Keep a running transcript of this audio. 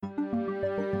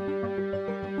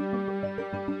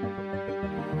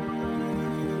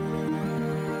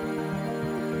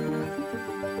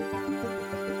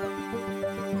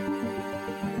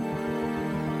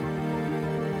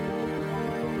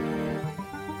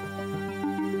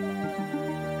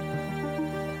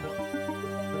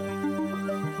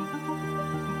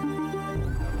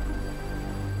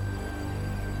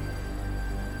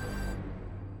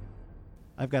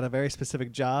I've got a very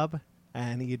specific job, and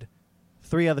I need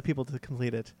 3 other people to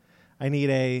complete it. I need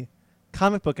a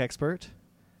comic book expert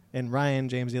in Ryan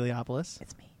James Eliopoulos.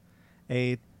 It's me.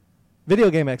 A video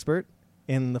game expert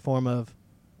in the form of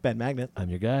Ben Magnet. I'm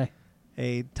your guy.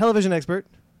 A television expert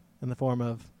in the form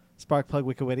of Sparkplug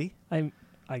Wikowitty.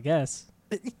 I guess.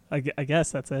 I guess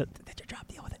that's it. That's your job.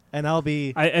 Deal with it. And I'll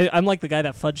be I'm like the guy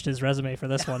that fudged his resume for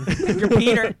this one. You're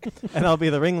Peter. and I'll be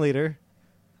the ringleader,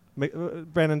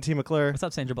 Brandon T. McClure. What's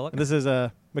up, Sandra Bullock? And this is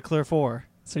McClure 4.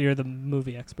 So you're the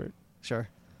movie expert. Sure.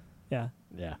 Yeah.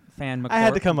 Yeah. Fan I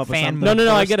had to come up with fan something.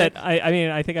 No, I McClure get it. stick. I mean,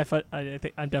 I think I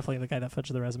think I'm definitely the guy that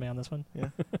fudged the resume on this one. Yeah.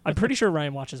 I'm pretty sure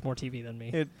Ryan watches more TV than me.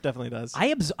 It definitely does.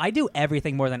 I do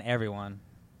everything more than everyone.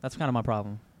 That's kind of my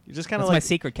problem. You just kind That's of my like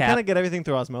secret kind cap. of get everything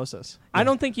through osmosis. I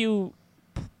don't think you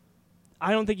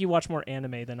watch more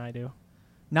anime than I do.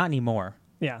 Not anymore.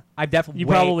 Yeah. I've definitely You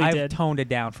probably I've did. toned it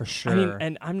down for sure. I mean,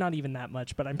 and I'm not even that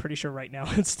much, but I'm pretty sure right now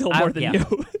it's still I- more than yeah.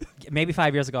 you. Maybe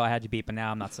 5 years ago I had you beat, but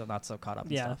now I'm not so caught up.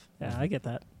 And yeah. stuff. Yeah, I get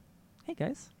that. Hey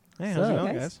guys, Hey, how's So, it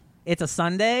going, guys? guys? it's a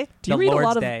Sunday. Do you the read Lord's a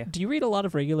lot of Day. Do you read a lot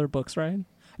of regular books, Ryan?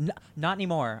 Not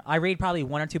anymore. I read probably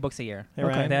 1 or 2 books a year. Hey,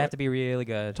 Ryan. They have to be really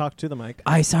good. Talk to the mic.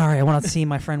 Sorry, I want to see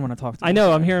my friend when I talk to. I him.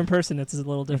 know. I'm here in person. It's a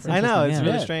little different. I know, it's Yeah.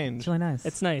 really Yeah. strange. It's really nice.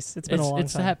 It's nice. It's been a long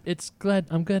time.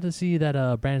 I'm glad to see that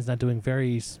Brandon's not doing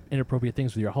very inappropriate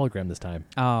things with your hologram this time.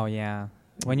 Oh yeah.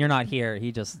 When you're not here,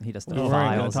 he just We weren't going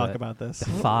defiles to talk it. about this.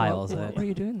 Defiles What it. were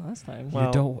you doing last time?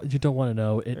 Well- you don't want to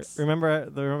know. It's Remember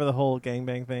the whole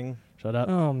gangbang thing? shut up.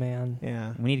 Oh man.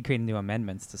 Yeah. We need to create new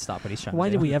amendments to stop what he's trying Why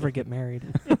to do. did we ever get married?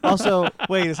 Also,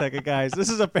 wait a second, guys. This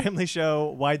is a family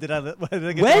show. Why did I get When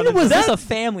wanted was to- this a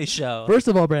family show? First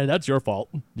of all, Brandon, that's your fault.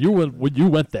 You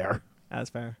went there. That's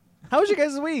fair. How was your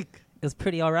guys' week? It was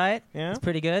pretty all right. Yeah. It's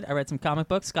pretty good. I read some comic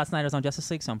books. Scott Snyder's on Justice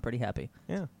League, so I'm pretty happy.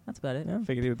 Yeah. That's about it.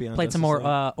 Figured he would be on. Played some Justice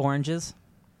more League. Oranges.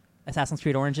 Assassin's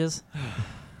Creed Oranges.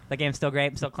 That game's still great.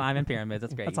 I'm still climbing pyramids.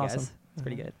 That's great, That's you guys. awesome. It's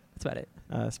pretty good. That's about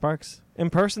it. Sparks.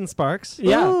 In-person Sparks.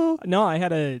 Yeah. Ooh. No, I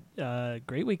had a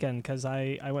great weekend because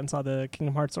I went and saw the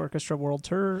Kingdom Hearts Orchestra World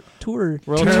Tour. World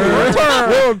World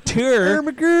Tour. Tour.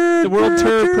 The World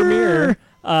Tour premiere.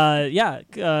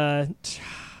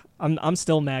 I'm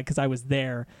still mad because I was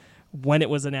there when it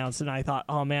was announced, and I thought,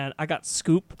 oh man, I got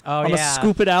scoop. Oh, I'm gonna yeah.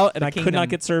 scoop it out, and The I could Kingdom. not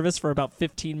get service for about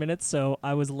 15 minutes, so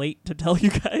I was late to tell you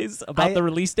guys about the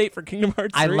release date for Kingdom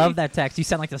Hearts 3. I love that text. You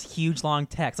sent like this huge long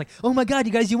text, like, "Oh my god,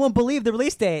 you guys, you won't believe the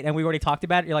release date," and we already talked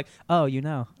about it. You're like, "Oh, you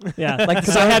know." Yeah, Like,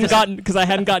 because so I hadn't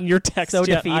just- gotten your text so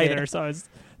yet defeated. either, so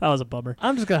that was a bummer.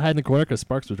 I'm just gonna hide in the corner because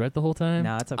Sparks was right the whole time.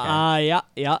 No, it's okay.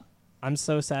 Yeah. I'm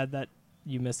so sad that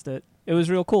you missed it. It was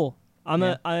real cool.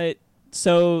 Yeah.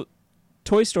 So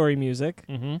Toy Story music,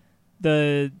 Mm-hmm.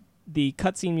 the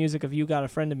cutscene music of "You Got a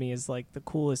Friend of Me" is like the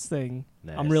coolest thing.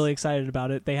 Nice. I'm really excited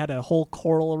about it. They had a whole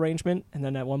choral arrangement, and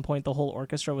then at one point the whole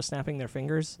orchestra was snapping their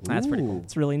fingers. That's pretty cool.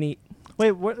 It's really neat.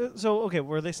 Wait.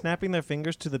 Were they snapping their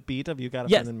fingers to the beat of "You Got a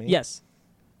Yes, Friend in Me"? yes,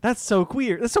 That's so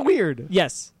weird. That's so weird.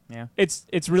 yes. Yeah.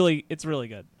 It's really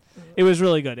good. It was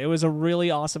really good. It was a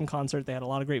really awesome concert. They had a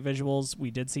lot of great visuals.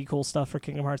 We did see cool stuff for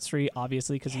Kingdom Hearts 3,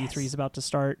 obviously, because Yes. E3 is about to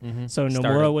start. Mm-hmm. So Started.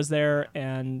 Nomura was there,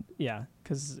 and yeah,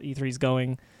 because E3 is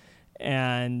going.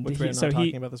 And Which we're not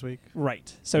talking about this week.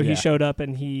 right. So Yeah. he showed up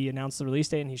and he announced the release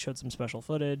date, and he showed some special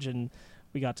footage, and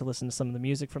we got to listen to some of the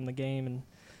music from the game, and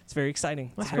it's very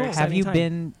exciting. It's a very Have exciting you time.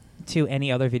 been to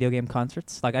any other video game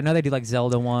concerts? Like, I know they do like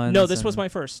Zelda ones. No, this was and- my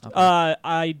first. Okay.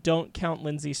 I don't count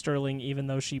Lindsay Sterling, even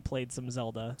though she played some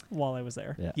Zelda while I was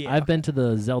there. Yeah. Yeah. I've been to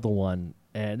the Zelda one,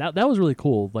 and that was really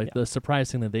cool. Like Yeah. the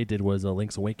surprise thing that they did was a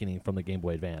Link's Awakening from the Game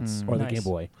Boy Advance or the Nice. Game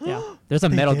Boy. Yeah. There's a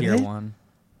They Metal did Gear it? one.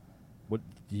 What?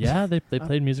 Yeah, they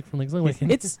played music from Link's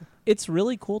Awakening. It's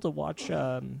really cool to watch.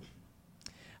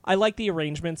 I like the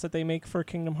arrangements that they make for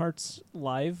Kingdom Hearts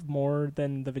Live more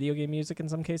than the video game music in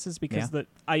some cases because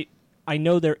I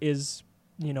know there is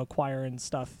choir and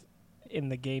stuff in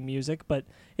the game music, but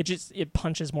it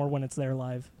punches more when it's there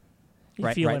live. You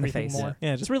Right- feel right in the everything face. more.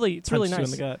 Yeah, It's just really Punched you nice.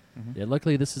 in the gut. Yeah,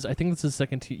 luckily I think this is the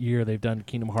second year they've done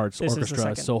Kingdom Hearts This is the Orchestra,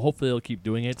 second. so hopefully they'll keep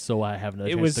doing it. So I have another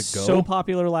It chance was to go. so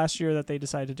popular last year that they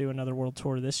decided to do another world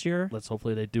tour this year. Let's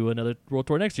hopefully they do another world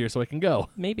tour next year so I can go.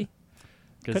 Maybe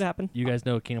 'Cause could happen. You guys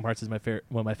know Kingdom Hearts is one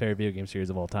of my favorite video game series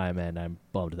of all time, and I'm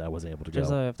bummed that I wasn't able to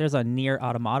go. If there's a Nier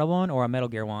Automata one or a Metal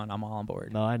Gear one, I'm all on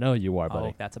board. No, I know you are, Oh,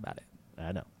 buddy. that's about it.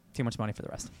 I know. Too much money for the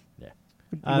rest.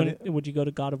 Would you go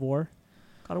to God of War?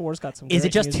 God of War's got some. Is it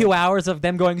great just music. 2 hours of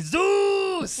them going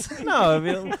Zeus? No,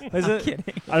 is it? Kidding.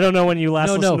 I don't know when you last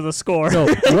No, listened no. to the score. So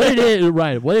what it is,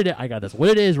 Ryan? I got this. What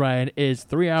it is, Ryan, is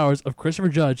 3 hours of Christopher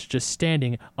Judge just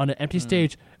standing on an empty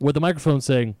stage with the microphone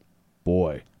saying,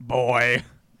 "Boy." Boy.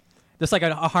 Just like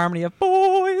a harmony of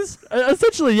boys. Wings.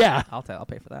 Essentially, yeah. I'll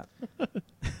pay for that.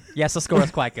 Yes, the score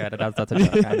is quite good. That's a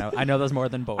joke. I know there's more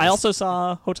than boys. I also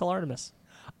saw Hotel Artemis.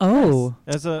 Oh,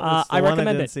 That's the I one recommend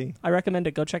didn't it. See. I recommend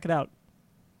it. Go check it out.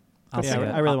 I'll Yeah, see it.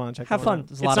 I really want to check. Have that fun. one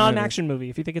It's a lot of not an movies. action movie.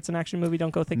 If you think it's an action movie,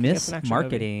 don't go thinking it's an action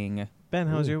movie. Mismarketing. out. Ben,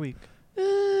 how was Ooh. your week?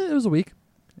 It was a week.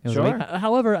 It was Sure. a week.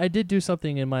 However, I did do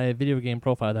something in my video game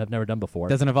profile that I've never done before.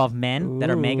 Does it involve men that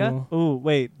are mega? Ooh. Ooh,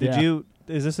 wait. Did Yeah. you?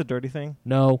 Is this a dirty thing?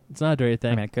 No, it's not a dirty I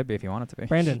thing. mean, it could be if you want it to be.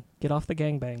 Brandon, get off the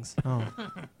gangbangs. Oh,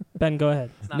 Ben, go ahead.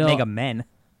 It's not No. mega men.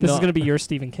 This No. is going to be your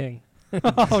Stephen King.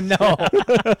 Oh no!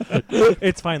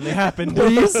 it's finally happened.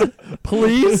 Please,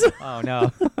 please. Oh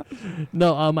no!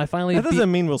 No, I finally. That beat-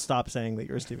 doesn't mean we'll stop saying that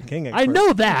you're a Stephen King expert. I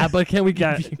know that, but can we?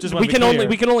 Yeah, Just we wanna be can only clear.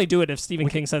 we can only do it if Stephen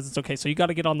King says it's okay. So you got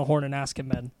to get on the horn and ask him,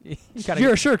 Ben. You gotta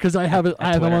You're sure because I have it. I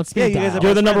have him Twitter. on speed Yeah, you guys dial. have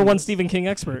You're the best number one friends. Stephen King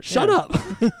expert. Shut Yeah. up.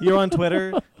 You're on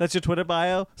Twitter. That's your Twitter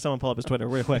bio. Someone pull up his Twitter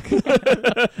real quick.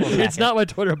 It's not my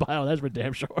Twitter bio. That's for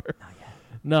damn sure.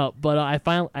 No, but I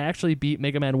actually beat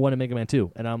Mega Man 1 and Mega Man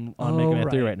 2, and I'm on Mega Man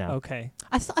 3 right now. Okay.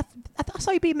 I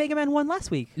saw you beat Mega Man 1 last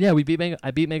week. Yeah,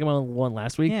 I beat Mega Man 1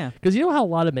 last week. Yeah. Because you know how a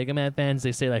lot of Mega Man fans,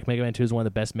 they say like Mega Man 2 is one of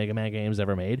the best Mega Man games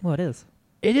ever made? Well, it is.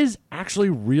 It is actually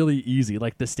really easy.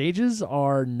 Like the stages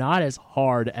are not as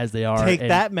hard as they are. Take in-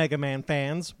 that, Mega Man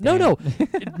fans. No.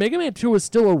 Mega Man 2 was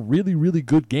still a really, really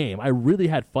good game. I really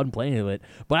had fun playing it,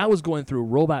 but I was going through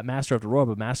Robot Master after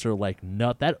Robot Master like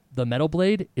nut. The Metal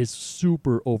Blade is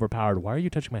super overpowered. Why are you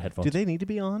touching my headphones? Do they need to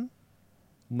be on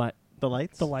the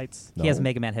lights? The lights. He has No.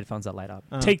 Mega Man headphones that light up.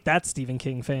 Take that, Stephen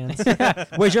King fans.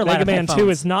 Where's your light Mega up Man 2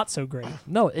 headphones? is not so great.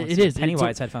 No, it is. Pennywise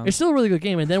It's headphones. still a really good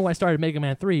game. And then when I started Mega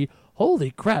Man 3,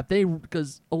 holy crap!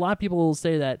 Because a lot of people will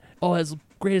say that, oh, as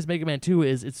great as Mega Man 2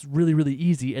 is, it's really, really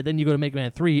easy. And then you go to Mega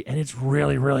Man 3, and it's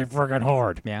really, really freaking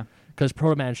hard. Yeah. Because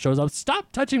Proto Man shows up.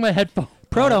 Stop touching my headphone.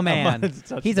 Proto Man. wanted to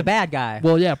touch He's a bad guy.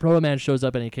 Well, yeah, Proto Man shows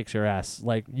up and he kicks your ass.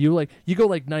 You go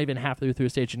like not even halfway through a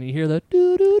stage, and you hear the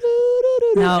doo doo doo doo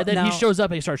doo, Now- and then he now- shows up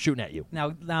and he starts shooting at you.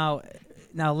 Now,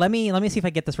 let me see if I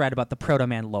get this right about the Proto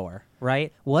Man lore.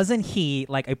 Right? Wasn't he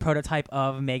like a prototype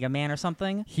of Mega Man or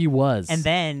something? He was, And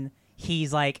then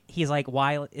he's like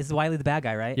Wily is Wily the bad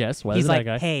guy, right? Yes, Wily's he's the like,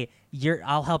 bad guy. hey,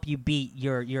 I'll help you beat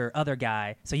your other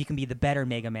guy, so you can be the better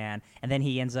Mega Man. And then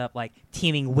he ends up like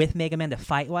teaming with Mega Man to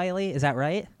fight Wily. Is that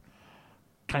right?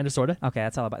 kind of, sort of. Okay,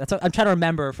 that's all about. That's what I'm trying to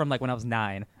remember from like when I was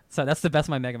 9. So that's the best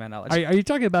of my Mega Man knowledge. Are you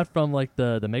talking about from like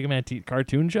the Mega Man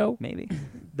cartoon show? Maybe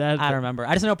That I don't remember.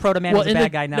 I just know Proto Man was a in bad the,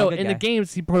 guy. Now no, good in guy. the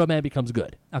games, Proto Man becomes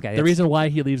good. Okay, The reason why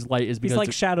he leaves light is He's because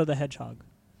like Shadow the Hedgehog.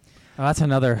 Oh, that's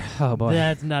another. Oh boy,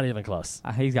 that's not even close.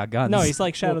 He's got guns. No, he's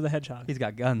like Shadow the Hedgehog. he's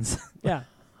got guns. Yeah.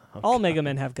 All Mega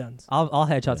Men have guns. all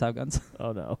hedgehogs have guns.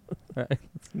 Oh no. Right.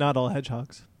 Not all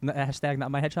hedgehogs. Hashtag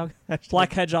not my hedgehog.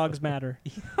 Black hedgehogs matter.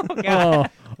 Oh, God.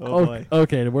 Oh boy.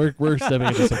 Okay, we're stepping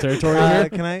into some territory here.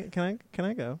 Can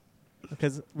I go?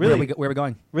 Because really, where are we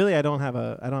going? really, I don't have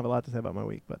a lot to say about my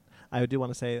week, but I do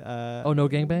want to say. Oh, no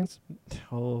gangbangs?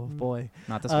 Oh boy.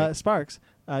 Not this week. Sparks,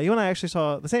 you and I actually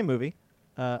saw the same movie,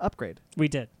 Upgrade. We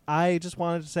did. I just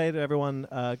wanted to say to everyone,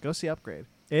 go see Upgrade.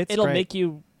 It'll great. make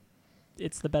you.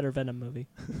 It's the better Venom movie.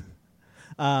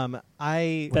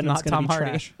 I Venom's not gonna Tom be Hardy.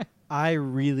 trash. I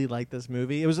really like this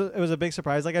movie. It was a big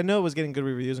surprise. Like I know it was getting good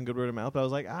reviews and good word of mouth, but I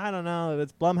was like, I don't know.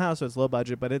 It's Blumhouse, so it's low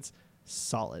budget, but it's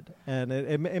solid, and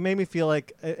it made me feel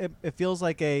like it feels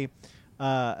like a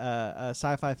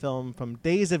sci-fi film from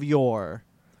days of yore.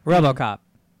 RoboCop.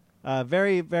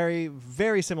 Very, very,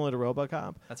 very similar to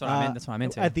RoboCop. That's what I'm in. That's what I'm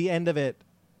into. At the end of it,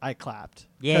 I clapped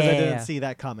Yeah, because I yeah, didn't yeah. see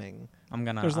that coming. I'm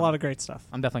gonna. There's a lot of great stuff.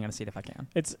 I'm definitely gonna see it if I can.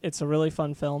 It's a really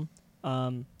fun film.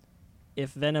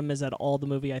 If Venom is at all the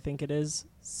movie I think it is,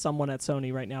 someone at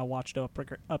Sony right now watched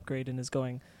Upgrade and is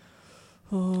going,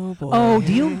 oh boy. Oh,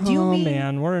 do you oh mean-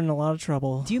 man, we're in a lot of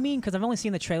trouble. Do you mean because I've only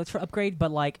seen the trailers for Upgrade,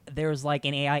 but like there's like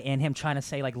an AI in him trying to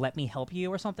say like "Let me help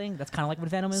you" or something? That's kind of like what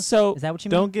Venom is. So Is that what you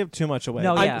mean? Don't give too much away.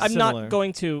 No, It's yeah. I'm similar. not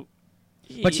going to.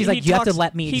 But she's like, you have to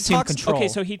let me he assume talks, control. Okay,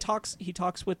 so he talks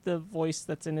with the voice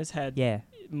that's in his head. Yeah.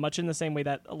 Much in the same way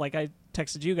that, like I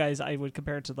texted you guys, I would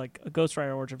compare it to like a Ghost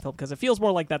Rider origin film because it feels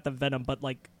more like that than Venom, but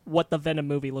like what the Venom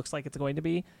movie looks like it's going to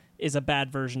be is a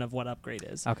bad version of what Upgrade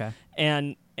is. Okay.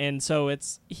 And so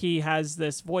he has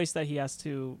this voice that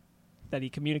he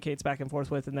communicates back and forth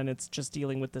with, and then it's just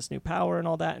dealing with this new power and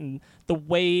all that, and the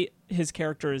way his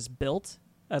character is built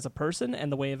as a person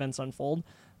and the way events unfold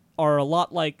are a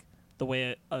lot like the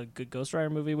way a good Ghost Rider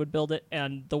movie would build it,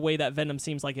 and the way that Venom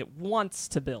seems like it wants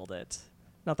to build it.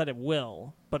 Not that it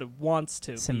will, but it wants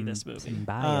to be this movie.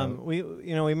 We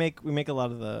make a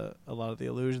lot of the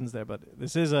illusions there, but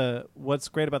this is what's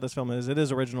great about this film is it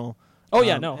is original. Oh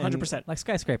yeah, Um, no, and 100%. Like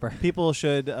Skyscraper. People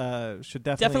should definitely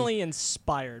Definitely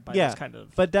inspired by Yeah, this kind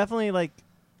of. but definitely like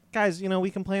guys, we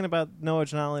complain about no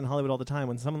originality in Hollywood all the time.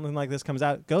 When something like this comes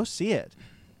out, go see it.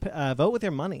 Vote with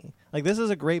your money. Like, this is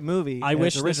a great movie. I and wish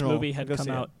it's this original. movie had Go come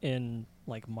see it. out in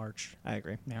like March. I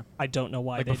agree. Yeah. I don't know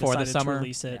why Like they before the decided summer? to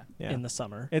release it Yeah. in the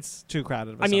summer. It's too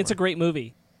crowded. I mean, it's a great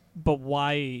movie, but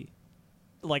why?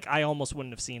 Like, I almost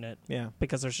wouldn't have seen it Yeah,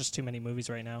 because there's just too many movies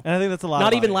right now. and I think that's a lot.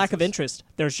 Not of even lack of audiences. interest.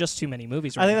 There's just too many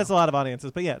movies right I now. think that's a lot of audiences,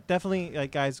 but yeah, definitely,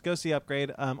 guys, go see Upgrade.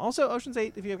 Also, Ocean's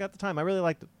 8, if you've got the time, I really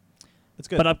liked it. It's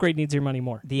good. But Upgrade needs your money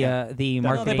more. The Yeah. the No,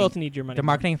 No, marketing they both need your money. the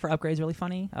marketing for Upgrade is really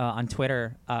funny on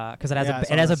Twitter because it has Yeah, I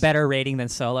saw it has a this. better rating than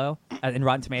Solo in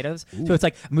Rotten Tomatoes. So it's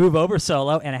like move over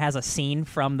Solo, and it has a scene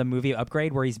from the movie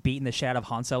Upgrade where he's beating the shit out of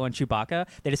Han Solo and Chewbacca.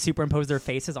 They just superimpose their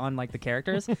faces on like the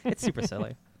characters. It's super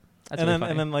silly. That's and really then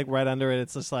funny. and then like right under it,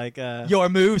 it's just like Your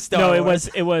move, Star No, Wars.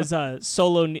 it was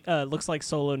Solo. Looks like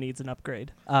Solo needs an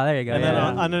upgrade. There you go. and then yeah.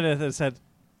 underneath it said,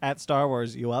 "At Star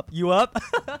Wars, you up?" You up?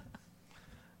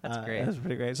 That's great. That's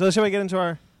pretty great. So, shall we get into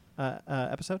our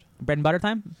episode? Bread and butter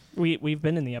time? We've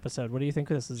been in the episode. What do you think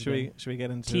this is? Should we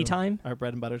get into tea time? our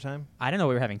bread and butter time? I didn't know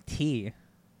we were having tea.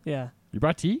 Yeah, You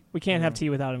brought tea? we can't have Mm. tea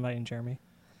without inviting Jeremy.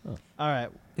 All right.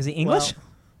 Is he English?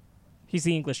 He's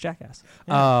the English jackass.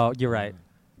 Oh, you're right.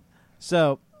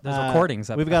 So There's recordings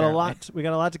up We've got apparently. a lot. We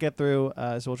got a lot to get through.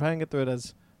 So we'll try and get through it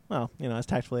as well, as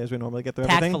tactfully as we normally get through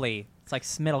everything. Tactfully. It's like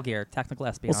Metal Gear, technical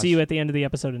espionage. We'll see you at the end of the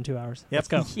episode in 2 hours. Yep. Let's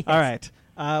go. Yes. All right.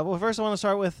 Well, first I want to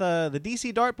start with the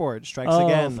DC dartboard strikes Oh,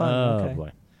 again. fun. Oh, okay.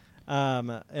 boy.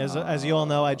 As you all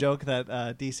know, I joke that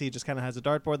DC just kind of has a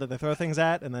dartboard that they throw things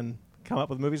at and then come up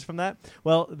with movies from that.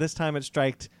 Well, this time it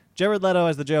striked Jared Leto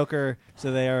as the Joker,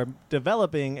 so they are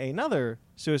developing another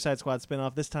Suicide Squad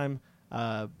spin-off. This time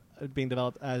being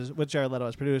developed as with Jared Leto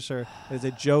as producer. It is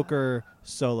a Joker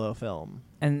solo film.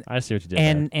 And I see what you did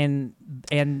there.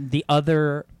 and the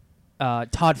other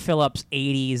Todd Phillips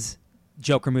 80s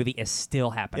Joker movie is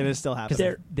still happening. It is still Because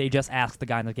happening. they just asked the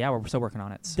guy, and like, yeah, we're still working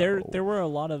on it. So. There were a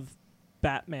lot of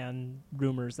Batman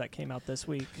rumors that came out this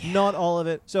week. Not all of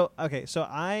it. So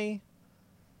I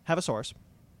have a source,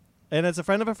 and it's a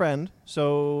friend of a friend.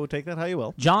 So take that how you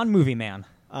will. John Movie Man.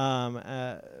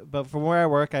 But from where I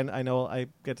work, I know I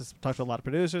get to talk to a lot of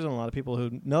producers and a lot of people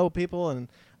who know people, and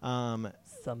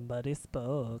Somebody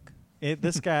spoke.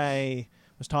 this guy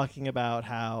was talking about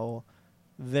how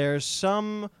there's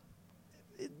some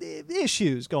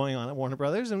issues going on at Warner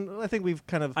Brothers, and I think we've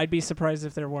kind of I'd be surprised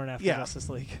if there weren't after Yeah. Justice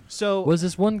League. so Was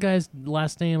this one guy's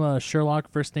last name Sherlock,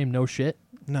 first name no shit?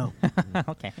 no.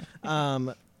 Okay.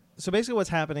 So basically what's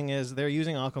happening is they're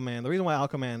using Aquaman. The reason why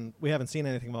Aquaman, we haven't seen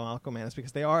anything about Aquaman, is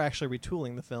because they are actually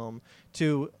retooling the film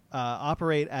to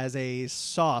operate as a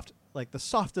soft, like the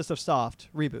softest of soft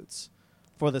reboots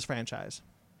for this franchise.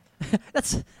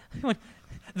 That's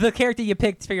the character you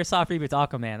picked for your soft reboot's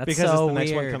Aquaman. That's Because so it's the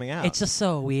next one weird. coming out. It's just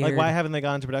so weird. Like, why haven't they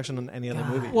gone into production on any other God.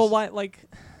 movies? Well, why? Like,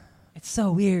 It's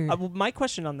so weird. well, my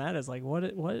question on that is like, what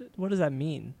does that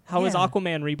mean? How is Yeah.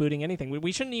 Aquaman rebooting anything?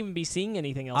 We shouldn't even be seeing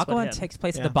anything else. but Aquaman him. takes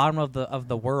place Yeah. at the bottom of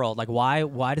the world. Like,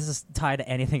 why does this tie to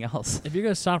anything else? If you're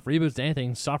gonna soft reboot to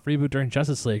anything, soft reboot during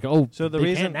Justice League. Oh, So the they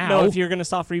reason- can now. No, if you're gonna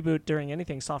soft reboot during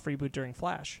anything, soft reboot during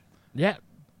Flash. yeah,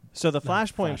 So the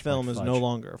Flashpoint Flashpoint film is no Fudge.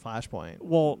 longer a Flashpoint,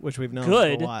 Well, which we've known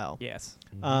good. for a while. Yes.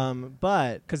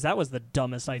 But because that was the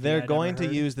dumbest idea. they're I'd going ever to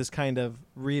heard. use this kind of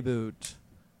reboot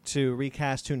to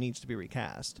recast who needs to be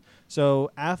recast.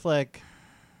 So Affleck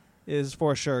is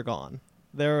for sure gone.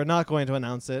 They're not going to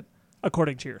announce it,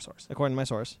 according to your source. according to my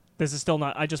source. This is still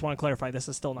not. I just want to clarify. This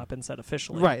has still not been said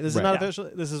officially. Right. This is Right. not Yeah.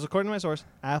 official. This is according to my source.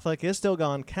 Affleck is still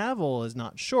gone. Cavill is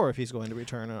not sure if he's going to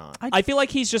return or not. I feel like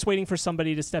he's just waiting for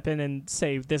somebody to step in and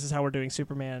say, "This is how we're doing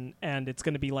Superman," and it's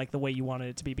going to be like the way you wanted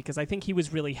it to be. Because I think he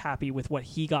was really happy with what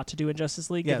he got to do in Justice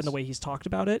League, Yes. given the way he's talked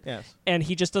about it. Yes. And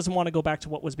he just doesn't want to go back to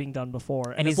what was being done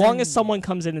before. And he's as long in- as someone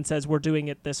comes in and says, "We're doing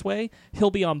it this way,"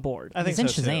 he'll be on board. I think He's in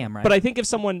so, too. Shazam, right? But I think if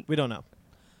someone, We don't know.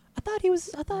 I thought he was.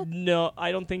 I thought. no,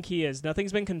 I don't think he is.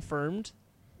 Nothing's been confirmed.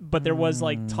 But there was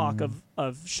like talk of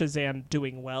Shazam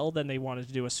doing well. Then they wanted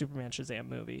to do a Superman Shazam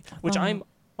movie, which Oh. I'm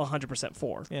 100%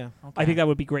 for. Yeah. I think that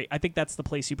would be great. I think that's the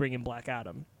place you bring in Black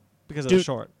Adam. Because Dude, it's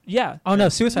short. Yeah. Oh no,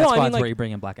 Suicide No, I mean, Squad's like- where you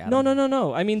bring in Black Adam.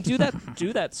 No. I mean, do that.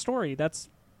 Do that story.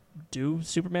 Do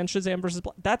Superman Shazam versus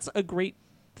Black. That's a great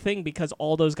thing because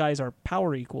all those guys are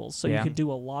power equals, so Yeah. you can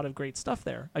do a lot of great stuff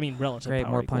there. I mean, relative Great,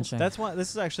 power more equals. punching. That's why. This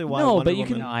is actually why. No, Wonder but you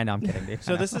Woman, can- No, I know. I'm kidding, dude.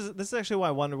 So this is actually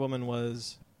why Wonder Woman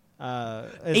was.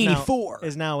 Is 84. now,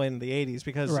 is now in the 80s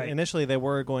because Right. initially they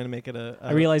were going to make it a.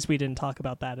 I realized we didn't talk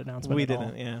about that announcement. We at all.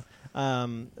 didn't.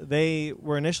 Yeah. They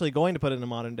were initially going to put it in a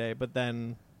modern day, but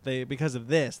then because of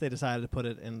this they decided to put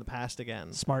it in the past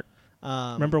again. Smart.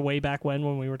 Remember way back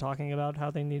when we were talking about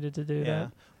how they needed to do Yeah.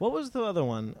 that? What was the other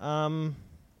one?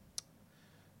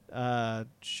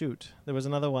 Shoot, there was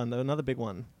another one, another big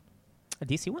one. A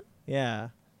DC one? Yeah.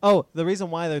 Oh, the reason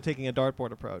why they're taking a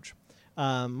dartboard approach,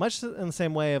 much in the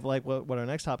same way of like what our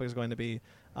next topic is going to be.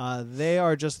 They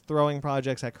are just throwing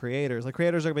projects at creators. Like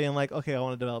creators are being like, okay, I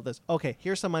want to develop this. Okay,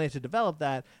 here's some money to develop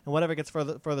that, and whatever gets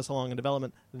furthest along in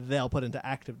development, they'll put into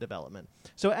active development.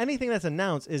 So anything that's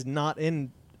announced is not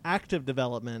in active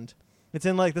development. It's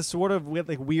in like this sort of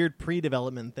weird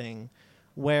pre-development thing,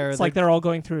 where It's like they're all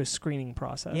going through a screening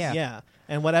process. Yeah.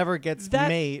 and whatever gets That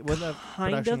made when the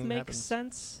kind of production makes happens.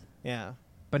 sense. Yeah.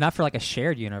 But not for like a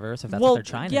shared universe, if that's well, what they're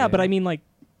trying to yeah, do. but I mean, like,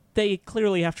 they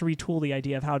clearly have to retool the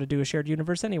idea of how to do a shared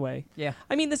universe anyway. Yeah.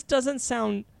 I mean, this doesn't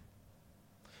sound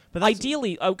But that's-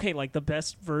 ideally okay. Like the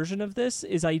best version of this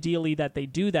is ideally that they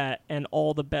do that, and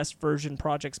all the best version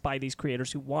projects by these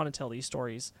creators who want to tell these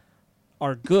stories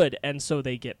are good, and so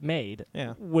they get made.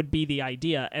 Yeah. Would be the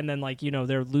idea, and then like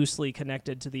they're loosely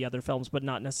connected to the other films, but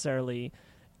not necessarily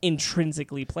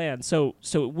intrinsically planned. So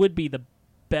it would be the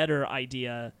better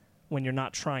idea when you're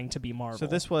not trying to be Marvel. So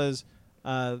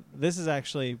this is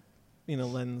actually,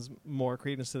 lends more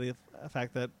credence to the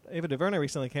fact that Ava DuVernay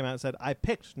recently came out and said, "I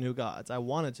picked New Gods. I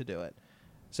wanted to do it."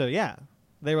 So yeah,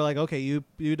 they were like, "Okay, you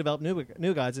develop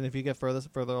New Gods, and if you get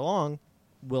further along,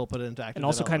 we'll put it into active." and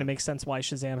also kind of development." makes sense why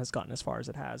Shazam has gotten as far as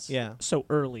it has. Yeah. So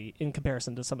early in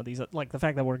comparison to some of these, like the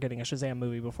fact that we're getting a Shazam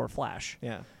movie before Flash.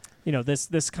 Yeah.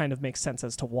 This kind of makes sense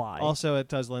as to why. Also, it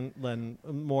does lend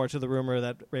more to the rumor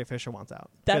that Ray Fisher wants out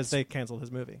That's- because they canceled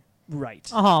his movie. right.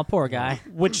 Oh, poor guy.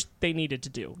 Which they needed to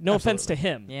do. No offense to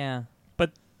him, Yeah.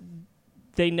 but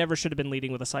they never should have been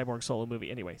leading with a Cyborg solo movie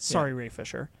anyway. Sorry, Ray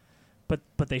Fisher, but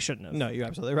they shouldn't have. No, you're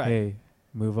absolutely right. Hey,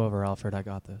 move over, Alfred. I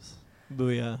got this.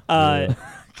 Booyah.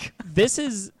 This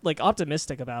is like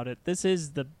optimistic about it. This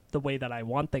is the way that I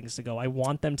want things to go. I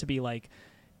want them to be like,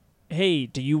 hey,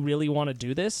 do you really want to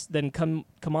do this? Then come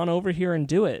on over here and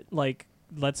do it. Like,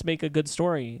 let's make a good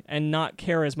story and not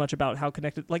care as much about how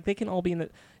connected. Like, they can all be in the.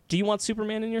 Do you want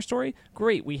Superman in your story?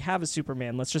 Great, we have a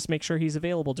Superman. Let's just make sure he's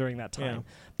available during that time. Yeah.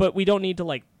 But we don't need to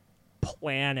like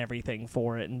plan everything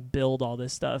for it and build all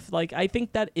this stuff. Like, I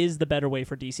think that is the better way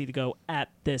for DC to go at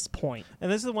this point. And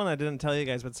this is the one I didn't tell you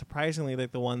guys, but surprisingly,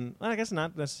 like the one, I guess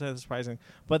not necessarily surprising,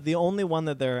 but the only one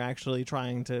that they're actually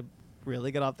trying to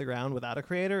really get off the ground without a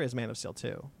creator is Man of Steel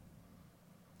 2.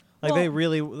 Like Well, they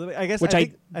really, I guess, Which I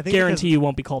think guarantee you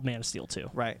won't be called Man of Steel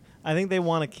 2. right. I think they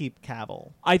want to keep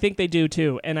Cavill. I think they do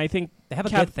too, and I think They have a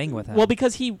Cap- good thing with him. well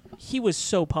because he was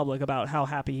so public about how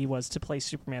happy he was to play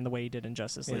Superman the way he did in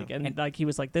Justice Yeah. League, and, And- like he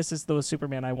was like, "This is the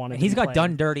Superman I wanted." and he's to got play.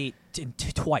 done dirty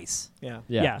twice. Yeah.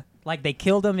 Yeah. Like they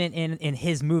killed him in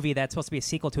his movie that's supposed to be a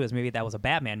sequel to his movie that was a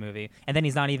Batman movie, and then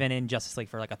he's not even in Justice League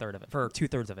for like a third of it, for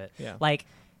 2/3 of it. Yeah. Like,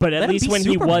 But Let at him least be when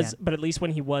Superman. but at least when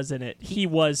he was in it, he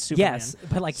was Superman. yes,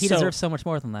 but like he So- deserves so much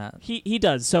more than that. He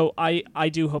does. So I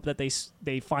do hope that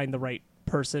they find the right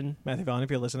person. Matthew Vaughn, if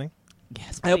you're listening.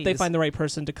 Yes, I hope they please. find the right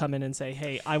person to come in and say,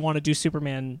 "Hey, I want to do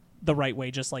Superman the right way,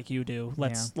 just like you do.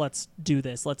 Let's do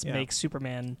this. Let's Yeah. make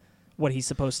Superman what he's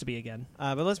supposed to be again."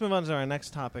 But let's move on to our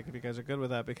next topic if you guys are good with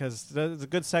that, because there's a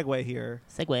good segue here.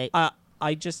 Segue.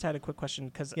 I just had a quick question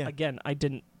because Yeah. again, I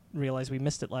didn't realize we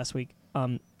missed it last week.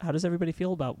 How does everybody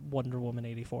feel about Wonder Woman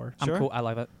 84? I'm Sure. cool. I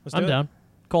love it. Let's I'm do it. down.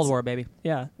 Cold War, baby.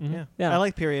 Yeah, Yeah. Yeah. I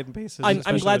like period pieces. I'm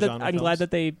especially glad with that genre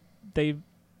films. they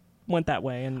went that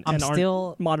way and I'm aren't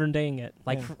still modern daying it.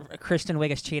 like Yeah. Kristen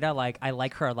Wiig's Cheetah. Like I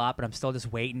like her a lot, but I'm still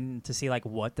just waiting to see like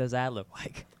what does that look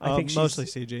like. I think she's- mostly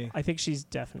CG. I think she's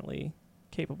definitely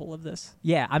capable of this.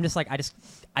 Yeah, I'm just like I just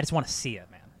want to see it,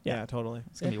 man. Yeah, totally.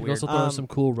 It's gonna You be could weird. also throw Um, some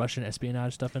cool Russian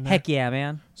espionage stuff in there. Heck yeah,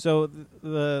 man. So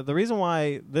the reason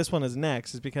why this one is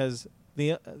next is because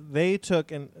they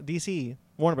took, and DC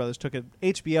Warner Brothers took an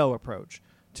HBO approach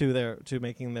to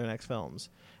making their next films.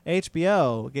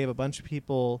 HBO gave a bunch of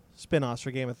people spin-offs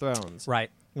for Game of Thrones. Right.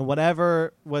 And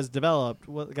whatever was developed,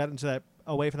 got into that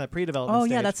away from that pre-development Oh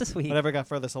yeah, stage, that's so sweet. whatever got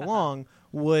furthest along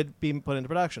would be put into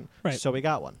production. Right. So we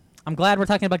got one. I'm glad we're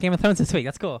talking about Game of Thrones this week.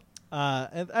 That's cool.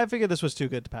 And I figured this was too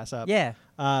good to pass up. Yeah.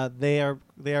 They have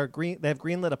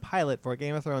greenlit a pilot for a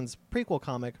Game of Thrones prequel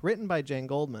comic written by Jane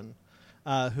Goldman,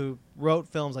 who wrote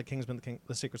films like Kingsman: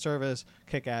 The Secret Service,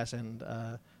 Kick-Ass, and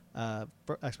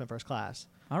X-Men: First Class.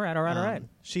 All right.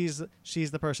 She's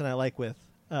the person I like with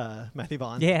Matthew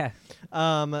Vaughn. Yeah.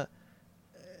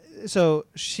 So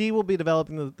she will be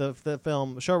developing the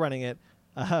film, showrunning it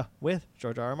with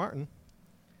George R. R. Martin,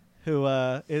 who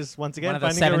is once again One of the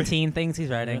finding 17 things he's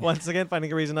writing.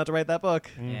 finding a reason not to write that book.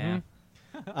 Yeah.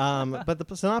 But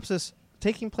the synopsis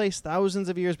Taking place thousands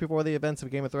of years before the events of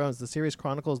Game of Thrones, the series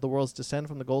chronicles the world's descent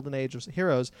from the golden age of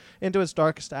heroes into its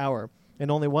darkest hour. And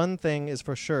only one thing is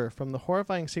for sure. From the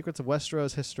horrifying secrets of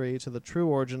Westeros history to the true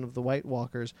origin of the White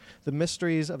Walkers, the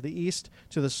mysteries of the East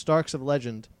to the Starks of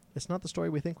legend, it's not the story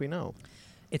we think we know.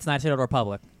 It's Knights of the Old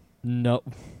Republic. No,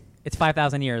 It's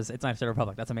 5,000 years. It's Knights of the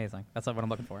Republic. That's amazing. That's what I'm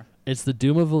looking for. it's the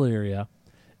Doom of Valyria.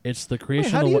 It's the Wait,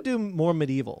 creation how do of you do more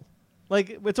medieval?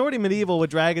 Like, it's already medieval with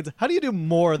dragons. How do you do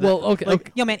more than... Well, okay, like,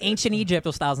 okay. Yo, man, ancient Egypt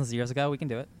was thousands of years ago. We can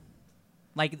do it.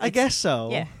 Like, I guess so.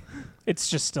 Yeah. It's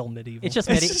just still medieval. It's just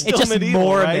It's it's still just medieval,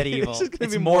 more right? medieval. It's just gonna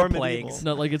It's be more more plagues.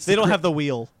 medieval. No, like it's They the don't cre- have the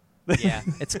wheel. Yeah,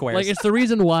 it's squares. like it's the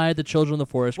reason why the Children of the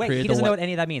Forest Wait, created he doesn't the know White- what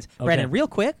any of that means. Okay. Brandon, real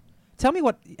quick, tell me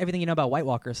what everything you know about White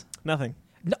Walkers. Nothing.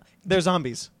 No, They're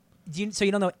zombies. so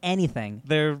you don't know anything.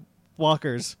 They're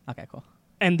walkers. Okay, cool.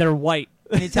 and they're white.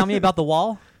 Can you tell me about the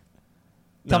Wall?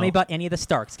 Tell No. me about any of the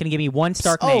Starks. Can you give me one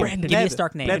Stark Oh, name? Brandon. Give me a Ned.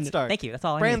 Stark name. Ned Stark. Thank you. That's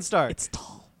all I Bran need. Stark. It's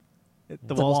tall.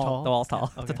 The wall's tall. The wall's tall.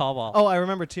 Yeah, It's a okay. tall wall. Oh, I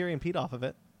remember Tyrion peed off of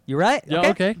it. You're right. Yeah,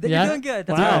 okay. Then Yeah. you're doing good.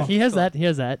 That's Wow. good. He has Cool. that. He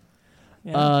has that.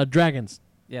 Yeah. Dragons.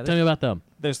 Yeah, Tell me about them.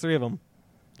 There's 3 of them.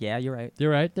 yeah, you're right.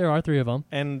 You're right. There are 3 of them.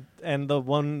 And the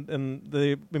one in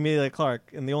the Emilia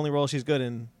Clarke, and the only role she's good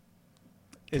in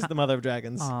is the Mother of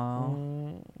Dragons.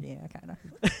 Oh, yeah, kind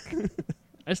of.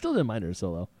 I still didn't mind her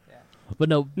solo. Yeah. But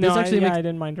no, no, this actually makes I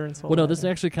didn't mind her in Solo. well, no, this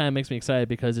actually kind of makes me excited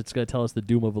because it's going to tell us the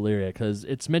Doom of Valyria because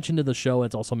it's mentioned in the show.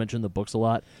 It's also mentioned in the books a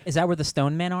lot. Is that where the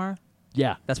Stone Men are?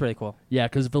 Yeah, That's really cool. yeah,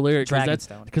 because Valyria,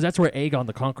 Dragonstone. because that's where Aegon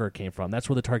the Conqueror came from. That's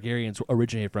where the Targaryens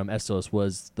originated from. Essos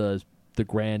was the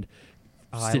grand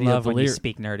city I love of when you Valyria.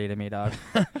 speak nerdy to me, dog.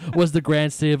 Was the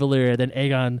grand city of Valyria. Then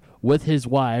Aegon, with his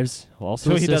wives,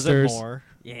 also so his he does it sisters, more.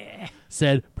 yeah.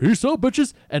 said "Peace out,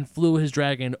 bitches," and flew his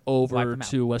dragon over Wiped them out.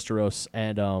 to Westeros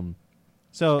and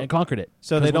So conquered it.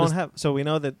 so 'Cause they when don't it's- have. So we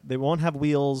know that they won't have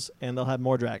wheels, and they'll have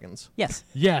more dragons. Yes.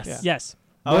 Yes, Yeah. Yes.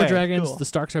 more Okay, dragons. cool. The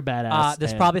Starks are badass.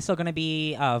 There's and- probably still going to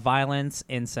be violence,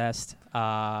 incest,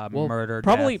 murder,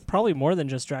 Probably death. probably more than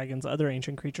just dragons. Other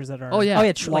ancient creatures that are. Oh, yeah. Oh,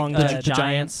 yeah, long like dead. the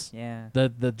giants. Yeah.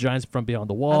 the giants from beyond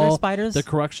the Are there wall. spiders? The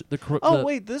corruption. Oh the,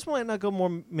 wait, this might not go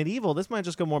more medieval. This might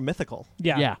just go more mythical.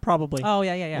 Yeah. Yeah. Probably. Oh,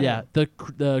 yeah. yeah.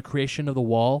 The creation of the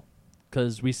wall,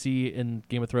 because we see in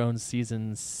Game of Thrones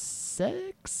season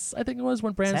 6, I think it was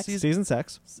when Bran Sex? sees Season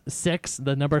 6. 6,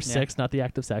 the number 6, not the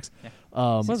act of sex. Yeah.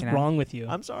 What's 69. wrong with you?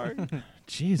 I'm sorry.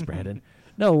 Jeez, Brandon.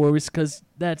 No, where because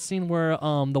that scene where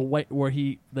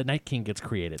the Night King gets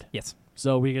created. Yes.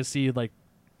 So we can see like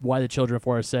why the Children of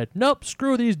Forest said, "Nope,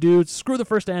 screw these dudes, screw the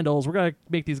First Andals. We're gonna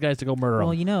make these guys to go murder Well,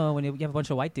 them." you know, when you have a bunch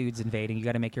of white dudes invading, you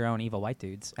got to make your own evil white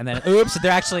dudes. And then, oops,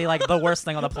 they're actually like the worst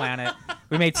thing on the planet.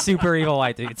 We made super evil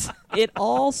white dudes. It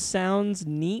all sounds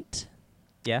neat.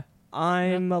 Yeah.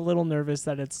 I'm a little nervous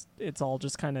that it's all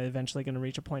just kind of eventually going to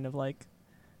reach a point of like,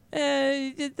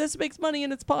 this makes money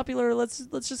and it's popular. Let's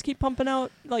just keep pumping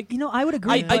out like. You know, I would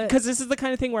agree. Because this is the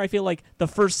kind of thing where I feel like the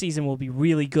first season will be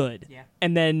really good, Yeah.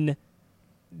 and then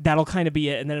that'll kind of be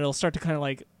it, and then it'll start to kind of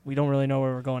like we don't really know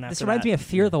where we're going after. This reminds that. me of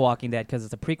Fear the Walking Dead because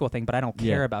it's a prequel thing, but I don't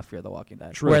care Yeah. about Fear the Walking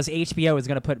Dead. True. Whereas HBO is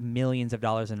going to put millions of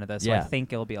dollars into this, so I Yeah.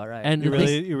 think it'll be all right. And you at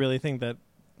least- really, you really think that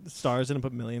Stars didn't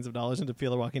put millions of dollars into Fear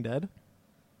the Walking Dead?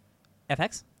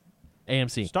 FX?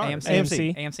 AMC. Stars.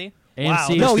 AMC. AMC? Wow, AMC.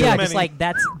 there's No, too yeah, many. just like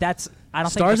that's I don't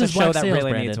Stars think is that's a show Black that Sails,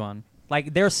 really needs Brandon. one.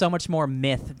 Like there's so much more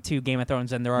myth to Game of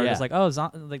Thrones than there are Yeah. just like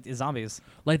like zombies.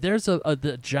 Like there's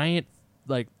the giant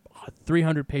like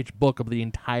 300-page book of the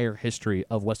entire history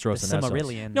of Westeros The and Essos.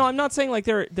 Silmarillion. No, I'm not saying like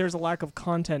there's a lack of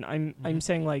content. I'm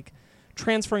saying like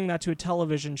transferring that to a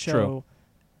television show. True.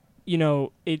 You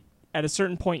know, it at a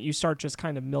certain point you start just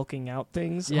kind of milking out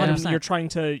things. Yeah. And 100%.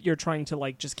 you're trying to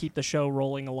like just keep the show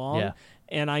rolling along. Yeah.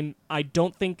 And I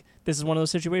don't think this is one of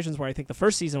those situations where I think the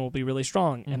first season will be really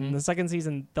strong, and in the second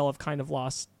season they'll have kind of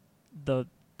lost the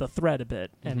thread a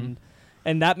bit, and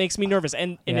that makes me nervous.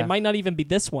 And Yeah. it might not even be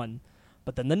this one.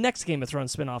 But then the next Game of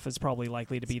Thrones spinoff is probably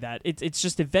likely to be that. It's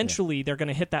just eventually they're going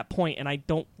to hit that point, and I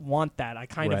don't want that. I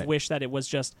kind Right. of wish that it was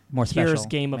just More here's special.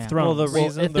 Game of Yeah. Thrones. Well, the Well,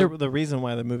 reason if they're- the reason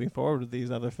why they're moving forward with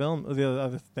these other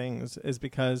other things, is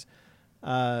because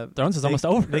Thrones is they- almost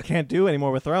over. They can't do any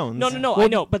more with Thrones. no, I Well-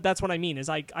 know, but that's what I mean. Is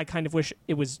I kind of wish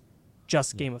it was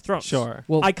just Game of Thrones. Sure.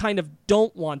 Well, I kind of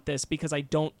don't want this because I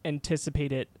don't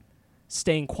anticipate it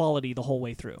staying quality the whole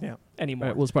way through Yeah. anymore.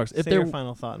 All right, well, Sparks, if Say there your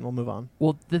final thought, and we'll move on.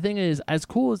 well, the thing is, as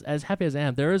cool as happy as I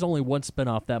am, there is only one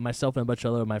spinoff that myself and a bunch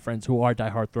of other of my friends who are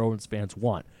diehard Thrones fans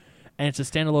want, and it's a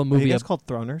standalone Are movie. you guys called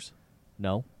Throners?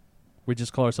 No, we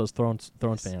just call ourselves Thrones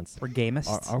fans. We're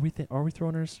gamists. Are we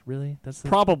Throners really? That's the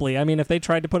Probably. I mean, if they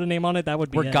tried to put a name on it, that would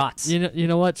be We're it. gots. You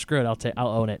know what? Screw it. I'll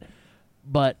own it.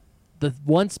 But the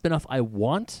one spinoff I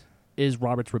want is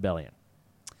Robert's Rebellion.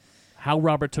 how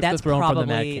Robert took the That's throne from the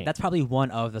Mad probably King. That's probably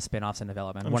one of the spin-offs in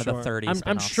development. I'm One sure. of the 30 I'm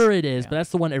spin-offs. sure it is, Yeah. but that's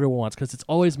the one everyone wants because it's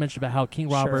always mentioned about how King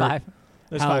Robert. 5.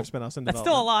 There's How- 5 spin-offs in That's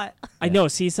development. still a lot. I know.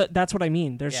 See, so that's what I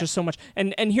mean. There's Yeah. just so much.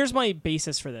 And here's my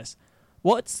basis for this.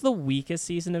 What's the weakest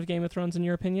season of Game of Thrones in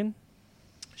your opinion?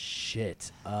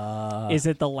 Shit. Is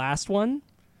it the last one?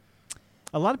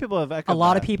 A lot of people have echoed A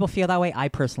lot of that. people feel that way. I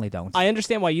personally don't. I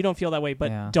understand why you don't feel that way,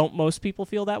 but Yeah. don't most people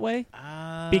feel that way?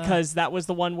 Because that was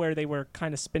the one where they were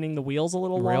kind of spinning the wheels a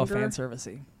little Real longer. fan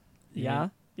servicey. Yeah,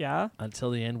 yeah.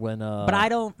 Until the end when. But I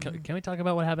don't. Can we talk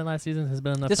about what happened last season? Has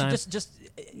been enough Just, time. just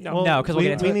No. no, because we'll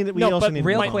get into it. we No, also but need to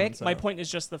real move on, quick, so. My point is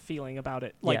just the feeling about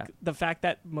it. Like Yeah. the fact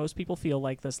that most people feel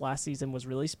like this last season was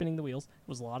really spinning the wheels. It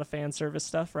was a lot of fan service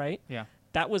stuff, right? Yeah,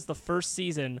 That was the first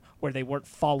season where they weren't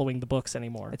following the books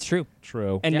anymore. it's true.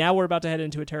 True. And Yeah. now we're about to head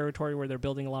into a territory where they're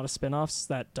building a lot of spin-offs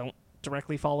that don't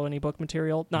directly follow any book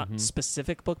material, not Mhm.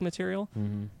 specific book material.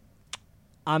 Mhm.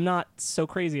 I'm not so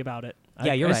crazy about it.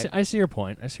 Yeah, you're I right. I see your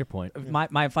point. I see your point.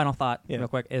 My final thought, Yeah. real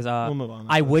quick, is We'll move on.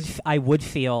 I would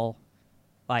feel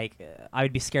like I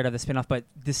would be scared of the spin-off, but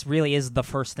this really is the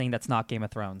first thing that's not Game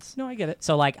of Thrones. No, I get it.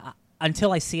 So like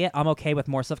until I see it, I'm okay with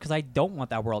more stuff because I don't want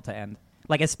that world to end.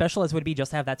 Like as special as would be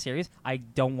just to have that series, I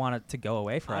don't want it to go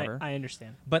away forever. I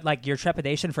understand. But like your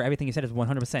trepidation for everything you said is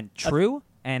 100% true,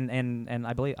 and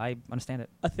I understand it.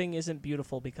 A thing isn't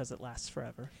beautiful because it lasts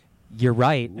forever. You're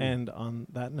right. And on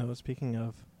that note, speaking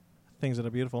of things that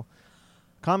are beautiful,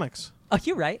 comics. Oh,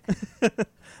 you're right.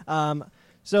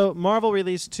 So Marvel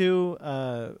released 2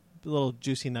 little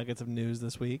juicy nuggets of news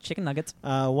this week. Chicken nuggets.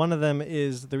 One of them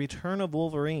is The Return of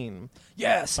Wolverine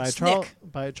Yes.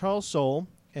 by Charles Soule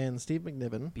and Steve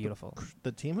McNiven, Beautiful.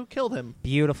 the team who killed him.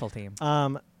 Beautiful team.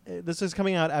 This is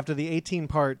coming out after the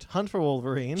 18-part Hunt for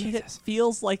Wolverine. It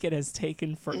feels like it has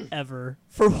taken forever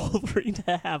for Wolverine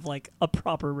to have like a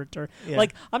proper return. Yeah.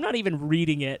 Like I'm not even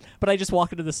reading it, but I just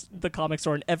walk into the comic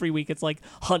store and every week it's like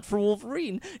Hunt for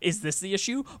Wolverine. Is this the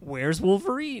issue? Where's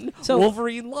Wolverine? So,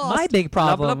 Wolverine lost. my big Blah,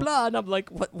 problem- blah blah. And I'm like,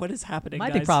 what is happening? My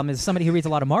guys? big problem is somebody who reads a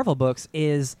lot of Marvel books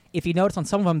is if you notice on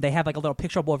some of them they have like a little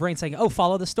picture of Wolverine saying, "Oh,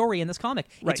 follow the story in this comic."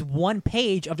 Right. It's one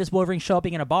page of just Wolverine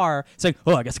showing in a bar saying,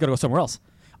 "Oh, I guess I gotta go somewhere else."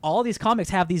 All these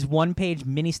comics have these one-page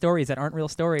mini stories that aren't real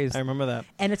stories, I remember that.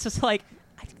 and it's just like,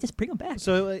 I think just bring them back.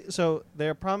 So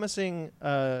they're promising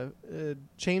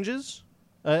changes,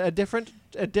 a different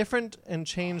and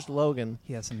changed Logan.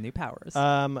 He has some new powers.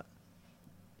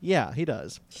 Yeah, he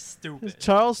does. Stupid.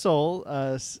 Charles Soule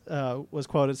was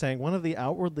quoted saying, "One of the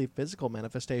outwardly physical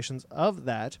manifestations of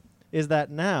that is that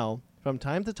now, from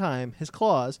time to time, his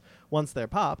claws, once they're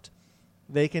popped,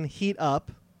 they can heat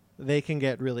up, they can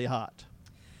get really hot."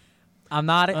 I'm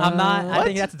not. I What?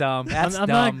 think that's dumb. That's I'm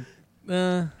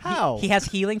dumb. How? He has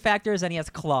healing factors and he has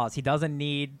claws. He doesn't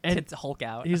need And to Hulk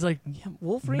out. He's like, Yeah,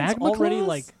 Wolverine's Magma already claws?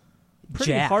 like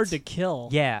pretty Jacked. hard to kill.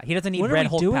 Yeah, he doesn't need What Red are we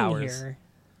Hulk doing powers. here?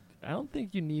 I don't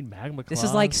think you need magma. This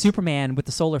is like Superman with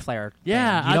the solar flare.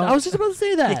 Yeah, thing. You I don't- was just about to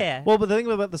say that. Yeah. Well, but the thing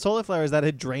about the solar flare is that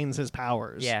it drains his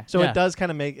powers. Yeah. So Yeah. it does kind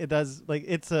of make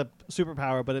it's a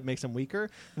superpower, but it makes him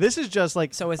weaker. This is just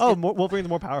like So is it- Wolverine's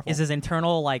more powerful. Is his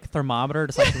internal like thermometer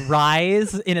just like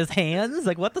rise in his hands?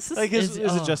 Like what this is? like is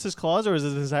it just his claws or is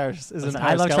it his entire Listen, entire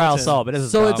I love skeleton? Charles Soule, but this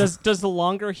is So dumb. Does the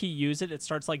longer he use it, it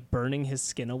starts like burning his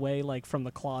skin away, like from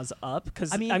the claws up?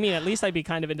 Because I I mean- mean, at least I'd be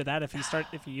kind of into that. If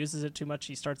he uses it too much,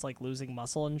 he starts like losing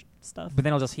muscle and stuff. But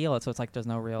then he'll just heal it, so it's like there's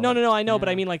no real. No, I know, but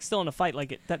I Yeah. mean, like still in a fight,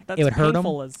 like that's It would hurt him?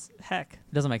 painful as heck.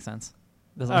 It doesn't make sense.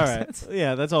 Doesn't All make right. sense.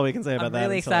 Yeah, that's all we can say about I'm that.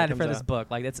 really until it excited comes for this out. book.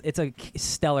 Like it's a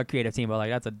stellar creative team, but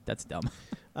like that's dumb.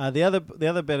 The other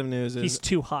bit of news is He's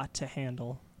too hot to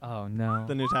handle. Oh no.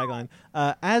 the new tagline: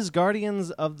 "As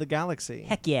Guardians of the Galaxy."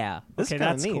 Heck yeah. This Okay, is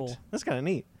kind of that's neat. cool. That's kind of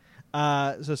neat.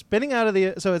 So spinning out of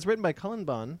the so it's written by Cullen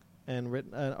Bunn and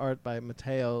written art by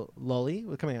Matteo Lolli.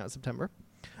 Coming out in September.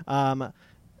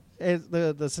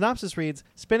 The synopsis reads: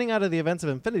 "Spinning out of the events of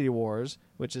Infinity Wars,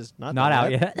 which is not Not done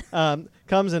out yet.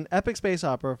 comes an epic space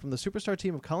opera from the superstar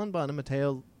team of Cullen Bunn and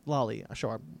Matteo Lolli.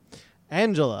 Sure,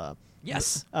 Angela."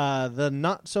 Yes. The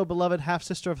not so beloved half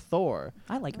sister of Thor,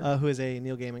 I like her. who is a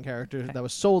Neil Gaiman character Okay. that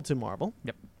was sold to Marvel.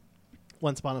 Yep.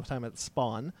 Once upon a time at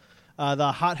Spawn.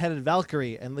 The hot-headed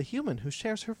Valkyrie and the human who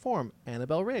shares her form,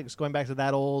 Annabelle Riggs, going back to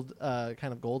that old kind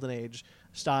of golden age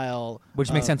style.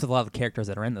 Which makes sense with a lot of the characters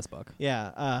that are in this book.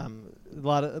 Yeah, a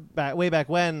lot of way back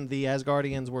when the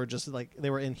Asgardians were just like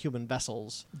they were in human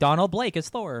vessels. Donald Blake is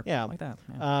Thor. Yeah. Like that.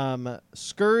 Yeah.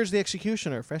 Scourge the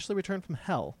Executioner, freshly returned from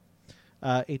Hell.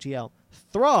 Hel.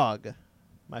 Throg,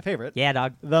 my favorite. Yeah,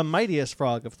 dog. The mightiest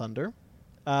frog of thunder.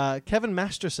 Kevin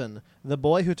Masterson, the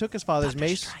boy who took his father's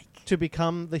mace Thunderstrike. to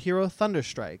become the hero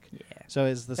Thunderstrike. Yeah. So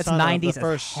it's the It's son 90s of as the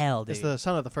first. hell, It's dude. the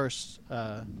son of the first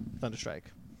Thunderstrike.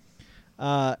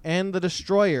 And the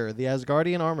Destroyer, the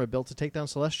Asgardian armor built to take down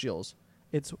Celestials.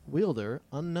 Its wielder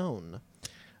unknown.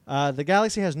 The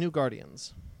galaxy has new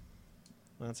guardians.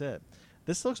 That's it.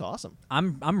 This looks awesome.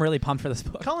 I'm really pumped for this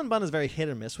book. Cullen Bunn is very hit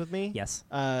or miss with me. Yes,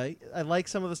 I like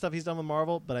some of the stuff he's done with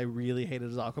Marvel, but I really hated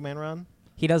his Aquaman run.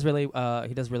 he does really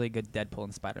good Deadpool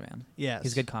and Spider-Man. Yes.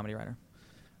 He's a good comedy writer.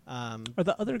 Are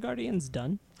the other Guardians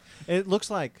done? It looks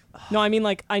like No, I mean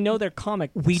like I know their comic.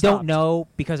 We stopped. don't know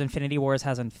because Infinity Wars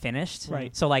hasn't finished.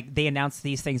 Right. So like they announced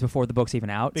these things before the book's even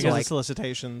out. because so, like, of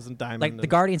solicitations and Diamond. like the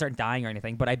Guardians aren't dying or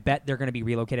anything, but I bet they're going to be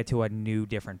relocated to a new,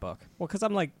 different book. Well, because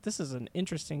I'm like, this is an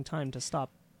interesting time to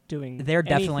stop doing. They're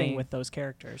anything definitely- with those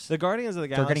characters. The Guardians of the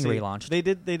They're Galaxy. getting relaunched. They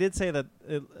did say that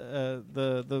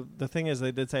the thing is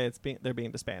they did say they're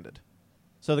being disbanded.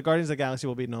 So the Guardians of the Galaxy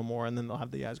will be no more, and then they'll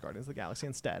have the Asgardians of the Galaxy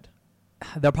instead.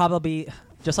 They'll probably,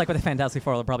 just like with the Fantastic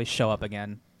Four, they'll probably show up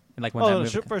again, and like when that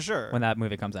movie, for sure. when that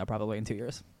movie comes out, probably in 2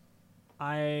 years.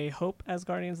 I hope as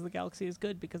Guardians of the Galaxy is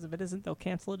good because if it isn't, they'll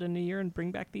cancel it in a year and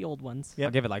bring back the old ones. Yep.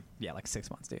 I'll give it like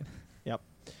 6 months, dude.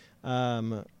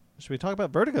 Should we talk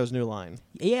about Vertigo's new line?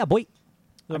 Yeah, boy.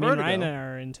 So I mean, Vertigo. Ryan and I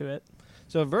are into it.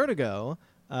 So Vertigo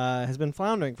has been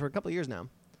floundering for a couple of years now.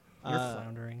 You're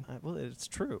floundering. Well, it's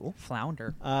true.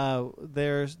 Flounder.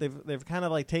 They've kind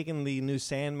of like taken the new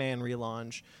Sandman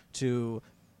relaunch to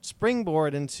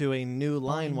springboard into a new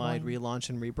line-wide relaunch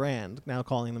and rebrand. Now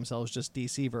calling themselves just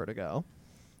DC Vertigo,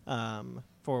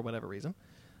 for whatever reason.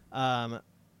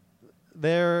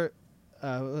 They're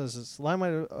what was this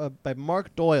line-wide by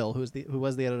Mark Doyle, who was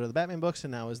the editor of the Batman books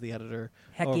and now is the editor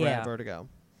Heck over yeah. at Vertigo.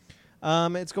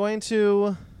 It's going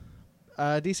to.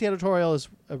 DC Editorial is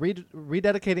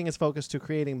rededicating its focus to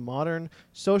creating modern,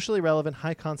 socially relevant,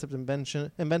 high-concept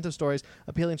inventive stories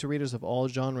appealing to readers of all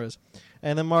genres.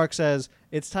 And then Mark says,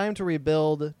 it's time to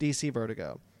rebuild DC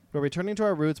Vertigo. We're returning to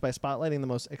our roots by spotlighting the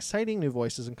most exciting new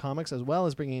voices in comics, as well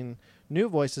as bringing new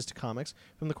voices to comics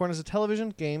from the corners of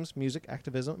television, games, music,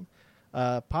 activism,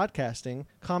 podcasting,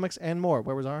 comics, and more.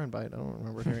 Where was our invite? I don't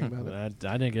remember hearing about it.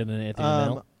 I didn't get anything in the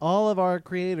mail. All of our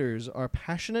creators are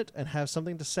passionate and have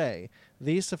something to say.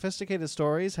 These sophisticated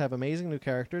stories have amazing new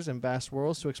characters and vast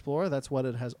worlds to explore. That's what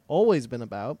it has always been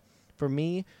about. For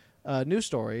me, new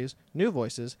stories, new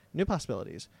voices, new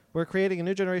possibilities. We're creating a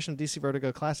new generation of DC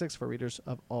Vertigo classics for readers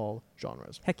of all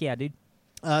genres. Heck yeah, dude.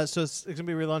 So it's going to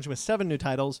be relaunching with 7 new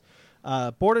titles.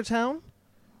 Border Town,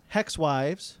 Hex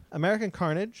Wives, American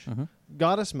Carnage, Mhm.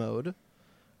 Goddess Mode,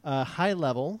 High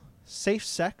Level, Safe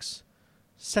Sex,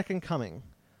 Second Coming.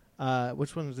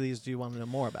 Which one of these do you want to know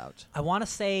more about? I want to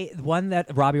say one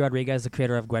that Robbie Rodriguez, the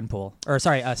creator of Gwenpool, or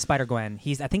sorry, Spider-Gwen.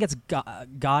 I think it's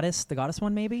Goddess, the Goddess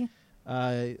one, maybe.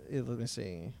 Let me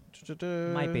see.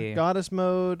 Might be. Goddess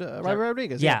Mode. Robbie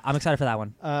Rodriguez. Yeah, I'm excited for that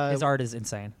one. Uh, His art is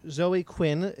insane. Zoe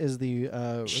Quinn is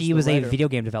the. She was a video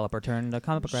game developer turned a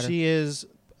comic book writer. She is.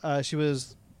 She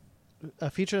was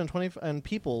featured in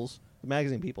People's the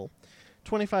magazine People,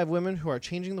 25 women who are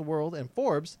changing the world, and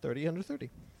Forbes 30 under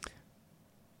 30.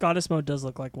 Goddess Mode does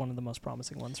look like one of the most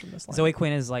promising ones from this line. Zoe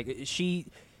Quinn is like she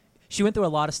went through a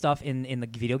lot of stuff in the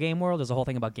video game world. There's a whole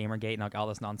thing about Gamergate and like all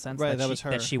this nonsense Right, that she, was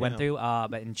her, that she went yeah.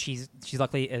 through. And she's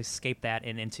luckily escaped that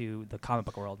and into the comic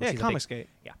book world. Yeah, She's a big- Comicsgate.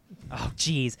 Oh,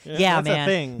 jeez. Yeah, Yeah, that's a man.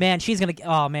 thing. Man, she's gonna.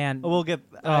 Oh, man. We'll get.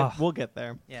 Ugh. We'll get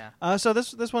there. Yeah. So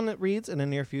this one reads, in the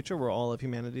near future, where all of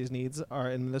humanity's needs are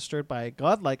administered by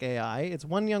godlike AI, it's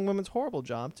one young woman's horrible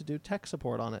job to do tech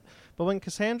support on it. But when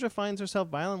Cassandra finds herself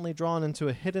violently drawn into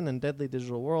a hidden and deadly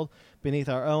digital world beneath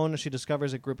our own, she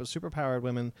discovers a group of superpowered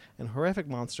women and horrific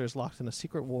monsters locked in a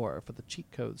secret war for the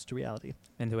cheat codes to reality.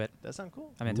 Into it. That sound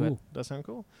cool? I'm into it. Ooh. Does sound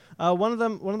cool. One of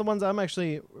the ones I'm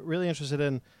actually really interested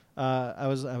in. I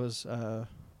was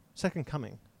Second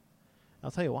Coming. I'll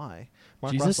tell you why.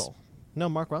 Mark Jesus? Russell. No,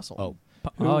 Mark Russell.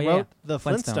 Oh, Who Oh, yeah. wrote The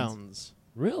Flintstones. Flintstones,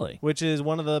 really? which is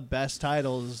one of the best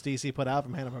titles DC put out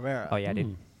from Hanna-Barbera. Oh yeah,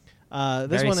 dude. Mm.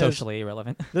 This Very one socially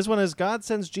irrelevant. This one is God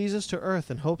sends Jesus to Earth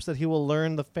in hopes that he will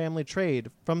learn the family trade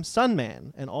from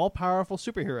Sunman, an all-powerful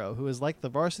superhero who is like the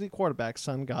varsity quarterback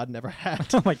son God never had.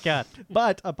 Oh my god.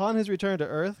 But upon his return to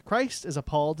Earth, Christ is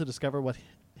appalled to discover what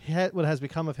has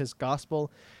become of his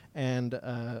gospel and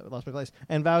lost my place,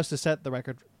 and vows to set the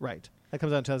record right. That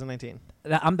comes out in 2019.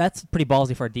 That's pretty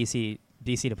ballsy for DC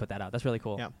to put that out. That's really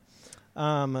cool. Yeah.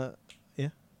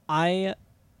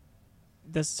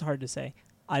 This is hard to say.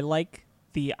 I like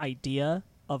the idea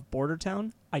of Border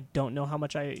Town. I don't know how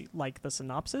much I like the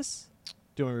synopsis,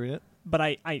 Do you want me to read it? but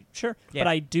I sure. Yeah. But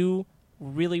I do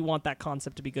really want that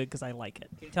concept to be good because I like it.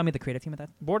 Can you tell me the creative team of that?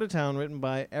 Border Town, written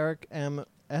by Eric M.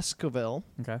 Esquivel,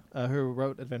 Okay. who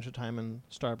wrote Adventure Time and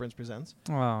Starburns Presents.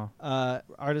 Oh.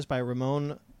 Artist by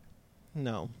Ramon,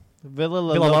 no,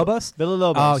 Villalobos?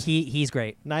 Villalobos. Oh, he's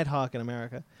great. Nighthawk in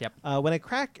America. Yep. When a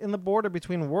crack in the border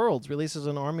between worlds releases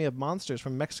an army of monsters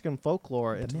from Mexican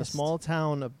folklore into the Mist. small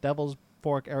town of Devil's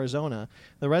Fork, Arizona,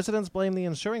 the residents blame the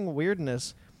ensuing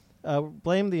weirdness,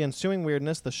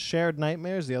 the shared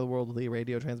nightmares, the otherworldly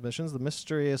radio transmissions, the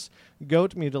mysterious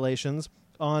goat mutilations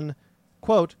on,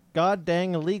 quote, God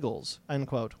dang illegals,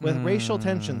 unquote. With racial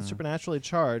tensions supernaturally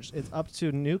charged, it's up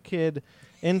to new kid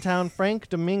in town Frank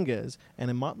Dominguez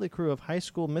and a motley crew of high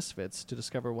school misfits to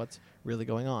discover what's really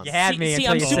going on. You had me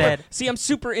until I'm you super, said. I'm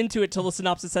super into it till the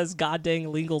synopsis says "God dang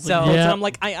illegals," So- and Yeah. I'm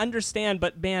like, I understand,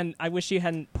 but man, I wish you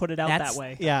hadn't put it out That's- that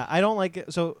way. Yeah, I don't like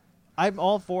it. So I'm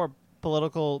all for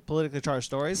politically charged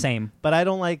stories. Same. But I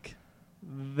don't like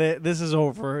this is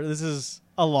over. This is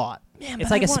a lot. Man, It's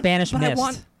but like I a Spanish but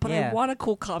Mist. I Yeah. want a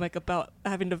cool comic about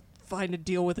having to find a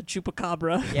deal with a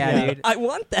chupacabra. Yeah, dude. I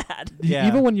want that. Yeah.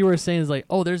 Even when you were saying, it's like,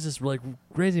 oh, there's this like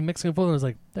crazy Mexican folk, I was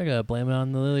like, they're going to blame it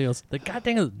on the illegals. The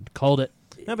goddamn called it.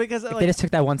 No, because If like, they just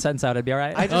took that one sentence out, it'd be all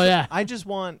right. I just, Oh, yeah. I just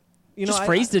want Just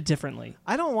phrased it differently.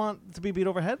 I don't want to be beat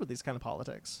over head with these kind of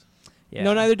politics. Yeah.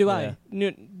 No, neither do Yeah. I.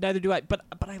 No, neither do I. But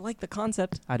I like the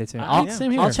concept. I do too. I'll- Yeah.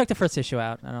 Same here. I'll check the first issue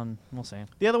out. We'll see.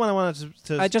 The other one I wanted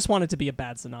to I just want it to be a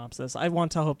bad synopsis. I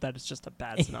want to hope that it's just a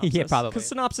bad synopsis. Yeah, probably.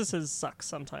 Because synopsises suck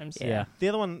sometimes. Yeah. the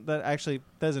other one that actually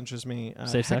does interest me.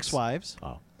 Safe Hex sex? Wives.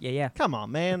 Oh. Yeah. Come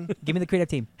on, man. Give me the creative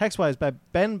team. Hex Wives by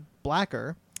Ben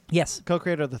Blacker, Yes.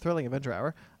 co-creator of the Thrilling Adventure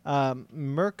Hour.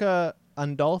 Mirka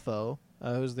Andolfo,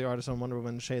 who's the artist on Wonder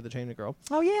Woman, Shade the Changing Girl.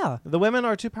 Oh yeah. The women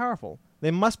are too powerful. They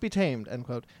must be tamed, end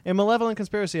quote. A malevolent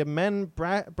conspiracy of men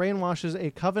brainwashes a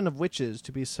coven of witches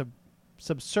to be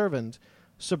subservient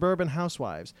suburban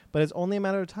housewives, but it's only a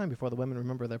matter of time before the women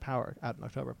remember their power out in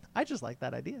October. I just like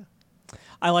that idea.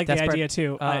 I like the Desperate. idea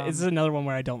too. Um, This is another one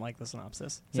where I don't like the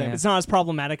synopsis. Yeah. It's not as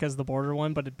problematic as the border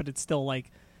one, but it's still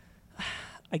like,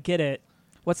 I get it.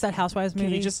 What's that Housewives Can you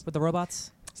movie just- with the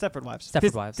robots? Stepford Wives.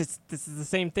 Stepford Wives. This is the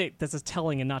same thing. This is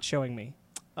telling and not showing me.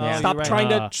 Yeah. You're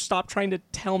right. Stop trying to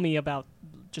tell me about.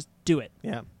 Just do it.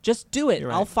 Yeah. Just do it. You're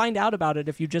right. I'll find out about it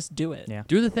if you just do it. Yeah.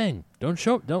 Do the thing. Don't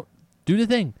do the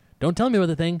thing. Don't tell me about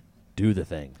the thing. Do the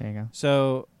thing. There you go.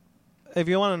 So, if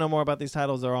you want to know more about these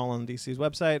titles, they're all on DC's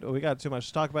website. We got too much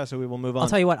to talk about, so we will move on. I'll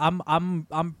tell you what.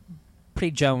 I'm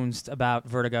pretty jonesed about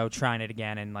Vertigo trying it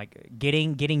again and like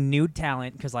getting new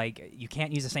talent because like you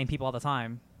can't use the same people all the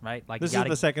time, right? Like This you is gotta,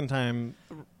 the second time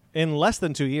in less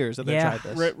than 2 years that they've Yeah.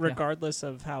 tried this. Regardless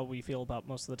of how we feel about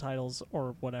most of the titles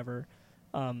or whatever,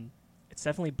 it's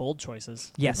definitely bold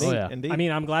choices. Yes. Oh, yeah. Indeed. I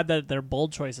mean, I'm glad that they're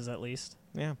bold choices at least.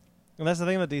 Yeah. And that's the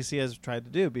thing that DC has tried to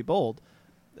do, be bold.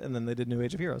 And then they did New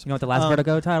Age of Heroes. You know what the last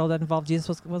Vertigo title that involved Jesus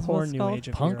was Poor what's New called? Age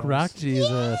of Punk Heroes. rock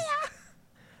Jesus.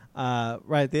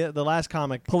 Right. The last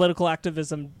comic. Political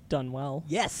activism done well.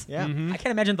 Yes. Yeah. Mhm. I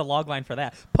can't imagine the log line for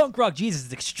that. Punk rock Jesus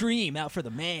is extreme, out for the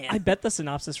man. I bet the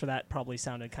synopsis for that probably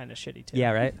sounded kind of shitty too.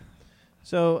 Yeah, right.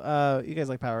 So, you guys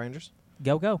like Power Rangers?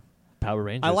 Go. Power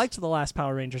Rangers. I liked the last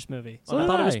Power Rangers movie. So I did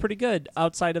thought it was I. pretty good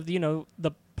outside of the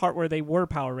part where they were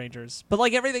Power Rangers. But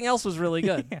like everything else was really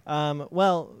good.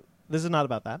 Well, this is not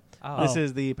about that. Oh. This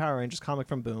is the Power Rangers comic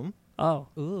from Boom. Oh.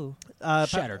 Ooh.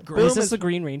 Shattered. Boom Boom Is this is the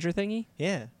Green Ranger thingy?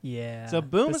 yeah. Yeah. So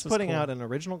Boom this is was putting cool. out an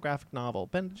original graphic novel.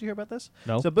 Ben, did you hear about this?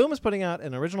 No. So Boom is putting out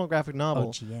an original graphic novel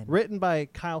OGN. written by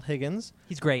Kyle Higgins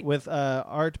He's great. with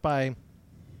art by,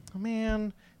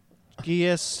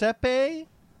 Giuseppe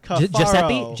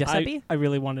Cafaro. Giuseppe? I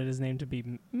really wanted his name to be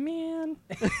Man.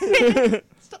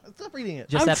 Stop reading it.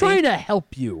 Giuseppe? I'm trying to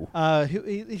help you.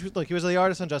 He was the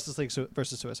artist on Justice League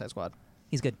versus Suicide Squad.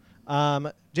 He's good.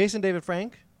 Jason David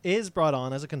Frank is brought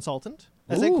on as a consultant,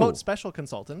 as a Ooh. quote special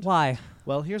consultant. Why?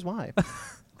 Well, here's why.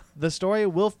 The story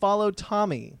will follow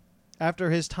Tommy after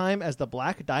his time as the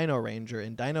Black Dino Ranger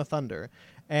in Dino Thunder,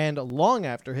 and long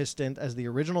after his stint as the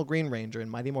original Green Ranger in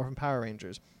Mighty Morphin Power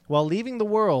Rangers. While leaving the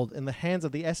world in the hands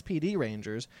of the SPD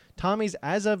Rangers, Tommy's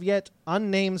as of yet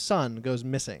unnamed son goes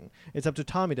missing. It's up to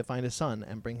Tommy to find his son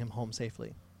and bring him home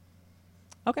safely.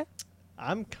 Okay.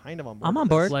 I'm kind of on board. I'm on with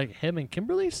board. It's like him and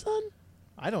Kimberly's son? this.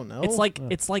 I don't know.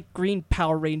 It's like Green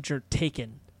Power Ranger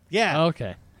Taken. yeah.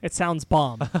 Okay. It sounds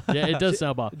bomb. Yeah, it does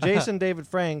sound bomb. Jason David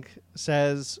Frank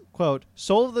says, quote,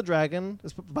 Soul of the Dragon.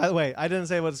 By the way, I didn't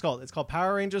say what it's called. It's called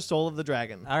Power Rangers Soul of the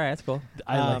Dragon. All right, that's cool.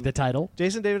 I like the title.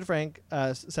 Jason David Frank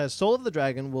says Soul of the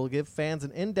Dragon will give fans an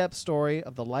in-depth story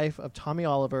of the life of Tommy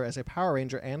Oliver as a Power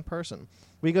Ranger and person.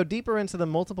 We go deeper into the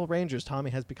multiple Rangers Tommy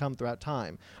has become throughout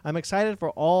time. I'm excited for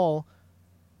all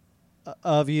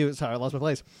of you. Sorry, I lost my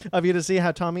place. Of you to see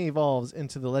how Tommy evolves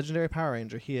into the legendary Power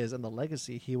Ranger he is and the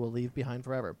legacy he will leave behind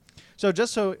forever. So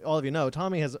just so all of you know,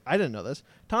 Tommy has, I didn't know this,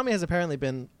 Tommy has apparently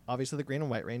been obviously the Green and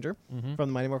White Ranger Mm-hmm. from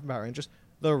the Mighty Morphin Power Rangers,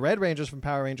 the Red Rangers from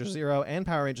Power Rangers Zero and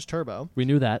Power Rangers Turbo. We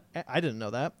knew that. I didn't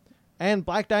know that. And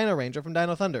Black Dino Ranger from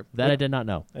Dino Thunder. That I did not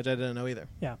know. Which I didn't know either.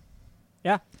 Yeah.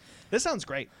 This sounds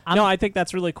great. No, I think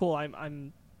that's really cool.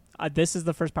 This is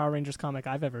the first Power Rangers comic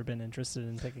I've ever been interested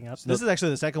in picking up. This is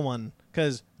actually the second one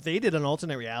because they did an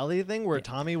alternate reality thing where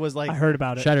Tommy was like, I heard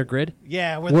about it. Shattered Grid.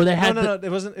 yeah, Where they had no,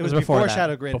 it wasn't. It was before before that.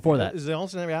 Shadow Grid. Before that. It was the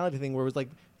alternate reality thing where it was like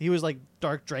he was like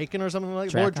Dark Draken or something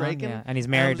like Lord Dracon, Draken. yeah. And he's I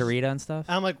married to was- Rita and stuff.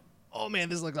 I'm like, oh man,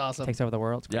 this looks awesome. Takes over the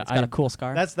world. Yeah, It's got I- a cool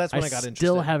scar. That's when I got interested.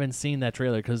 still haven't seen that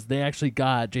trailer because they actually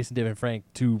got Jason David Frank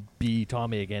to be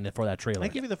Tommy again for that trailer. I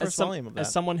give you the As, first volume of that.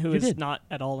 as someone who You is did. not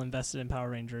at all invested in Power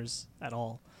Rangers at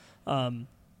all,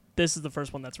 this is the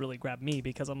first one that's really grabbed me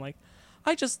because I'm like,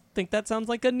 I just think that sounds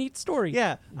like a neat story.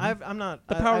 yeah, I'm not.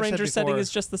 The I've Power said Ranger setting before- is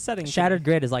just the setting. to Shattered me.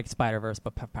 Grid is like Spider-Verse,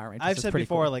 but Power Rangers. I've is said pretty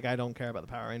before, cool. like I don't care about the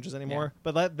Power Rangers anymore.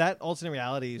 But that alternate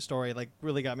reality story like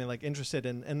really got me like interested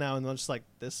in, and now I'm just like,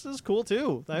 this is cool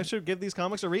too. I should give these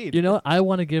comics a read. You know, what? I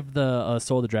want to give the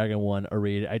Soul of the Dragon one a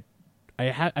read.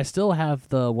 I still have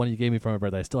the one you gave me for my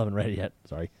birthday. I still haven't read it yet.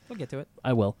 Sorry. We'll get to it.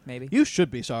 I will. Maybe. You should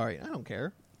be sorry. I don't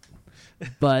care.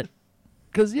 But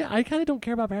because I kind of don't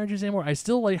care about Power Rangers anymore. I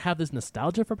still like have this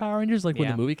nostalgia for Power Rangers. Like when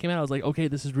Yeah. the movie came out, I was like, okay,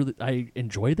 this is really. I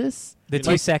enjoy this. The You 2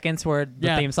 know- seconds where the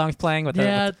Yeah. theme song's playing with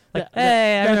Yeah, the like, that-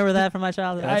 hey, I that- remember that from my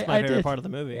childhood. That's my I favorite did. part of the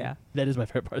movie. Yeah. That is my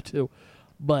favorite part too.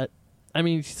 But I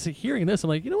mean, hearing this, I'm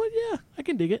like, you know what? Yeah, I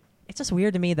can dig it. It's just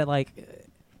weird to me that like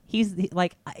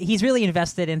he's really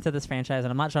invested into this franchise,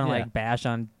 and I'm not trying to Yeah. like bash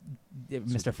on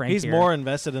Mr. Frank. He's here. more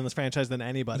invested in this franchise than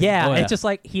anybody. Yeah, Oh, yeah. it's just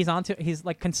like he's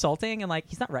like consulting and like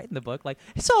he's not writing the book. Like,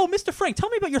 so Mr. Frank, tell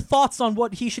me about your thoughts on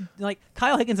what he should like.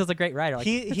 Kyle Higgins is a great writer. Like,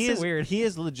 he it's is so weird. He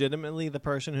is legitimately the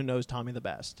person who knows Tommy the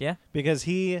best. Yeah, because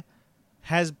he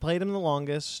has played him the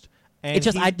longest. And it's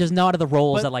just there's no out of the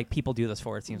roles but- that like people do this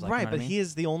for. It seems like right, you know what but I mean? he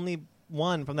is the only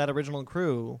one from that original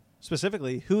crew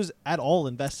specifically who's at all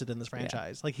invested in this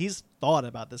franchise. Like he's thought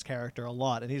about this character a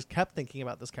lot, and he's kept thinking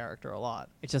about this character a lot.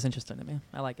 It's just interesting to me.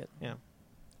 I like it. Yeah.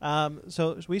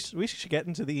 So we should get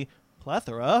into the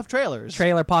plethora of trailers.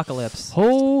 Trailer apocalypse.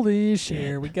 Holy shit!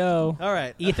 Here we go. All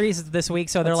right. E3 is this week,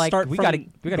 so they're Let's like, start we from gotta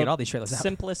the get all these trailers out.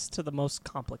 Simplest to the most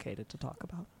complicated to talk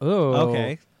about. Oh,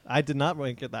 Okay. I did not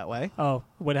rank it that way. Oh,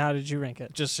 how did you rank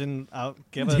it? Just in I'll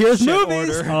give a Here's shit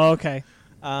movies. order. Oh, okay.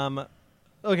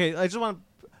 Okay, I just want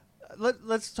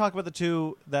let's talk about the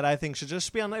two that I think should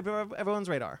just be on everyone's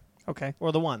radar, Okay.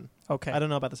 or the one. Okay. I don't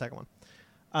know about the second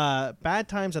one. Bad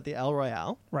Times at the El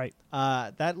Royale. Right.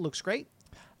 That looks great.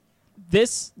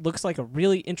 This looks like a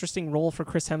really interesting role for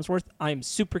Chris Hemsworth. I'm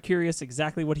super curious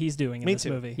exactly what he's doing in Me this too.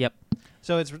 movie. Yep.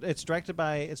 So it's directed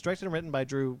and written by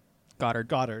Drew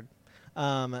Goddard.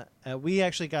 We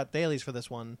actually got dailies for this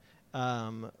one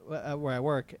where I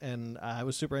work, and I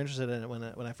was super interested in it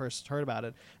when I first heard about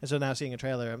it. And so now seeing a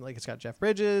trailer, I'm like, it's got Jeff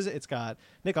Bridges, it's got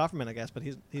Nick Offerman, I guess, but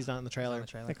he's not in the trailer.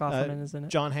 Nick Offerman is in it.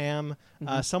 John Hamm,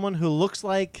 Mhm. someone who looks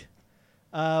like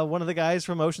one of the guys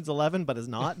from Ocean's 11, but is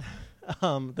not.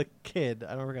 The kid,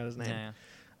 I don't forget his name.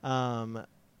 Yeah.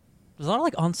 There's a lot of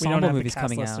like We don't ensemble have movies the cast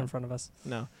coming list out. in front of us.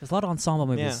 No. There's a lot of ensemble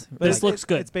movies. Yeah, This it's- looks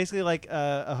good. It's basically like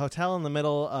a hotel in the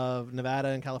middle of Nevada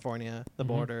and California, the Mhm.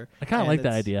 border. I kind of and like that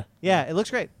it's- idea. Yeah, it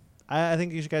looks great. I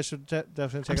think you guys should definitely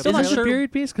check I'm out still the not Is it trailer. a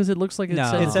period piece? Because it looks like it's No.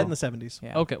 set It's set in the 70s.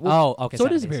 Yeah. Okay, well, okay. so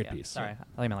it is a 70s, period yeah. piece. Sorry,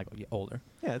 I meant like older.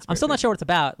 Yeah, it's I'm still very not sure what it's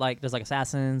about. Like, there's like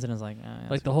assassins, and it's like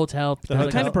Like the hotel. The I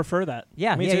hotel. kind of prefer that.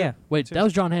 yeah, Me yeah, too. yeah. Wait, Too. that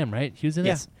was John Hamm, right? He was in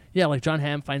Yes. it. Yeah, like John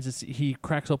Hamm finds this. He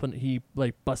cracks open. He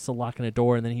like busts a lock in a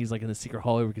door, and then he's like in the secret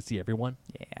hallway where we can see everyone.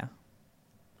 Yeah.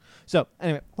 So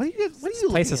anyway, what are you This looking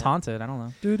place is at? haunted. I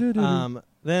don't know.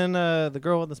 Then the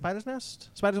girl in the spider's nest,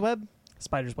 spider's web.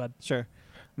 Spider's Web. Sure.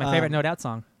 My favorite Um, No Doubt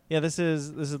song. Yeah, this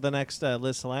is the next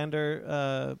Liz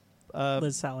Salander.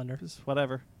 Liz Salander.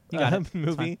 Whatever. You got it.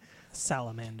 Movie.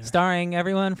 Salamander. Starring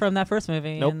everyone from that first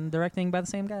movie Nope. and directing by the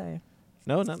same guy.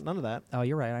 No, none of that. Oh,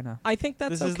 you're right. I know. I think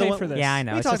that's This is the okay one- for this. Yeah, I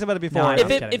know. We It's talked just- about it before. No, I know. If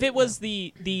I'm it kidding. if it was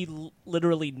the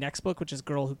literally next book, which is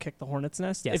Girl Who Kicked the Hornet's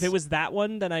Nest, Yes. if it was that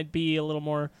one, then I'd be a little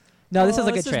more. No, this "Oh, is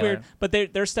a good trailer. weird." But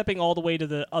they're stepping all the way to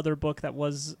the other book that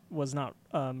was not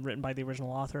written by the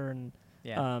original author, and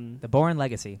Yeah. The Bourne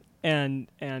Legacy. and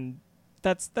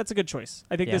that's a good choice.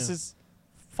 I think Yeah. this is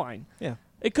fine. Yeah.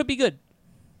 It could be good.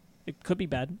 It could be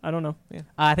bad. I don't know.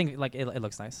 I think like it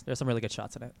looks nice. There's some really good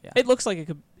shots in it. Yeah. It looks like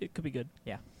it could be good.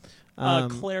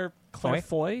 Claire Foy?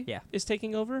 Foy Yeah. is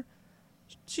taking over.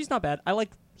 She's not bad. I like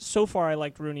so far I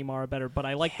liked Rooney Mara better, but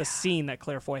I like the scene that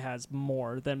Claire Foy has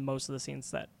more than most of the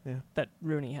scenes that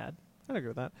Rooney had. I'd agree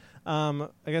with that. I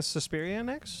guess Suspiria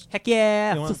next. Heck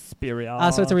yeah! You want-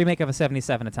 Suspiria. So it's a remake of a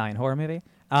 77 Italian horror movie.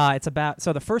 It's about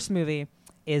the first movie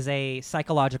is a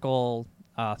psychological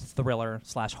thriller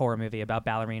 / horror movie about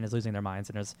ballerinas losing their minds,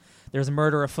 and there's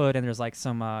murder afoot, and there's like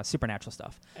some supernatural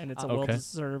stuff. And it's Okay. well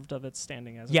deserved of its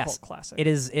standing as a Yes, cult classic. It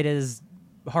is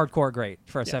hardcore great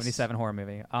for a Yes. 77 horror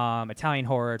movie. Italian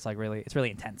horror, it's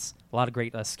really intense. A lot of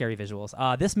great scary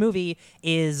visuals. This movie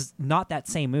is not that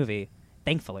same movie,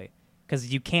 thankfully,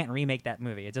 because you can't remake that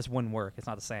movie. It just wouldn't work. It's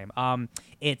not the same.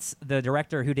 It's the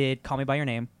director who did Call Me by Your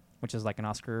Name, which is like an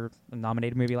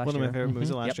Oscar-nominated movie last One year. of my favorite movies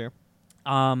of last Yep.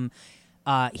 year.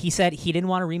 He said he didn't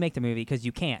want to remake the movie because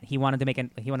you can't. He wanted to make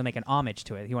an homage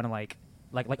to it. He wanted like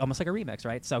almost like a remix,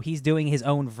 right? So he's doing his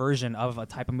own version of a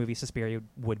type of movie Suspiria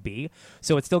would be.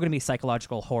 So it's still going to be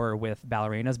psychological horror with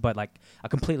ballerinas, but like a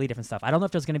completely different stuff. I don't know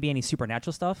if there's going to be any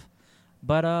supernatural stuff,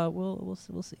 but we'll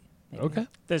see. Maybe. Okay.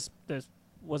 This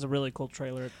was a really cool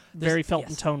trailer. Very felt in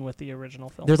yes. tone with the original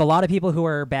film. There's a lot of people who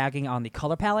are bagging on the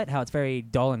color palette, how it's very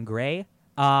dull and gray.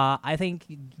 I think,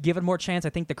 given more chance, I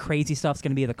think the crazy stuff's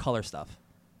going to be the color stuff,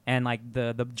 and like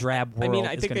the drab world. I mean,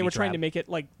 I is think gonna they be were trying drab. to make it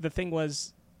like the thing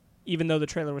was, even though the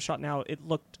trailer was shot now, it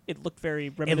looked very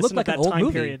reminiscent looked like of an that old time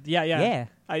movie. period. Yeah. Yeah.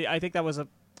 I think that was a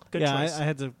good Yeah, choice. I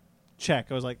had to check.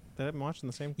 I was like, did I watch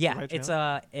the same? Yeah, right it's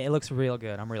trailer? it looks real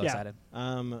good. I'm real Yeah.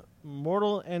 excited.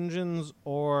 Mortal Engines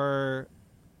or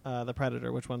The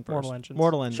Predator. Which one first? Mortal Engines.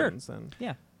 Mortal Sure. Engines. Then.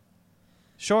 Yeah.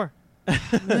 Sure.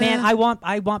 Man, I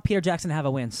want Peter Jackson to have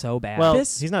a win so bad. Well,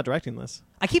 This- he's not directing this.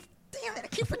 I keep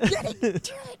forgetting.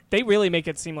 They really make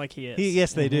it seem like he is.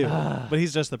 Yes, they do. But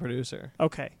he's just the producer.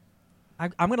 Okay.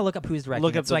 I'm gonna look up who's directing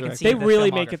Look it up so the I can director. see. They the really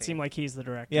make filmography. it seem like he's the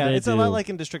director. Yeah, They it's a lot do. like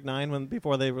in District 9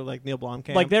 before they were like Neil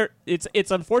Blomkamp. Like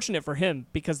it's unfortunate for him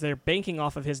because they're banking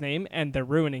off of his name and they're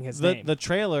ruining his name. the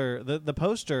trailer, the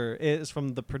poster is from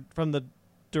the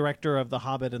director of the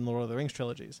Hobbit and Lord of the Rings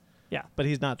trilogies. Yeah. But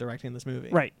he's not directing this movie.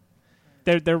 Right.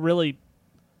 They're really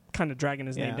kind of dragging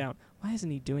his Yeah. name down. Why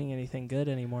isn't he doing anything good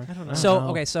anymore? I don't know. So know.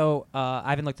 okay, so I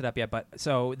haven't looked it up yet, but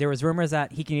so there was rumors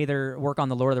that he can either work on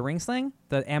the Lord of the Rings thing,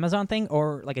 the Amazon thing,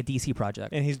 or like a DC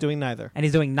project, And he's doing neither. and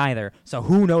he's doing neither. So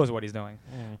who knows what he's doing?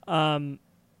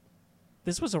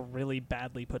 This was a really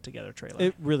badly put together trailer.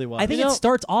 It really was. I think You know- it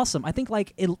starts awesome. I think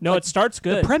like it. no, like, it starts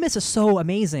good. The premise is so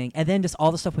amazing, and then just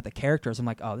all the stuff with the characters. I'm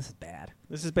like, oh, this is bad.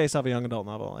 This is based off a young adult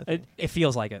novel. I think. It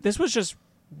feels like it. This was just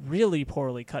really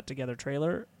poorly cut together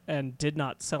trailer and did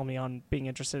not sell me on being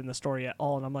interested in the story at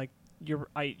all. And I'm like, your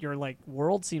like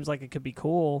world seems like it could be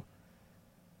cool.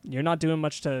 You're not doing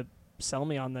much to sell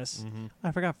me on this.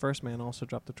 I forgot First Man also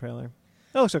dropped the trailer.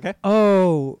 That looks okay.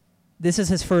 Oh, this is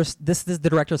his first. This is the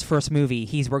director's first movie.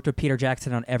 He's worked with Peter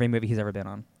Jackson on every movie he's ever been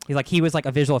on. He was like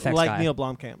a visual effects Like guy. Neil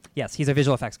Blomkamp. Yes, he's a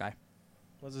visual effects guy.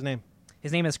 What's his name?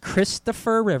 His name is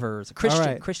Christopher Rivers.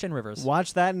 right. Christian Rivers.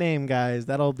 Watch that name, guys.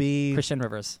 That'll be Christian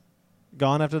Rivers.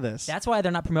 gone after this. That's why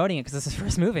they're not promoting it because it's his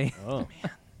first movie. Oh.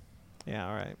 Yeah,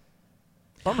 all right.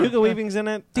 Bummer. Hugo Weaving's in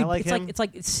it. Dude, I like him. it's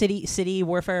like city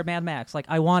warfare Mad Max. Like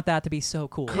I want that to be so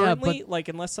cool. Currently, like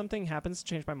unless something happens to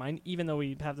change my mind, even though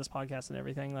we have this podcast and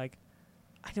everything, like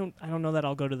I don't know that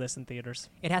I'll go to this in theaters.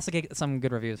 It has to get some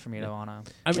good reviews for me to wanna.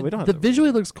 I mean, we don't have the to- visually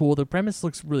looks cool. The premise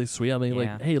looks really sweet. I mean,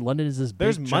 Yeah. like, hey, London is this big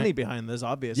There's giant- money behind this,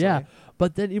 obviously. Yeah,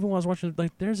 but then even when I was watching,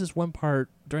 like, there's this one part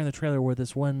during the trailer where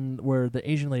the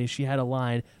Asian lady, she had a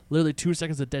line, literally 2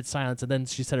 seconds of dead silence, and then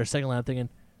she said her second line. I'm thinking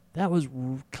that was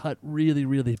cut really,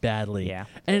 really badly. Yeah.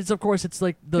 And it's, of course, it's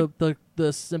like the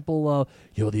simple,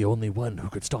 you're the only one who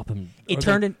could stop him. It Or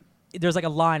turned in. There's like a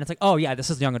line. It's like, oh yeah,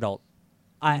 this is young adult.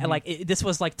 This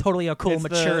was like totally a cool, It's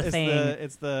mature the, thing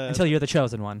It's the until you're the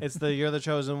chosen one. it's the you're the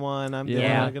chosen one. I'm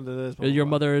Yeah. not gonna do this. blah, your blah,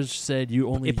 blah. mother has said you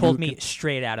only. It pulled you me can-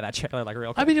 straight out of that trailer, like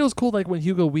real quick. I mean, it was cool, like when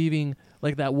Hugo Weaving,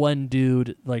 like that one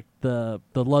dude, like the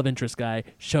love interest guy,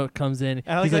 comes in.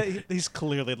 I like he's that like, he's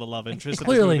clearly the love interest of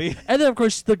clearly, this movie. and then of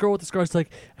course the girl with the scars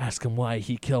like ask him why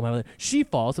he killed my mother. She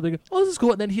falls, so they go, "Oh, this is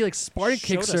cool." And then he like Spartan Showed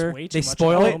kicks us her. way too They much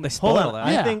spoil of it. film. They Hold spoiled on.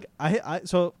 it. Yeah. I think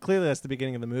so clearly that's the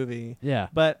beginning of the movie. Yeah,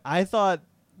 But I thought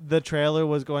the trailer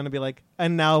was going to be like,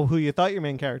 and now who you thought your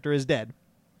main character is dead.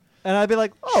 And I'd be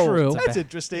like, oh, True. that's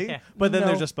interesting. Yeah. But then No.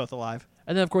 they're just both alive.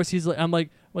 and then of course he's like, I'm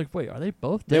like, wait, are they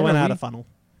both? They dead? went Are out we-" of funnel.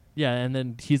 Yeah, and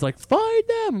then he's like, find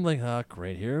them. I'm like, oh,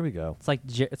 great, here we go. It's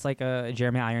like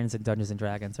Jeremy Irons in Dungeons and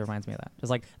Dragons. It reminds me of that. Just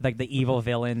like the evil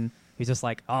villain who's just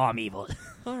like, oh, I'm evil.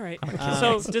 All right.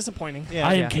 Uh, So disappointing. Yeah.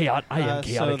 I yeah. am chaotic. I am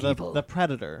chaotic so the, evil. the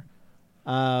Predator.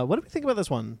 What do we think about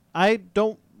this one? I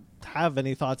don't have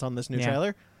any thoughts on this new Yeah.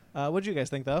 trailer. What did you guys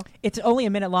think, though? It's only a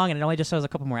minute long, and it only just shows a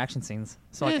couple more action scenes.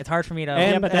 So like, it's hard for me to.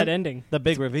 And- yeah, but that ending. The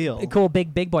big reveal. Cool,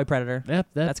 big boy predator. Yep,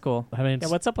 That's cool. I mean, Yeah,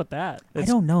 what's up with that? I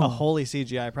don't know. A wholly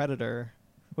CGI predator,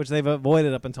 which they've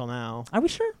avoided up until now. Are we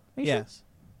sure? Are you sure? Yes.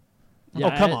 Yeah,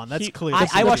 oh, come on. That's clear.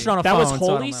 I watched it on a that phone. was so I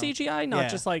wholly don't know. CGI, not Yeah.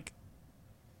 just like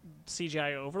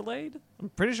CGI overlaid. I'm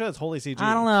pretty sure it's wholly CGI.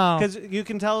 I don't know. Because you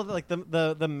can tell that, like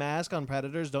the mask on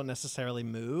predators don't necessarily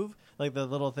move, like the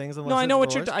little things. No, I know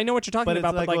what you're. I know what you're talking But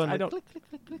about, it's but like going I to don't. click, click,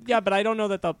 click, click. Yeah, but I don't know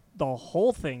that the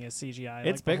whole thing is CGI. It's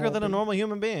like, the bigger whole than a thing. normal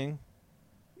human being.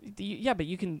 Yeah, but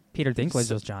you can. Peter Dinklage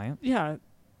was giant. Yeah,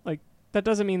 like that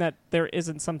doesn't mean that there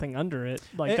isn't something under it.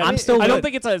 Like I mean, still I don't good.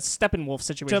 think it's a Steppenwolf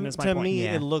situation. To, is my to point. me,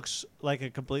 Yeah. it looks like a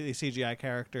completely CGI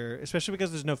character, especially because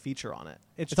there's no feature on it.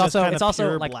 It's It's just also kind of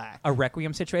pure like black. a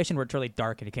Requiem situation where it's really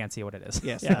dark and you can't see what it is.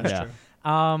 Yes, Yeah. that's Yeah.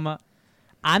 true.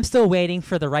 I'm still waiting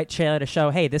for the right trailer to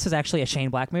show, hey, this is actually a Shane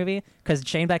Black movie, because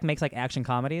Shane Black makes like action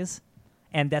comedies,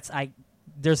 and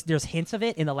there's hints of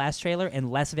it in the last trailer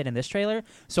and less of it in this trailer.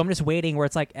 So I'm just waiting where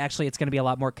it's like actually it's going to be a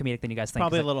lot more comedic than you guys think.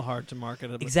 Probably a 'cause, little hard to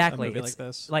market Exactly. a movie It's like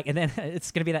this. like, and then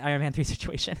it's going to be that Iron Man 3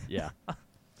 situation. yeah.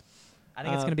 I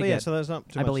think it's going to be but good. Yeah, so there's not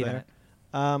too I much believe there.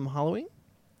 in it. Halloween?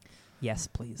 Yes,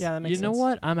 please. Yeah, that makes You know sense.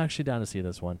 what? I'm actually down to see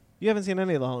this one. You haven't seen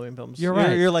any of the Halloween films. You're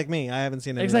right. You're like me. I haven't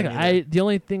seen any Exactly. of them either. The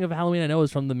only thing of Halloween I know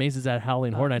is from the Mazes at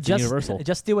Halloween Horror Nights at just, Universal.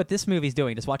 Just do what this movie's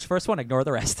doing. Just watch the first one, ignore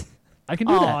the rest. I can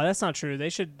do Oh, that. that's not true.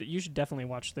 You should definitely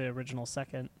watch the original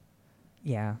second.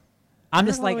 Yeah. I I'm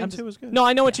heard just like, Halloween I'm 2 just, was good. No,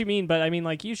 I know what you mean, but I mean,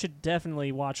 like, you should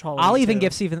definitely watch Halloween. I'll even 2.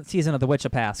 give season of The Witch a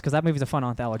pass, because that movie's a fun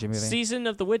anthology movie. Season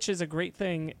of the Witch is a great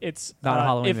thing. It's Not a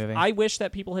Halloween if movie. I wish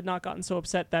that people had not gotten so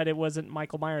upset that it wasn't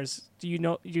Michael Myers. Do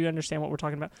you understand what we're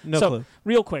talking about? No so, clue.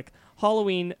 real quick,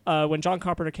 Halloween, when John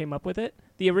Carpenter came up with it,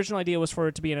 the original idea was for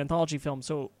it to be an anthology film.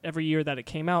 So every year that it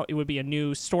came out, it would be a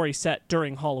new story set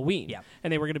during Halloween. Yeah.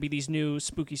 And they were going to be these new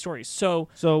spooky stories. So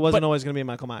So it wasn't but- always going to be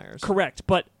Michael Myers. correct,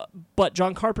 but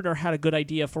John Carpenter had a good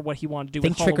idea for what he wanted to do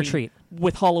Think with Trick or Halloween. Treat.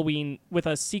 With Halloween, with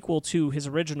a sequel to his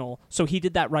original. So he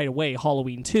did that right away,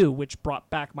 Halloween 2, which brought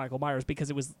back Michael Myers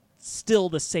because it was still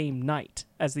the same night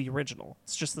as the original.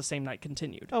 It's just the same night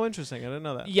continued. Oh, interesting. I didn't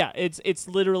know that. Yeah, it's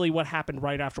literally what happened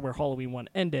right after where Halloween 1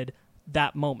 ended,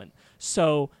 that moment.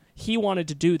 So he wanted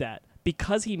to do that.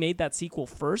 Because he made that sequel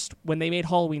first, when they made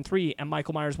Halloween 3 and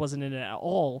Michael Myers wasn't in it at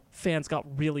all, fans got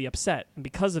really upset. And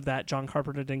because of that, John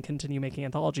Carpenter didn't continue making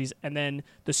anthologies. And then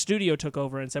the studio took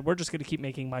over and said, we're just going to keep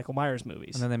making Michael Myers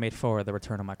movies. And then they made 4, The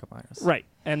Return of Michael Myers. Right.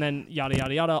 And then yada,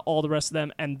 yada, yada, all the rest of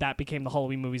them. And that became the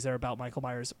Halloween movies that are about Michael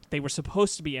Myers. They were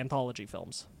supposed to be anthology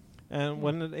films. And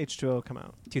when did H2O come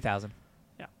out? 2000.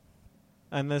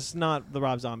 And this is not the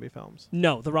Rob Zombie films.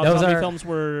 No, the Rob Those Zombie are- films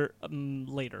were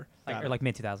later. Got Or it. like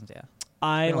mid 2000s, yeah.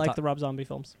 I We don't like talk- the Rob Zombie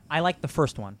films. I like the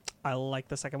first one. I like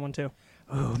the second one too.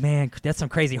 Oh man, that's some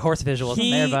crazy horse visuals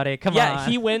in there, buddy. Come on.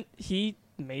 He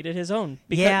made it his own.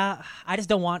 Because- Yeah, I just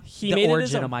don't want He made the it his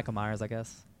origin own. of Michael Myers, I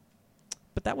guess.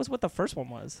 But that was what the first one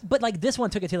was. But like this one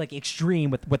took it to like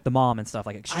extreme with the mom and stuff,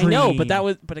 like extreme. I know,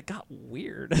 but it got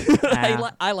weird.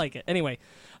 I like it. Anyway,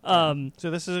 So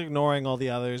this is ignoring all the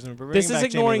others. And bringing this is back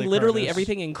Jamie ignoring Lee literally Curtis.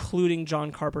 everything, including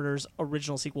John Carpenter's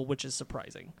original sequel, which is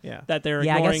surprising. Yeah. That they're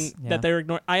Yeah, I ignoring. guess, yeah. That they're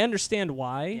ignoring. I understand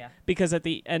why. Yeah. Because at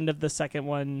the end of the second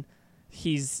one,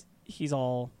 he's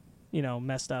all,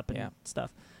 messed up and Yeah.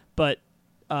 stuff. But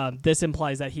this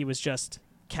implies that he was just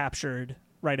captured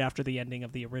right after the ending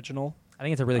of the original. I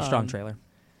think it's a really strong Um, trailer.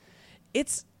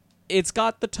 It's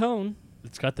got the tone.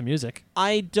 It's got the music.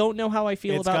 I don't know how I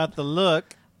feel It's about. got the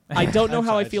look. I don't know I'm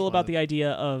how sorry, I I feel just about wanted- the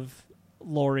idea of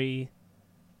Laurie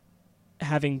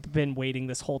having been waiting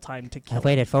this whole time to kill. I've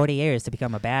waited 40 years to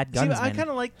become a bad See, gunsman. I kind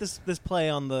of like this play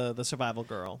on the survival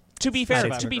girl. To be fair,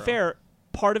 Survivor Girl.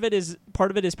 part of it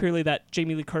is purely that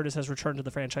Jamie Lee Curtis has returned to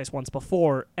the franchise once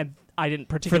before, and I didn't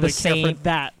particularly care same- for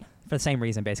that. for the same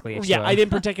reason, basically. Yeah, H2O. I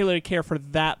didn't particularly care for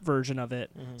that version of it.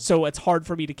 Mm-hmm. So it's hard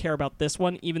for me to care about this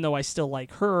one, even though I still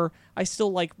like her. I still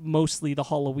like mostly the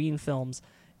Halloween films.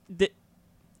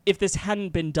 If this hadn't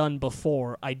been done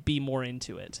before, I'd be more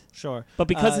into it. Sure. But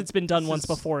because Uh, it's been done this once is-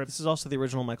 before, This is also the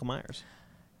original Michael Myers.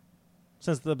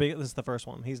 This is the first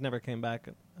one. He's never came back.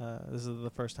 This is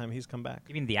the first time he's come back.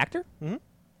 You mean the actor? Mm-hmm.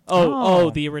 Oh.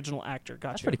 the original actor.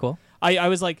 Gotcha. That's pretty cool. I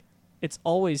was like, it's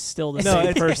always still the No, same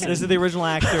it's, person. this is the original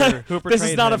actor who portrayed This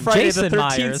is not a him. Friday Jason the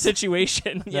 13th Myers.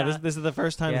 situation. Yeah, Yeah, this is the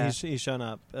first time Yeah. he's shown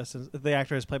up. Since the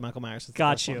actor has played Michael Myers. Since the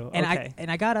got first you. one. And okay.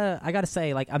 I gotta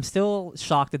say, like, I'm still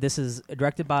shocked that this is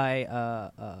directed by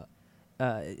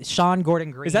Sean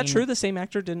Gordon Green. Is that true? The same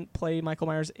actor didn't play Michael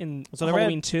Myers in That's what I read.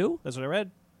 Halloween 2? That's what I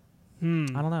read. I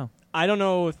don't know. I don't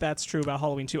know if that's true about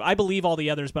Halloween 2. I believe all the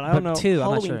others, but I But don't know. 2, I'm not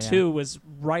Halloween sure, 2 was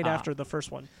right Ah. after the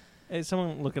first one. Hey,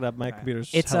 someone look it up. My Okay. computer's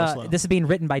It's hella slow. this is being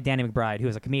written by Danny McBride, who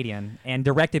is a comedian, and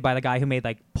directed by the guy who made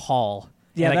like Paul,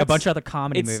 Yeah, and like a that's- bunch of other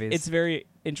comedy movies. It's very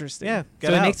interesting. Yeah,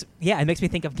 Get so Out. it makes me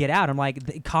think of Get Out. I'm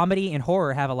like, comedy and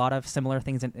horror have a lot of similar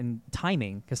things in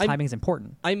timing, because timing is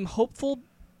important. I'm hopeful.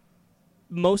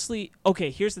 Mostly,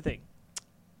 okay. Here's the thing.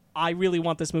 I really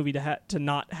want this movie to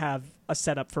not have a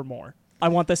setup for more. I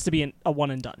want this to be a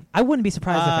one and done. I wouldn't be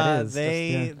surprised if it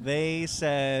is. They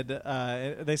said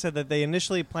that they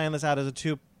initially planned this out as a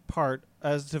 2-part,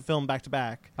 as to film back to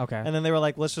back. Okay. And then they were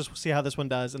like, let's just see how this one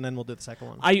does, and then we'll do the second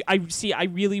one. I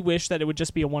really wish that it would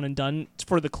just be a one and done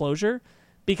for the closure,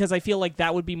 because I feel like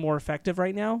that would be more effective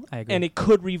right now. I agree. And it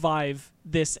could revive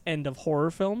this end of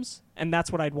horror films, and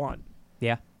that's what I'd want.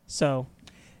 Yeah. So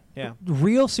yeah.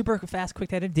 Real super fast, quick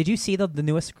headed. Did you see the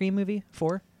newest Scream movie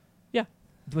 4? Yeah.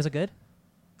 Was it good?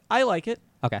 I like it.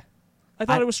 Okay. I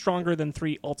thought it was stronger than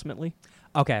 3 ultimately.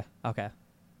 Okay.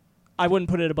 I wouldn't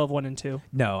put it above 1 and 2.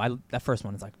 No, that first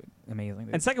one is like amazing.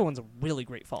 Dude. And second one's a really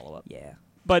great follow up. Yeah.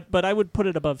 But I would put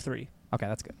it above 3. Okay,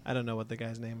 that's good. I don't know what the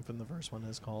guy's name from the first one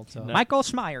is called. So. No. Michael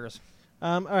Schmyers.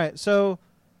 All right. So,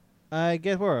 I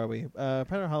guess where are we?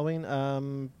 Predator,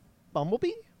 Halloween,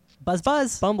 Bumblebee.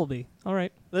 Buzz. Bumblebee. All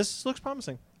right. This looks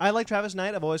promising. I like Travis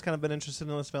Knight. I've always kind of been interested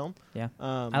in this film. Yeah.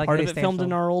 I like Part Hardy of it Stanfield. filmed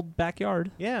in our old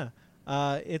backyard. Yeah.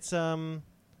 It's the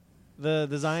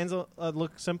designs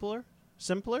look simpler.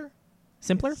 Simpler?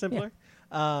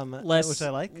 Less, which I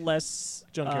like. Less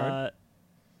Junkyard.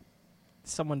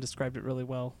 Someone described it really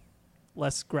well.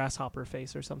 Less grasshopper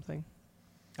face or something.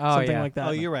 Oh, Something yeah. like that.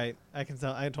 Oh, you're right. I can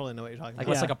tell. I totally know what you're talking Like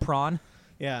about. it's like a prawn.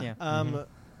 Yeah. Yeah.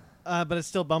 But it's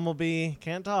still Bumblebee.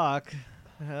 Can't talk.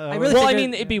 I really Well, I figured-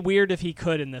 mean, it'd be weird if he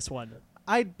could in this one.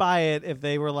 I'd buy it if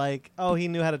they were like, oh, he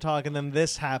knew how to talk, and then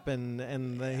this happened,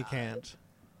 and then he can't.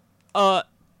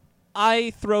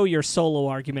 I throw your solo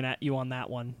argument at you on that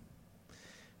one.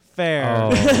 Fair.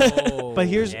 Oh. But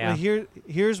here's yeah.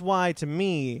 here's why to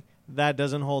me that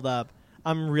doesn't hold up.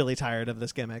 I'm really tired of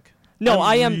this gimmick. No,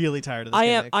 I am really tired of this I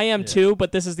gimmick. am Yeah. too,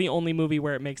 but this is the only movie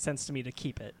where it makes sense to me to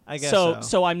keep it. I guess so.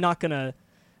 so. I'm not gonna.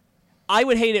 I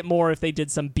would hate it more if they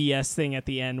did some BS thing at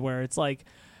the end where it's like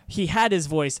he had his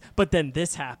voice, but then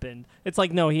this happened. It's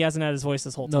like no, he hasn't had his voice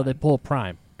this whole time. No, they pull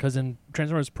Prime because in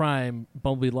Transformers Prime,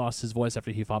 Bumblebee lost his voice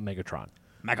after he fought Megatron.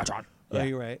 Megatron. Oh, Yeah.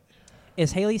 you're right.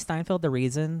 Is Haley Steinfeld the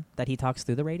reason that he talks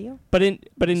through the radio? But in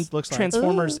Looks like-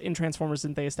 Transformers,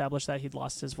 didn't they establish that he'd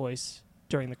lost his voice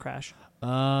during the crash,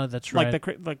 That's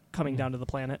right. like coming down to the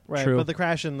planet? Right. True. But the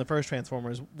crash in the first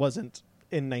Transformers wasn't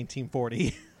in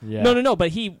 1940. yeah. No.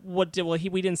 But we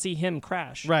didn't see him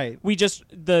crash. Right. We just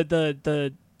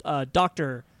the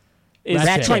doctor is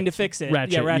Ratchet. trying to fix it.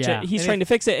 Ratchet, Yeah, Ratchet. yeah. He's And trying to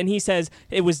fix it, and he says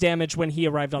it was damaged when he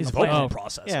arrived on His the planet. vocal Oh.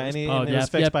 process. Yeah, and, it Oh, was yeah,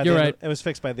 fixed yep, by the you're end right. it was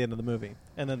fixed by the end of the movie,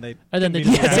 and then they And then they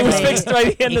conveniently- just- Yes, it was They fixed by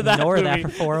the end of that ignore movie. that for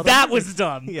 4 of them. That was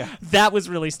dumb. Yeah. That was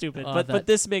really stupid. Oh, but that-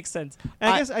 this makes sense.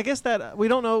 And I guess that we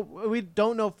don't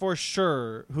know for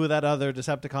sure who that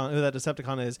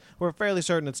Decepticon is. We're fairly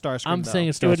certain it's Starscream. I'm though. saying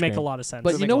it's It would make Starscream. a lot of sense.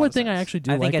 But would you make know a lot what of thing I sense. actually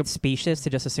do I like? think it's specious to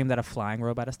just assume that a flying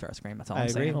robot is Starscream. That's all I I'm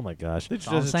agree. saying. oh my gosh. It's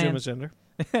all I'm just saying. gender.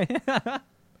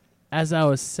 As I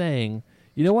was saying,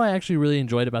 you know what I actually really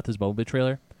enjoyed about this Bumblebee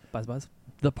trailer? Buzz.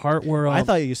 The part where I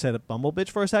thought you said a Bumblebitch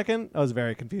for a second. I was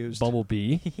very confused.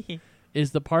 Bumblebee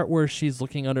is the part where she's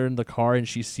looking under in the car and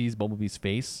she sees Bumblebee's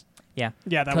face. Yeah.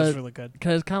 yeah, that was 'Cause- really good.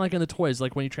 Because kind of like in the toys,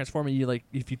 like when you transform it, you like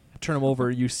if you turn them over,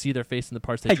 you see their face in the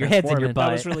parts they Your head's in transform your in. butt.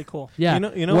 That was really cool. Yeah.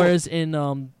 You know Whereas in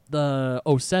the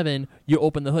 07, you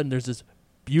open the hood and there's this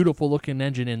beautiful looking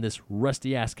engine in this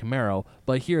rusty ass Camaro.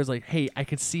 But here is like, hey, I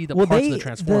could see the parts of the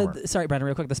transformer. Sorry, Brandon,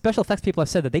 real quick. The special effects people have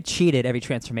said that they cheated every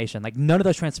transformation. Like none of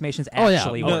those transformations Oh, yeah.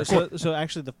 actually No, work. so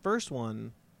actually, the first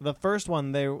one,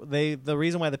 they the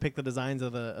reason why they picked the designs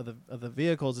of the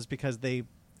vehicles is because they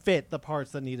fit the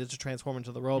parts that needed to transform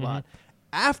into the robot.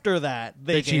 After that,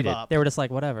 they gave cheated. up. They were just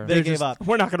like, whatever. They gave up.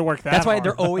 We're not going to work that That's why hard.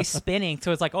 they're always spinning.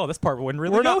 So it's like, oh, this part wouldn't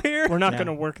really We're go not here. We're not Yeah. going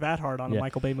to work that hard on a Yeah.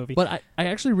 Michael Bay movie. But I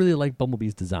actually really like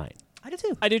Bumblebee's design. I do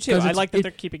too. I do too. 'Cause I it's- like that it-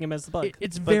 they're keeping him as the bug.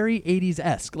 It's But- very 80s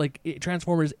esque, like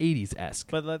Transformers 80s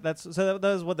esque. But that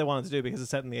was what they wanted to do because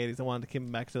it's set in the 80s. They wanted to keep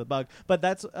him back to the bug. But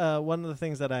that's one of the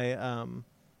things that I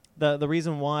the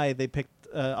reason why they picked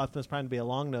Optimus Prime to be a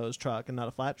long nose truck and not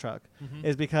a flat truck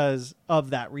is because of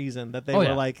that reason that they Oh, were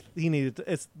yeah. like he needed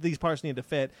to, these parts need to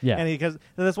fit. Yeah. And because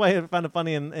that's why I found it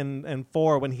funny in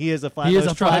 4 when he is a flat He is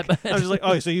nose a truck. flat- I was just like,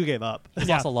 oh, so you gave up. He's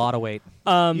Yeah. lost a lot of weight.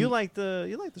 You liked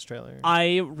this trailer.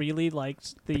 I really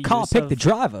liked the Car use picked of, the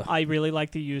driver. I really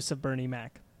liked the use of Bernie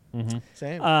Mac.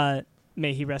 Same.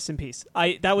 May he rest in peace.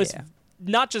 That was Yeah.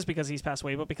 not just because he's passed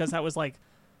away, but because that was like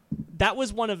that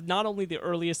was one of not only the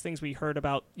earliest things we heard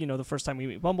about, the first time we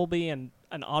meet Bumblebee and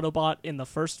an Autobot in the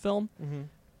first film. Mm-hmm.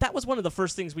 That was one of the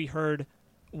first things we heard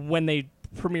when they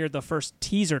premiered the first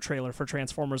teaser trailer for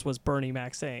Transformers was Bernie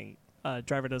Mac saying,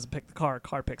 driver doesn't pick the car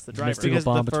pick the driver. Mystical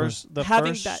Because bomb the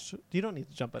Having first, you don't need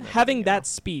to jump in. Having that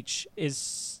speech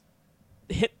is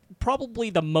hit probably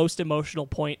the most emotional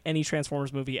point any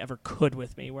Transformers movie ever could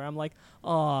with me, where I'm like,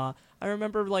 aw, I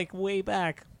remember like way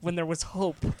back when there was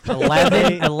hope.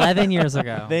 11 years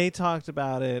ago. They talked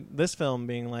about it. This film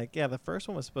being like, yeah, the first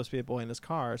one was supposed to be a boy in his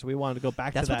car, so we wanted to go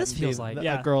back That's to what that. this and feels be like. a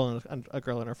Yeah. girl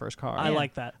in her first car. I Yeah.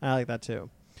 like that. I like that too.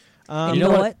 And you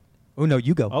know what? Oh no,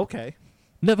 you go. Okay.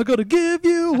 Never gonna give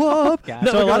you up. Yeah.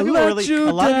 Never So a lot of gonna people let you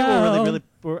a lot of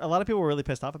people down. were really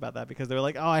pissed off about that because they were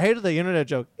like, "Oh, I hated the internet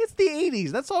joke. It's the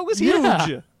 '80s. That song was Yeah.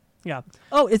 huge." Yeah.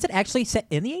 Oh, is it actually set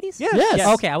in the 80s? Yes. Yes.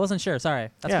 Okay, I wasn't sure. Sorry.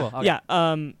 That's Yeah. cool. Okay. Yeah.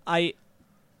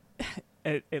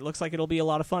 It looks like it'll be a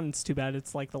lot of fun. It's too bad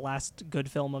it's like the last good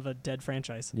film of a dead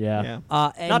franchise. Yeah.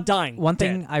 And Not dying. One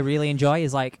thing dead. I really enjoy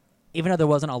is like, even though there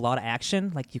wasn't a lot of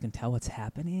action, like you can tell what's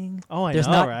happening. Oh, I There's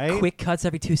know, not right? quick cuts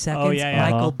every 2 seconds. yeah, yeah.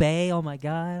 Michael Uh-huh. Bay. Oh my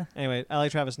god. Anyway, I like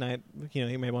Travis Knight. He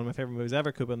made one of my favorite movies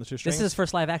ever, Koopa and the Two Strings. This is his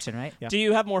first live action, right? Yeah. Do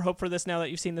you have more hope for this now that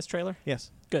you've seen this trailer?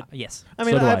 yes. Good. Yes. I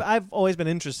mean, So do I've always been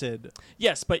interested.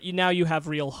 Yes, but now you have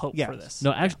real hope Yes. for this.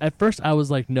 No, actually, at first I was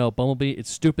like, no, Bumblebee,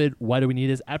 it's stupid. Why do we need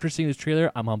this? After seeing this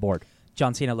trailer, I'm on board.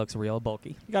 John Cena looks real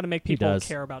bulky. You got to make He people does.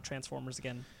 care about Transformers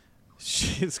again.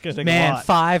 It's gonna take a Man, lot.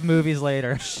 5 movies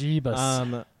later. Sheebus.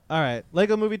 All right,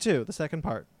 Lego Movie 2, the second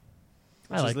part.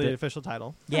 I Which is liked the it. official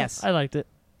title. Yes. I liked it.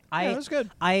 Yeah, it was good.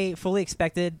 I fully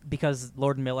expected, because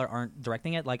Lord and Miller aren't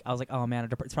directing it, like I was like, oh man,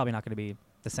 it's probably not going to be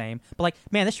the same. But like,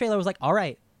 man, this trailer was like, all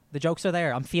right, the jokes are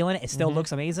there. I'm feeling it. It still Mhm.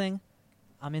 looks amazing.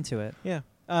 I'm into it. Yeah.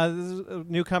 This is a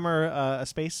newcomer, a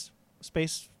space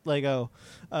Lego,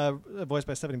 voiced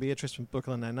by Stephanie Beatrice from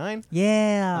Brooklyn Nine-Nine.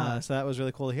 Yeah. So that was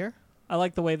really cool to hear. I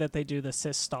like the way that they do the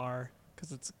Sis Star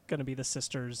because it's going to be the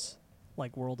sisters,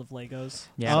 like World of Legos.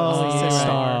 Yeah. Oh, So it's you're a Sis right.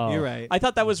 Star. You're right. I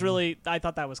thought that was I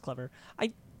thought that was clever.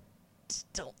 I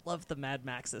don't love the Mad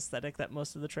Max aesthetic that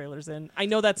most of the trailers in. I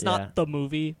know that's Yeah. not the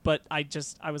movie, but I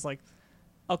was like,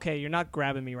 okay, you're not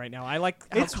grabbing me right now. I like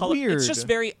how It's weird. It's just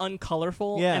very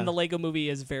uncolorful, Yeah. and the Lego movie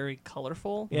is very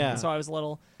colorful. Yeah. And so I was a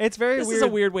little. It's very This weird. is a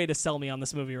weird way to sell me on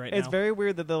this movie right It's now. very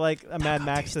weird that they're like a Mad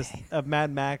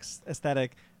Max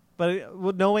aesthetic,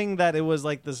 but knowing that it was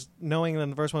like this, knowing that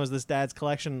the first one was this dad's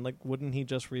collection, like wouldn't he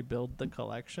just rebuild the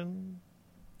collection?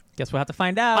 Guess we'll have to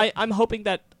find out. I'm hoping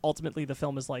that ultimately the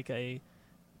film is like a.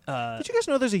 Did you guys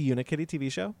know there's a Unikitty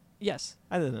TV show? Yes.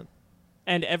 I didn't.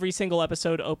 And every single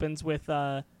episode opens with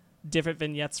different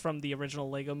vignettes from the original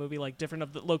Lego movie, like different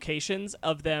of the locations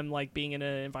of them, like being in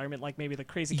an environment like maybe the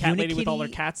crazy cat lady with all her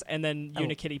Unikitty? cats, and then Oh.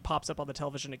 Unikitty pops up on the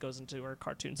television. It goes into her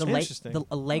cartoon. the series. Interesting.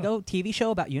 a Lego TV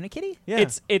show about Unikitty? Yeah,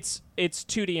 It's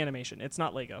 2D animation. It's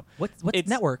not Lego. What's It's-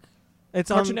 network? it's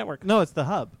Cartoon on Network. No, it's the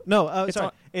Hub. No, It's sorry,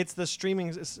 on- it's the streaming.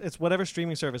 It's whatever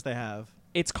streaming service they have.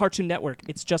 It's Cartoon Network.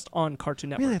 It's just on Cartoon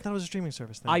Network. Really, I thought it was a streaming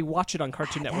service. Thing. I watch it on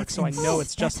Cartoon Network, That's so I know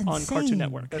it's that's just on Cartoon insane.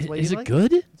 Network. That's what Is you it like?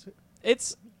 good?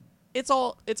 It's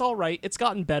all right. It's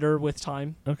gotten better with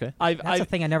time. Okay. That's a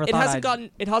thing I never It thought hasn't I'd-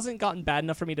 gotten it hasn't gotten bad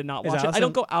enough for me to not Is watch it. I Allison-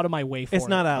 don't go out of my way for it. It's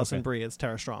not Allison Okay. Brie. It's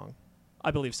Tara Strong.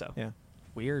 I believe so. Yeah.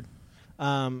 Weird.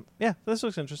 Yeah, this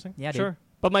looks interesting. Yeah, dude. sure.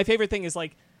 But my favorite thing is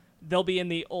like they'll be in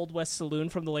the Old West Saloon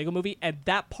from the Lego movie, and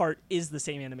that part is the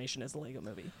same animation as the Lego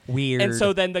movie. Weird. And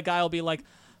so then the guy will be like,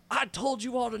 "I told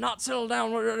you all to not settle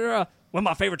down when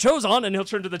my favorite show's on," and he'll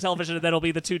turn to the television, and then it'll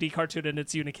be the 2D cartoon, and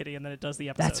it's Unikitty, and then it does the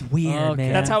episode. that's weird, Okay.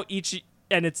 man. That's how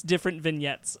and it's different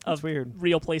vignettes That's of weird.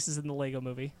 real places in the Lego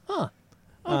movie. Huh.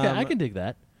 Okay, I can dig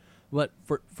that. But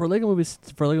for Lego movies,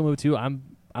 for Lego Movie 2,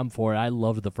 I'm for it. I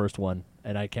loved the first one,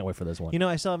 and I can't wait for this one. You know,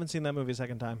 I still haven't seen that movie a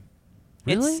second time.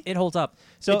 Really? It holds up.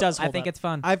 So It does I hold think up. it's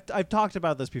fun. I've talked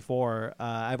about this before.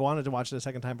 I've wanted to watch it a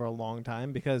second time for a long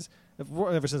time because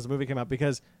ever since the movie came out,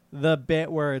 because the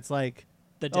bit where it's like,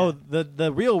 The oh, dad.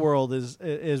 the real world is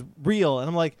real, and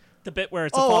I'm like, The bit where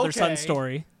it's a Oh, father-son okay.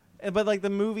 story. but like the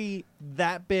movie,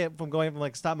 that bit from going from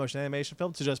like stop motion animation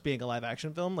film to just being a live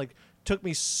action film, like took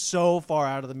me so far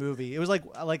out of the movie. It was like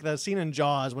the scene in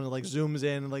Jaws when it like zooms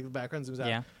in and like the background zooms out.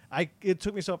 Yeah. It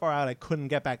took me so far out I couldn't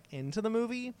get back into the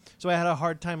movie, so I had a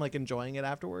hard time like enjoying it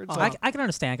afterwards. So I can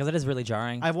understand because it is really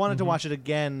jarring. I've wanted to Mhm. watch it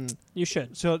again, You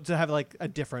should. so to have like a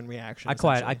different reaction. I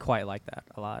essentially. quite like that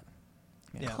a lot.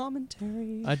 Yeah.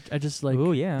 Commentary. I just like.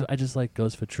 Ooh, yeah. I just like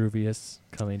Ghost Vitruvius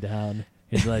coming down.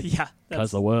 He's like, yeah,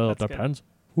 because the world that's good. depends.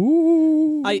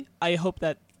 Ooh. I hope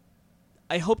that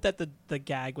the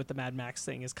gag with the Mad Max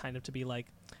thing is kind of to be like,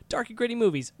 dark and gritty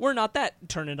movies. We're not that.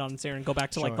 Turn it on its ear and go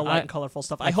back to like Sure. the light and colorful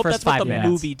stuff. I Like hope first that's what 5 the minutes.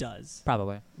 movie does.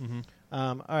 Probably.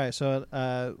 All right, so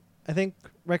I think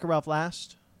Wreck-It Ralph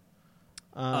last.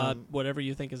 Whatever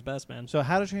you think is best, man. So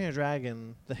How to Train Your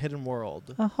Dragon: The Hidden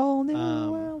World A whole new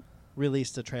world.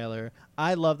 Released a trailer.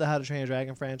 I love the How to Train Your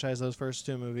Dragon franchise. Those first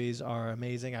 2 movies are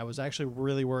amazing. I was actually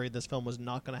really worried this film was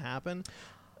not going to happen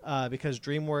because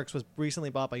DreamWorks was recently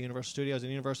bought by Universal Studios,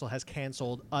 and Universal has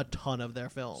canceled a ton of their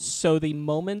films. So the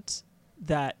moment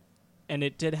that, and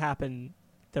it did happen,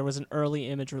 there was an early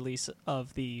image release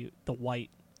of the white.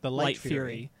 The Light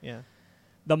Fury. Yeah.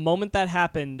 The moment that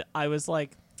happened, I was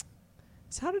like,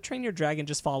 is How to Train Your Dragon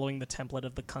just following the template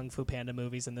of the Kung Fu Panda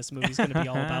movies, and this movie's going to be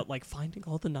all about like finding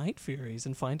all the Night Furies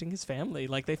and finding his family,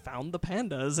 like they found the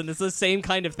pandas, and it's the same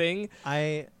kind of thing.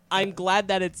 I'm glad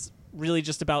that it's really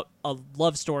just about a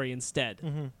love story instead.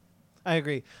 Mm-hmm. I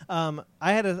agree. I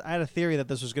had a theory that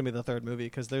this was going to be the 3rd movie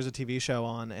because there's a TV show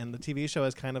on, and the TV show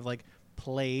is kind of like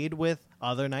played with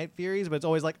other Night Furies, but it's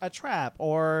always like a trap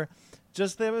or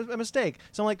just a mistake.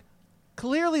 So I'm like,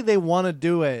 clearly they want to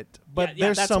do it, but yeah,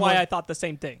 there's that's someone. why I thought the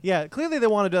same thing. Yeah, clearly they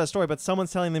want to do that story, but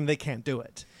someone's telling them they can't do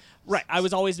it. Right. I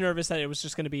was always nervous that it was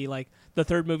just going to be like the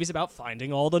 3rd movie's about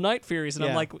finding all the Night Furies, and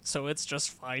I'm Yeah. like, so it's just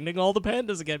finding all the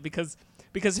pandas again because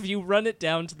if you run it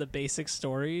down to the basic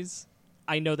stories,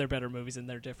 I know they're better movies and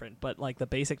they're different, but like the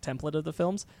basic template of the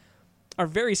films are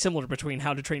very similar between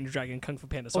How to Train Your Dragon and Kung Fu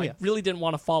Panda. So yeah. I really didn't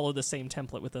want to follow the same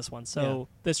template with this one. So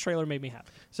this trailer made me happy.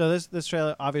 So this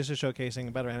trailer obviously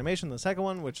showcasing better animation than the second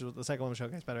one, which was the second one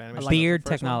showcased better animation. like than the Beard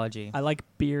first one. technology. I like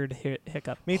Beard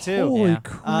Hiccup. Me too. Holy Yeah.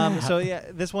 crap. So yeah,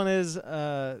 this one is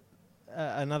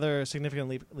another significant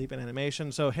leap in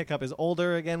animation. So Hiccup is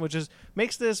older again, which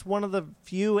makes this one of the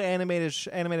few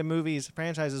animated movies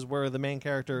franchises where the main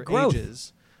character Growth.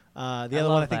 ages. The other one,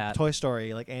 love I think, that. Toy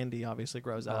Story, like Andy, obviously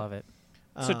grows I up. love it.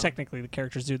 So technically the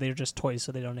characters do. They're just toys,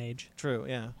 so they don't age. True,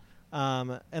 yeah.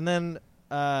 And then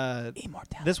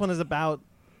Immortality. this one is about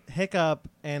Hiccup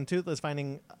and Toothless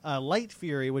finding Light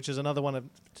Fury, which is another one of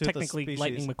Toothless Technically, species.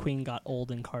 Lightning McQueen got old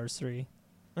in Cars 3.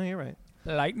 Oh, you're right.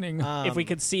 Lightning. If we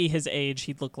could see his age,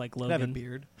 he'd look like he'd have a Logan.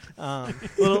 beard,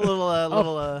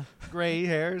 little gray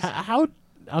hairs. How?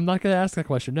 I'm not going to ask that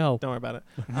question. No. Don't worry about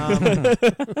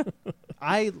it.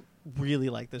 I really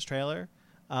like this trailer,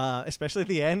 especially at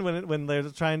the end when they're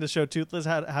trying to show Toothless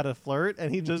how to flirt,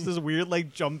 and he does this weird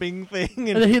like jumping thing.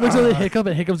 And then he looks at the Hiccup,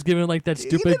 and Hiccup's giving like that He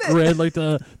stupid did it. grin, like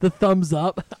the thumbs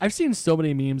up. I've seen so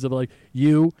many memes of like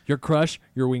your crush,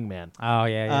 your wingman. Oh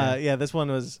yeah, yeah. This one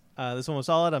was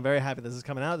solid. I'm very happy this is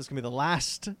coming out. This is gonna be the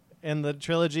last in the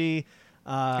trilogy.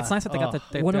 It's nice that they got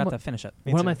One of to my- finish it.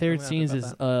 Me One of too. my I'm favorite happy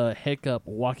scenes about is Hiccup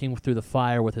walking through the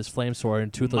fire with his flame sword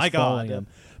and Toothless My following God. him.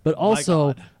 But My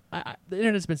also, God. the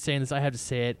internet's been saying this. I have to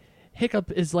say it.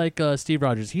 Hiccup is like Steve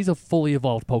Rogers. He's a fully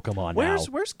evolved Pokemon now.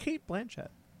 Where's Kate Blanchett?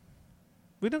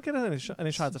 We don't get any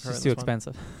shots of her. It's in too this one.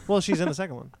 expensive. Well, she's in the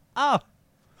second one. Oh,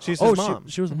 She's Oh, his mom.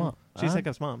 she was the mom. She's Huh?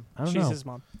 Hiccup's mom. I don't She's know. his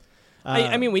mom.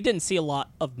 I mean, we didn't see a lot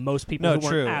of most people No, who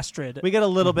true. weren't Astrid. We get a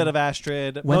little bit of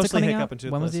Astrid, When's it mostly coming Hiccup out? and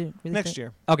Toothless. When was the release Next date?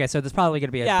 year. okay. So there's probably going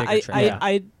to be a yeah, bigger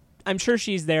trailer. I'm sure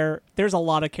she's there. There's a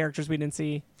lot of characters we didn't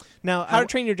see. Now, How to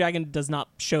Train Your Dragon does not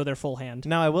show their full hand.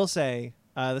 Now, I will say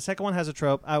the second one has a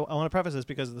trope. I want to preface this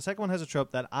because the second one has a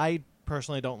trope that I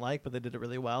personally don't like, but they did it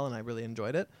really well, and I really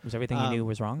enjoyed it. Was everything you knew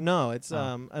was wrong? No, it's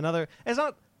Oh. another. It's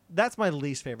not. That's my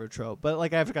least favorite trope, but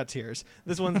like I've got tears.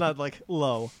 This one's not like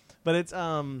low, but it's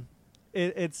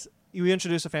it's you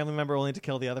introduce a family member only to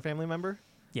kill the other family member.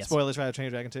 Yes. Spoilers for How to Train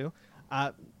Your Dragon 2.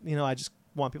 I just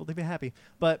want people to be happy,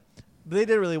 but they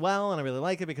did it really well, and I really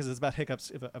like it because it's about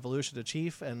Hiccup's evolution to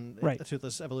Chief and Right.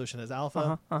 Toothless evolution as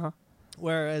Alpha. Uh-huh.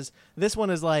 Whereas this one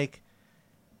is like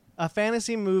a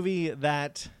fantasy movie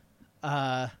that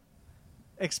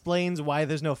explains why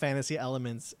there's no fantasy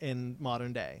elements in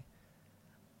modern day.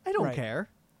 I don't Right. care.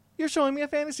 You're showing me a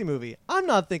fantasy movie. I'm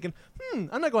not thinking,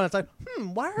 I'm not going outside,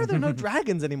 why are there no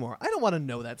dragons anymore? I don't want to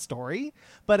know that story.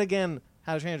 But again,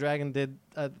 How to Train Your Dragon did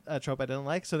a trope I didn't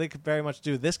like, so they could very much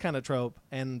do this kind of trope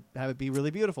and have it be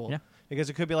really beautiful. Yeah. Because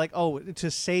it could be like, oh,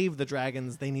 to save the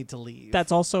dragons, they need to leave.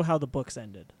 That's also how the books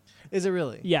ended. Is it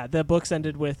really? Yeah, the books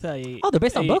ended with a. Oh, they're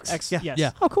based on books? Yeah. Yes.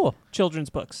 Yeah. Oh, cool. Children's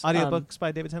books. Audiobooks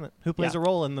by David Tennant, who plays yeah. a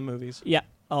role in the movies. Yeah,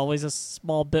 always a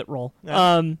small bit role.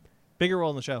 Yeah. Bigger role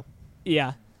in the show.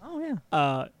 Yeah. Oh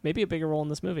yeah. Maybe a bigger role in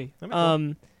this movie. That'd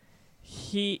be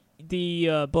cool.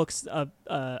 The books.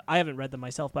 I haven't read them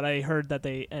myself, but I heard that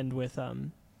they end with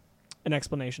an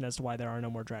explanation as to why there are no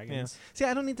more dragons. See,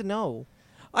 I don't need to know.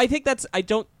 I think that's. I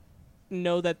don't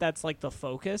know that that's like the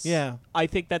focus. Yeah. I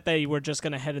think that they were just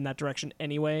going to head in that direction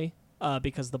anyway,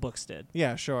 because the books did.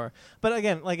 Yeah, sure. But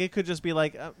again, like it could just be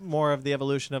like more of the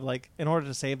evolution of like, in order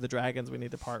to save the dragons, we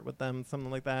need to part with them, something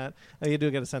like that. You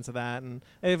do get a sense of that, and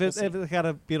if it got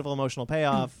a beautiful emotional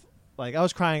payoff, like I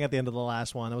was crying at the end of the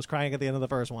last one, I was crying at the end of the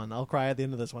first one, I'll cry at the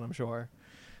end of this one, I'm sure.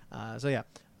 So yeah,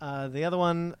 the other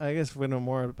one, I guess we know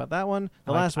more about that one.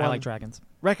 The last one, I like dragons.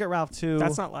 Wreck-It Ralph 2.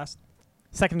 That's not last.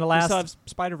 Second to We last. still have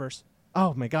Spider-Verse.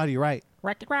 Oh my God, you're right.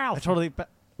 Wreck-It I Ralph. totally.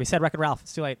 We said Wreck-It Ralph.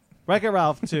 It's too late. Wreck-It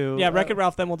Ralph 2. Yeah, Wreck-It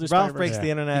Ralph. Then we'll do Ralph Spider-Verse. breaks Yeah. the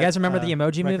internet. You guys remember the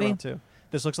Emoji Wreck-It movie? Ralph 2.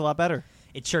 This looks a lot better.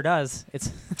 It sure does.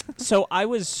 It's So I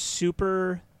was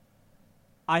super.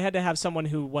 I had to have someone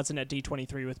who wasn't at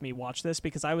D23 with me watch this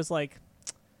because I was like,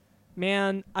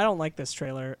 man, I don't like this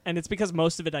trailer. And it's because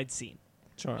most of it I'd seen.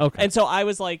 Sure. Okay. And so I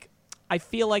was like, I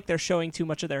feel like they're showing too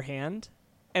much of their hand.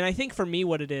 And I think for me,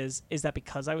 what it is that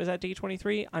because I was at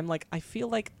D23, I'm like, I feel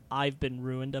like I've been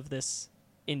ruined of this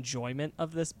enjoyment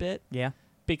of this bit yeah.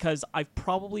 because I've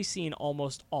probably seen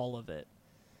almost all of it.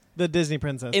 The Disney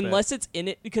princess. bit. Unless it's in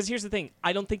it. Because here's the thing.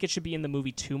 I don't think it should be in the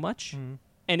movie too much. Mhm.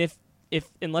 And if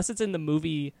unless it's in the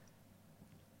movie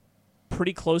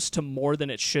pretty close to more than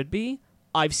it should be,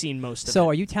 I've seen most of So it.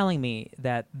 are you telling me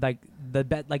that like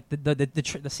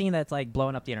the scene that's like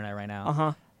blowing up the internet right now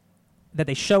Uh-huh. that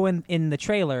they show in the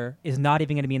trailer is not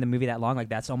even going to be in the movie that long? Like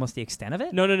that's almost the extent of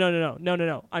it?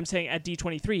 No. I'm saying at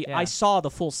D23, Yeah. I saw the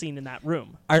full scene in that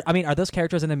room. Are those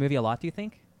characters in the movie a lot? Do you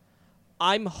think?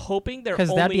 I'm hoping they're Because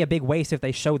that'd be only- a big waste if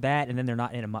they showed that and then they're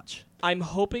not in it much. I'm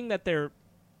hoping that they're.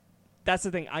 That's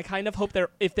the thing. I kind of hope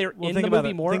if they're Well, in think the about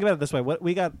movie it. more. Think about it this way: what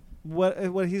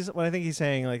I think he's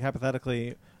saying, like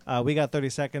hypothetically, we got 30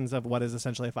 seconds of what is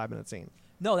essentially a 5-minute scene.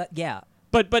 No, that yeah.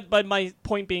 But my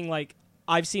point being, like,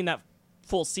 I've seen that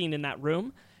full scene in that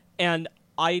room, and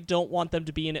I don't want them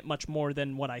to be in it much more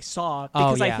than what I saw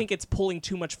because I yeah. think it's pulling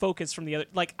too much focus from the other.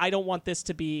 Like, I don't want this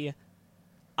to be.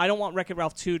 I don't want Wreck-It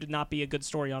Ralph 2 to not be a good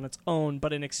story on its own,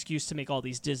 but an excuse to make all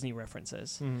these Disney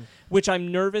references. Which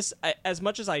I'm nervous. As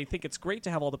much as I think it's great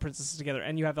to have all the princesses together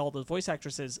and you have all the voice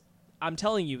actresses, I'm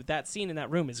telling you, that scene in that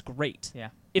room is great. Yeah.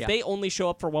 If Yeah. they only show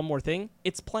up for one more thing,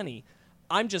 it's plenty.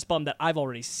 I'm just bummed that I've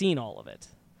already seen all of it.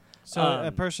 So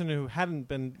a person who hadn't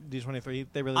been D23,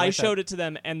 they really. I liked showed it to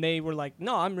them, and they were like,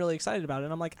 "No, I'm really excited about it."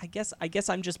 And I'm like, "I guess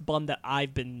I'm just bummed that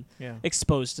I've been Yeah.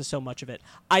 exposed to so much of it.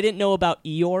 I didn't know about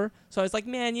Eeyore, so I was like,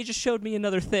 man, you just showed me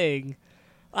another thing.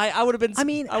 I would have been. I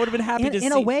mean, I would have been happy to see.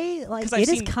 in a way, like 'cause I've it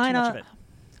is seen too kind much of of it.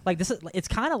 like this is it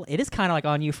is kind of like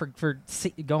on you for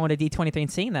going to D23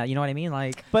 and seeing that. You know what I mean?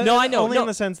 Like But No, I know, only no. in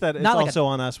the sense that it's Not like also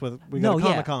on us with we no, go to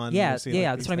Comic Con. yeah, that's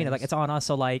what I mean. Like it's on us.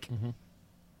 So like,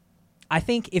 I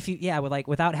think if you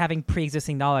without having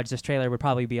pre-existing knowledge, this trailer would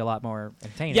probably be a lot more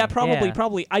entertaining. Yeah, probably, Yeah.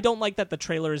 probably. I don't like that the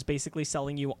trailer is basically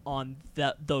selling you on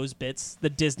those bits, the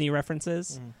Disney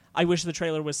references. I wish the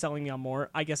trailer was selling me on more.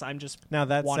 I guess I'm just Now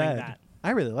that wanting said, that.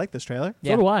 I really like this trailer.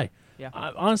 Yeah. So do I. Yeah.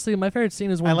 Honestly, my favorite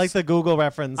scene is when I like the Google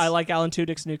reference. I like Alan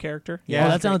Tudyk's new character. Yeah. Oh,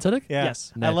 that's Alan Tudyk? Yeah.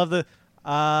 Yes. I Nice. love the.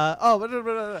 I love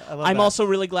I'm that. also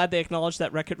really glad they acknowledged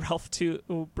that Wreck-It Ralph 2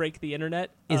 will break the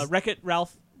internet. Is- Wreck-It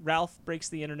Ralph Breaks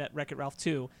the Internet, Wreck-It Ralph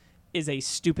 2 is a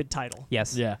stupid title.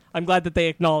 Yes. Yeah. I'm glad that they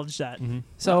acknowledged that.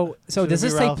 So Should does it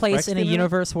this be take Ralph place Breaks in the a Internet?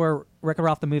 universe where Wreck-It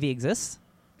Ralph the movie exists?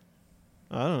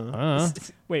 I don't know. Uh-huh.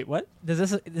 Wait, what? Does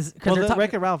this? Well, they're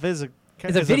Wreck-It Ralph is a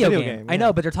video game. I yeah.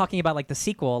 know, but they're talking about like the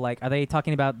sequel. Like, are they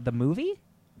talking about the movie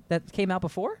that came out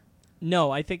before?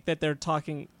 No, I think that they're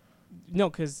talking.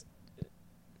 No, because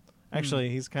Actually,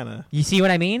 he's kind of. You see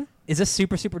what I mean? Is this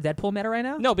super Deadpool meta right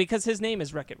now? no, because his name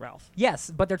is Wreck-It Ralph. Yes,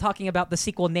 but they're talking about the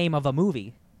sequel name of a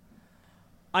movie.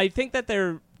 I think that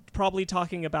they're probably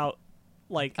talking about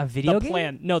like A video the game?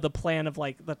 plan. No, the plan of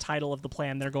like the title of the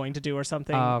plan they're going to do or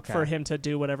something Oh, okay. for him to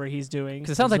do whatever he's doing.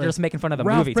 Because it sounds like like they're just making fun of the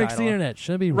Ralph movie breaks title. the internet.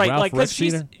 Shouldn't it be Right, Ralph like because wrecks the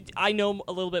she's. internet? I know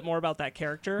a little bit more about that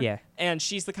character. Yeah. and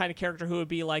she's the kind of character who would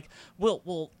be like,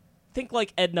 "We'll think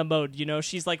like Edna Mode." You know,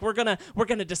 she's like, "We're gonna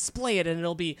display it, and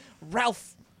it'll be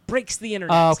Ralph breaks the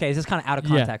internet." Oh, okay. Is this kind of out of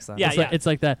context then? Yeah, It's like, it's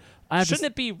like that. I have to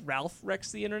Shouldn't it be Ralph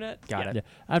wrecks the internet? Got Yeah. it. Yeah,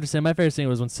 I have to say, my favorite scene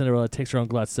was when Cinderella takes her own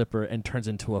glass zipper and turns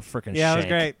into a freaking Yeah, it was shank.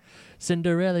 great.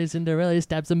 Cinderella,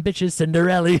 stab some bitches,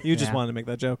 Cinderella. You just Yeah. wanted to make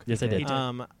that joke. Yes, I He did.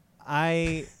 did.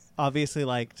 I obviously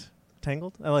liked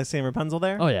Tangled. I like seeing Rapunzel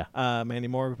there. Oh, yeah. Mandy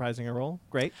Moore reprising her role.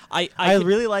 Great. I I could-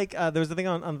 really like. There was the thing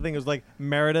on the thing. It was like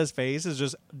Merida's face is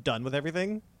just done with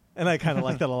everything, and I kind of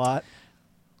like that a lot.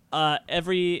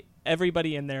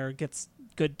 everybody in there gets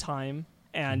good time,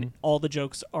 and all the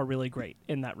jokes are really great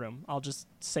in that room. I'll just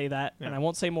say that, and Yeah. I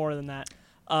won't say more than that.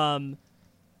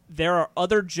 There are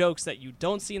other jokes that you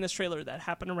don't see in this trailer that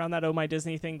happen around that Oh My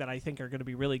Disney thing that I think are going to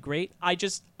be really great. I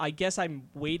guess I'm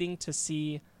waiting to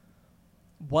see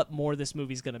what more this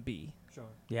movie's going to be. Sure.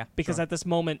 Yeah. Because Sure. at this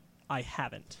moment, I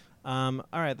haven't. All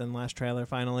right, then last trailer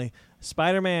finally.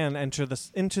 Spider-Man into the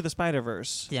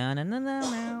Spider-Verse.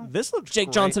 This looks Jake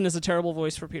great. Johnson is a terrible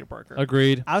voice for Peter Parker.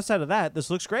 Agreed. Outside of that, this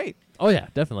looks great. Oh yeah,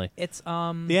 definitely. It's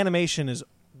The animation is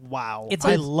wow. it's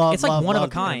I like, love it's like love, one of a love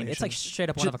the kind. It's like animation. straight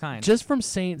up one of a kind. Just from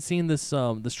seeing this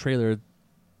this trailer,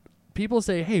 people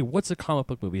say, "Hey, what's a comic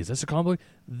book movie? Is this a comic book?"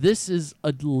 This is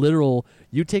a literal.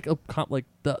 You take a like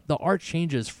the art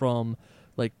changes from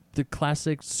like the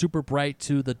classic super bright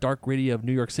to the dark gritty of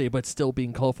New York City, but still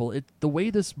being colorful. The way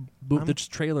this this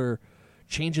trailer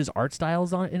changes art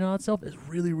styles on itself is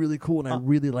really really cool, and I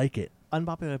really like it.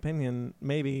 Unpopular opinion,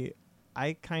 maybe.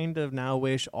 I kind of now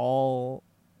wish all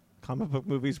comic book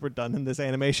movies were done in this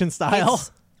animation style.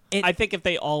 I think if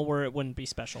they all were, it wouldn't be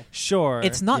special. Sure.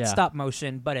 It's not Yeah. stop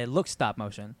motion, but it looks stop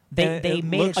motion. And They it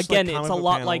made looks it. like Again, comic it's a book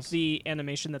lot like panels. the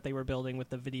animation that they were building with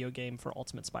the video game for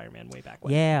Ultimate Spider-Man way back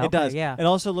when. Yeah, It okay, does. Yeah, It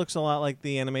also looks a lot like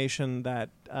the animation that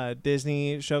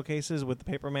Disney showcases with the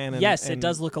Paper Man. And, Yes, it and,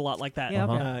 does look a lot like that. Yeah,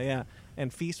 okay. Yeah.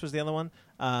 And Feast was the other one.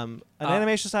 An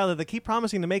animation style that they keep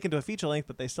promising to make into a feature length,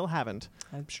 but they still haven't.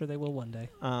 I'm sure they will one day.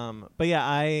 But yeah,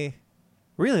 I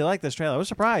really like this trailer. I was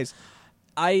surprised.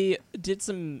 I did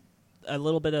a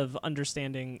little bit of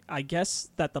understanding. I guess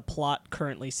that the plot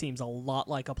currently seems a lot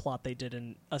like a plot they did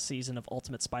in a season of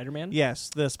Ultimate Spider-Man. Yes,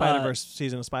 the Spider-Verse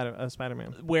season of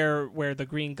Spider-Man. Where the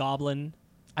Green Goblin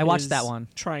I watched is that one.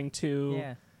 trying to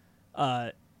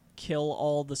Yeah, kill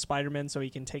all the Spider-Men so he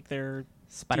can take their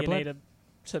Spider DNA Blood,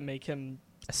 to make him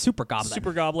a super goblin.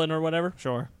 Super Goblin or whatever.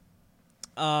 Sure.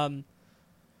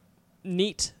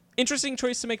 Neat. Interesting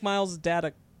choice to make Miles'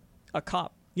 dad a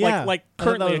cop. Yeah, Like I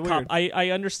thought that currently a was cop. weird. I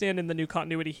understand in the new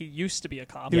continuity he used to be a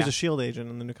cop. He was a S.H.I.E.L.D. agent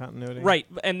in the new continuity. Right.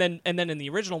 And then in the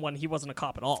original one he wasn't a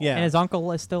cop at all. Yeah. And his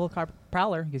uncle is still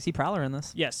Prowler. You see Prowler in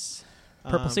this. Yes.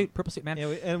 Purple suit, man. Yeah,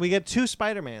 and we get two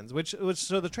Spider-Mans, which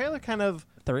so the trailer kind of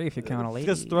 3 if you count a lady.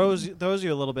 just throws you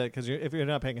a little bit because if you're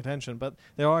not paying attention. But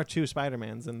there are two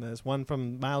Spider-Mans in this, one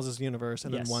from Miles' universe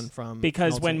and Yes. then one from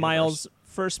Because an when alternate Miles universe.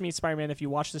 first meets Spider-Man, if you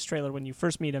watch this trailer, when you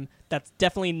first meet him, that's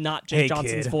definitely not Jake Hey,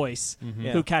 Johnson's kid. voice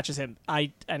Yeah. who catches him.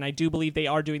 I do believe they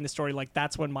are doing the story like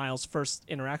that's when Miles first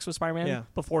interacts with Spider-Man Yeah.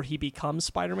 before he becomes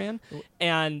Spider-Man.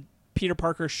 And Peter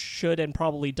Parker should and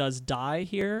probably does die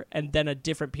here, and then a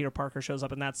different Peter Parker shows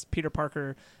up, and that's Peter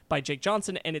Parker by Jake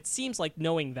Johnson. And it seems like,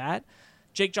 knowing that,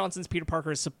 Jake Johnson's Peter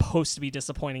Parker is supposed to be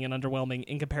disappointing and underwhelming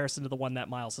in comparison to the one that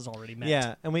Miles has already met.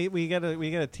 Yeah, and we get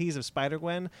a tease of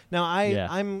Spider-Gwen. Now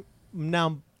I'm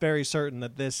now very certain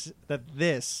that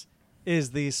this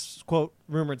is the quote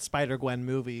rumored Spider-Gwen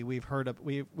movie we heard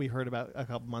about a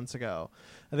couple months ago.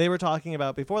 They were talking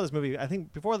about before this movie. I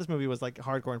think before this movie was like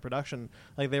hardcore in production.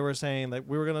 Like they were saying like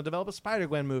we were going to develop a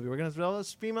Spider-Gwen movie. We're going to develop a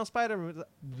female Spider.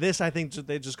 This I think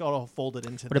they just got all folded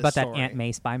into. What about this that Aunt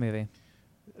May spy movie?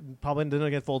 Probably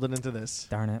didn't get folded into this.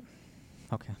 Darn it.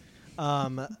 Okay.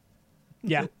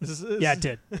 Yeah. This Yeah, it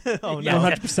did. Oh Yeah, no.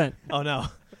 100%. Oh no.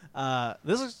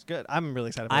 This looks good. I'm really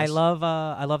excited. For I this. love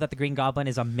that the Green Goblin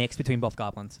is a mix between both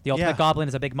goblins. The Ultimate Yeah. Goblin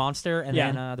is a big monster, and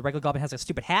Yeah. then the regular Goblin has a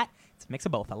stupid hat. It's a mix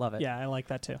of both. I love it. Yeah, I like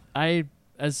that too.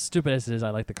 As stupid as it is, I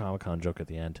like the Comic-Con joke at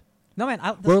the end. No man.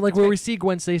 Where we see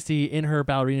Gwen Stacy in her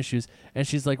ballerina shoes, and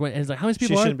she's like, and it's like, how many She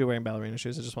people are? shouldn't be wearing ballerina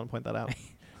shoes. I just want to point that out.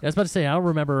 I was about to say, I don't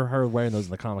remember her wearing those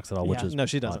in the comics at all, which Yeah. is No,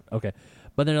 she odd. doesn't. Okay,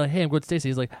 but then they're like, hey, I'm Gwen Stacy.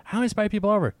 He's like, how many Spider people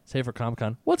are there? Say for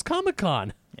Comic-Con. What's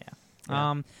Comic-Con?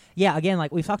 Yeah. Again,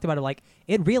 like we've talked about it, like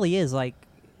it really is like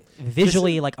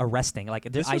visually like arresting. Like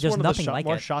This there's was one nothing of the like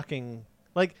more it. shocking.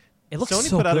 Like It looks Sony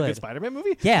so put out a good. good Spider-Man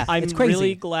movie. Yeah, I'm it's crazy.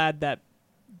 really glad that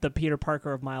the Peter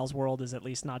Parker of Miles' world is at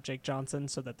least not Jake Johnson,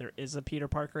 so that there is a Peter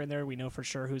Parker in there. We know for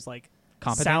sure who's like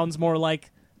Competent. sounds more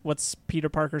like what's Peter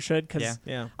Parker should. Because Yeah.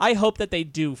 Yeah. I hope that they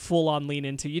do full on lean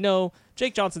into,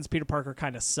 Jake Johnson's Peter Parker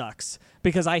kind of sucks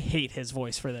because I hate his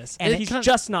voice for this. And And he's it's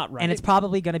just not right. And it's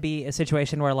probably going to be a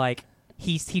situation where like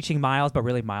he's teaching Miles, but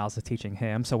really Miles is teaching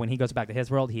him. So when he goes back to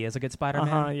his world, he is a good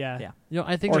Spider-Man. Yeah. Yeah.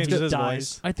 I think Or it's he Changes good. his dies.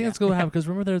 voice. I think it's going to happen because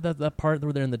remember that part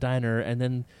where they're in the diner, and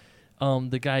then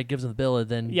the guy gives him the bill, and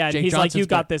then Yeah, and Jake he's like, Johnson's "You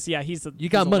got this." Yeah, he's You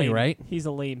got money, lame, right? He's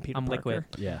a lame Peter I'm Parker. liquid.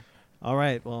 Yeah. All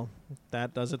right. Well,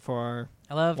 that does it for our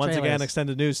I love once trailers. again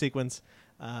extended news sequence.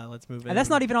 Let's move in. And that's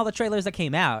not even all the trailers that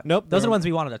came out. Nope, Those there are the are- ones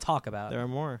we wanted to talk about. There are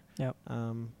more. Yep.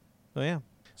 So yeah.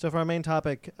 So for our main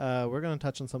topic, we're going to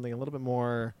touch on something a little bit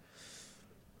more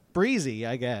breezy,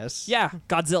 I guess. Yeah,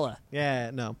 Godzilla.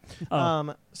 Yeah. No.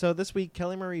 Oh. So this week,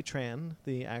 Kelly Marie Tran,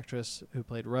 the actress who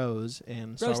played Rose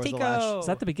in Star Rose Wars: The Tico. Last, Is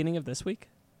that the beginning of this week?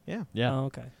 yeah, Yeah. Oh,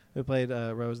 okay. who played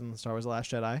Rose in Star Wars: The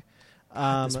Last Jedi.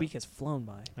 This week has flown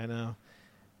by. I know.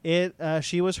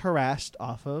 She was harassed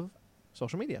off of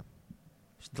social media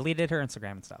She deleted her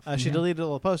Instagram and stuff. She deleted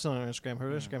all the posts on her Instagram. Her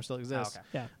Mm. Instagram still exists.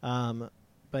 okay. Yeah.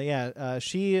 But yeah,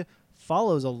 she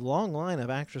follows a long line of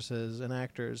actresses and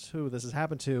actors who this has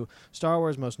happened to. Star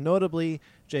Wars, most notably,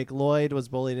 Jake Lloyd was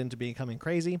bullied into becoming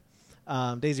crazy.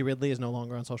 Daisy Ridley is no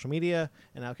longer on social media,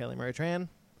 and now Kelly Marie Tran.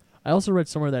 I also read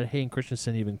somewhere that Hayden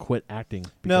Christensen even quit acting.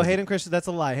 No, because- Hayden Christensen. That's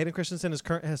a lie. Hayden Christensen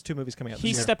has 2 movies coming out. He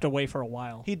this year. stepped away for a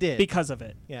while. He did. because of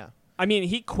it. Yeah. I mean,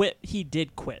 he quit. He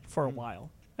did quit for a while,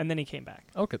 and then he came back.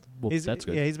 Okay, well, that's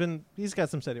good. Yeah, he's got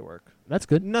some steady work. That's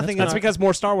good. Nothing That's in our- because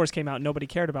more Star Wars came out. And nobody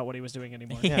cared about what he was doing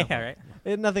anymore. yeah, Yeah.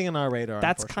 right. Nothing in our radar.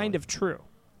 That's unfortunately. kind of true.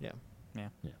 Yeah.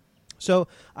 Yeah. So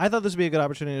I thought this would be a good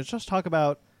opportunity to just talk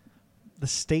about the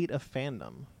state of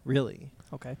fandom, really.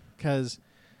 Okay. Because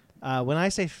when I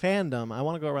say fandom, I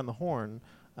want to go around the horn,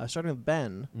 starting with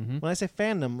Ben. Mm-hmm. When I say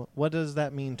fandom, what does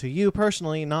that mean to you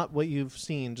personally? Not what you've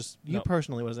seen, just you No.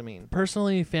 personally. What does it mean?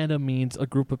 Personally, fandom means a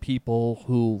group of people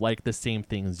who like the same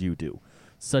things you do.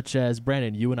 Such as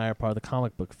Brandon, you and I are part of the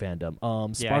comic book fandom. Yeah,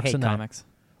 I Sparks hate and comics.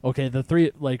 Okay, the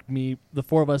three, like me, the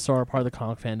 4 of us are part of the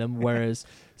comic fandom, whereas,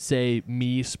 say,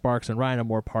 me, Sparks, and Ryan are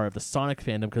more part of the Sonic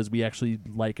fandom because we actually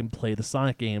like and play the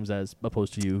Sonic games as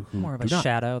opposed to you who More of do a not.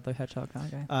 Shadow the Hedgehog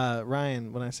kind of guy.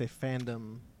 Ryan, when I say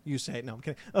fandom, you say no. I'm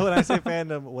kidding. Oh, when I say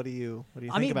fandom, what do you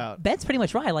think I mean, about? Ben's pretty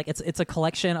much right. Like it's a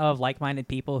collection of like-minded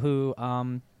people who,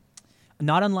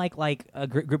 not unlike like a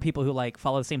group of people who like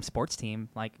follow the same sports team.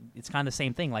 Like it's kind of the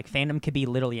same thing. Like fandom could be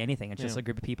literally anything. It's just Yeah. a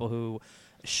group of people who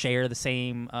share the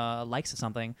same likes of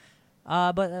something.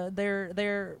 But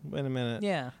they're Wait a minute.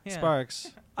 yeah.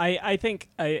 Sparks. I think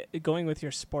going with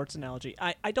your sports analogy,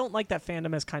 I don't like that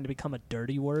fandom has kind of become a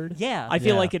dirty word. Yeah. I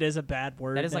feel Yeah. like it is a bad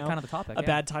word. That is like now. kind of the topic. A yeah.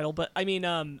 bad title, but I mean,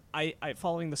 I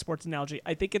following the sports analogy,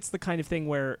 I think it's the kind of thing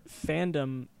where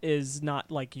fandom is not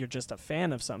like you're just a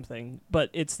fan of something, but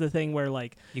it's the thing where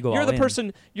like You go you're all the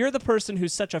in. you're the person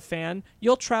who's such a fan,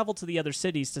 you'll travel to the other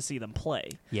cities to see them play.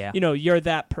 Yeah. You know, you're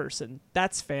that person.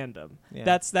 That's fandom. Yeah.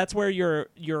 That's where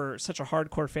you're such a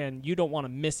hardcore fan, you don't want to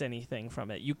miss anything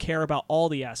from it. You care about all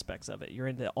the aspects of it. You're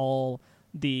into all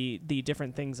the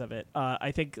different things of it.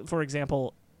 I think, for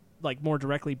example, like more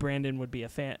directly, Brandon would be a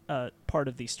fan, part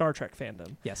of the Star Trek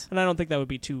fandom, Yes. and I don't think that would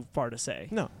be too far to say.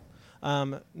 No.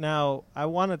 Now, I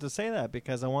wanted to say that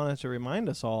because I wanted to remind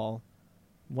us all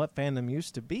what fandom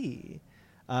used to be,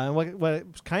 and what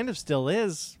it kind of still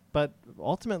is. But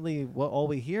ultimately, all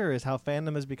we hear is how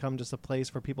fandom has become just a place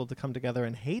for people to come together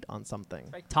and hate on something.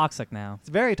 Very toxic now. It's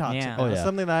very toxic. Yeah. now. Oh, It's yeah.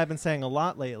 something that I've been saying a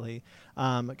lot lately.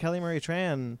 Kelly Marie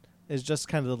Tran is just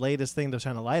kind of the latest thing to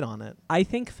shine a light on it. I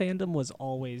think fandom was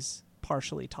always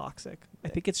partially toxic. I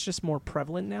think it's just more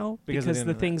prevalent now Because because, of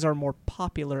the the internet. things are more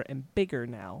popular and bigger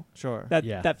now. Sure. That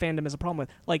Yeah. that fandom is a problem with.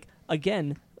 Like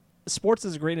again, sports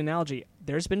is a great analogy.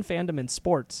 There's been fandom in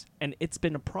sports, and it's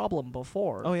been a problem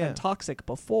before. Oh, yeah. and toxic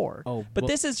before. Oh, but well-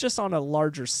 this is just on a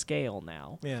larger scale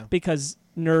now. Yeah. Because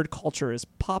nerd culture is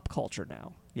pop culture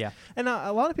now. Yeah. And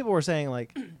a lot of people were saying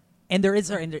like, And there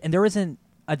isn't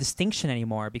a distinction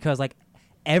anymore because like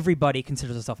everybody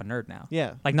considers themselves a nerd now.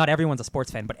 yeah, Like not everyone's a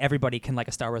sports fan, but everybody can like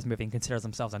a Star Wars movie and considers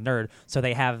themselves a nerd, so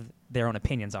they have their own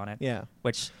opinions on it. yeah.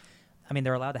 Which, I mean,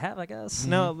 they're allowed to have, I guess.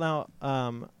 Now,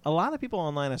 a lot of people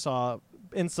online I saw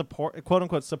in support, quote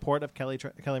unquote, support of Kelly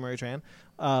Marie Tran,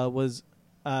 was.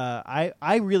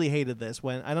 I really hated this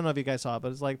when I don't know if you guys saw it,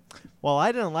 but it's like, well,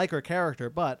 I didn't like her character,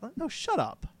 but no, shut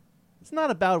up. It's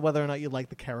not about whether or not you like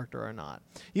the character or not.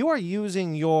 You are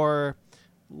using your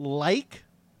like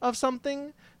of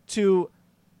something to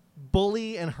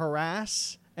bully and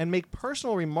harass and make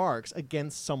personal remarks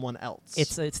against someone else.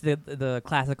 It's the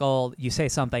classical. You say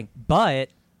something, but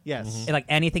yes, like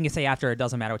anything you say after, it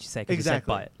doesn't matter what you say because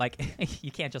Exactly. you said but. Like you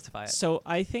can't justify it. So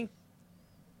I think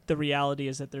the reality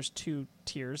is that there's 2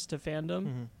 tiers to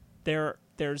fandom. Mhm.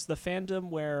 There's the fandom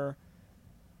where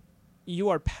you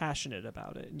are passionate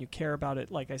about it and you care about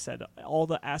it. Like I said, all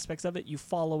the aspects of it, you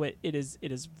follow it. It is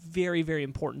very, very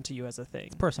important to you as a thing.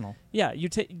 It's personal. Yeah,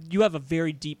 you have a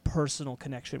very deep personal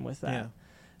connection with that. Yeah.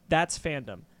 That's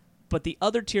fandom. But the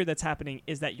other tier that's happening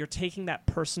is that you're taking that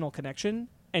personal connection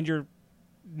and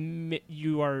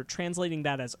you are translating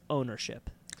that as ownership.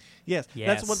 Yes, that's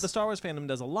Yes. what the Star Wars fandom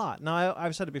does a lot. Now,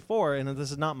 I've said it before, and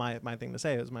this is not my thing to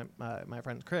say. It was my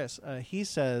friend Chris. He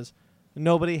says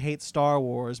nobody hates Star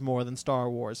Wars more than Star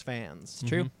Wars fans. It's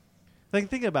true. Like,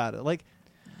 think about it. Like,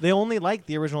 they only like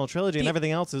the original trilogy, and The-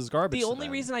 everything else is garbage. The to only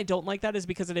them. reason I don't like that is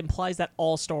because it implies that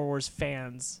all Star Wars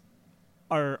fans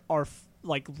are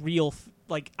like real.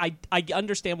 Like I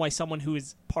understand why someone who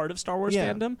is part of Star Wars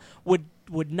Yeah. fandom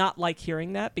would not like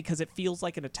hearing that because it feels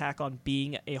like an attack on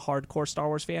being a hardcore Star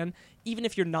Wars fan, even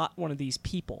if you're not one of these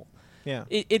people. Yeah.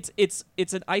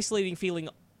 It's an isolating feeling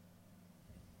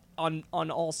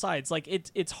on all sides. Like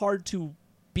it's hard to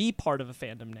be part of a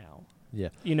fandom now. Yeah.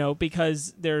 You know,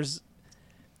 because there's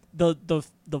the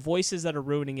voices that are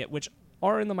ruining it, which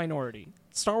are in the minority.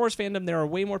 Star Wars fandom, there are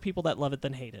way more people that love it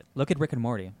than hate it. Look at Rick and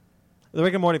Morty. The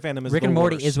Rick and Morty fandom is Rick the and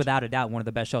Morty worst. is without a doubt one of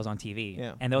the best shows on TV.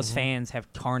 Yeah. And those fans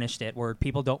have tarnished it where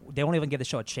people don't even give the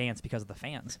show a chance because of the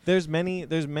fans. There's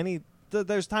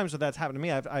times where that's happened to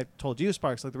me. I've told you,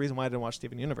 Sparks, like the reason why I didn't watch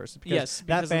Steven Universe is because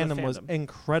that because of the fandom was fandom.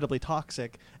 incredibly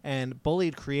toxic and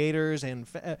bullied creators, and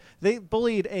they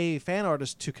bullied a fan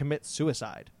artist to commit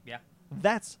suicide. Yeah.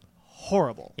 That's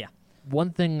horrible. Yeah.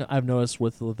 One thing I've noticed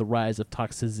with the rise of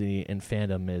toxicity in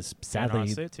fandom is sadly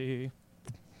City.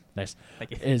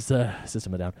 Thank you. is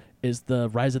system of down is the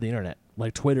rise of the internet,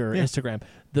 like Twitter, Yeah. Instagram.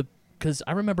 Because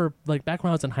I remember like back when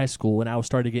I was in high school when I was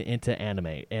starting to get into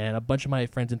anime, and a bunch of my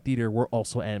friends in theater were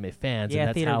also anime fans, Yeah, and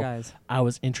that's theater how guys. I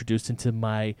was introduced into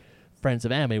my friends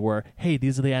of anime. Where hey,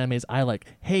 these are the animes I like.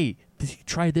 Hey,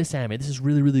 try this anime. This is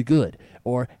really really good.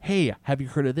 Or hey, have you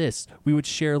heard of this? We would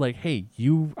share like, hey,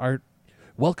 you are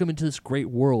welcome into this great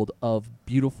world of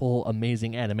beautiful,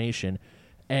 amazing animation,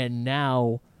 and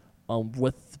now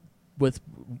with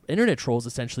internet trolls,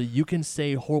 essentially, you can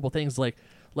say horrible things like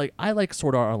I like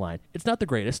Sword Art Online. It's not the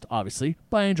greatest, obviously,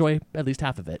 but I enjoy at least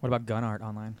half of it. What about Gun Art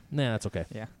Online? Nah, that's okay.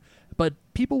 Yeah. But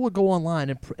people would go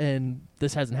online and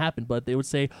this hasn't happened, but they would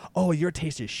say, "Oh, your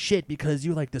taste is shit because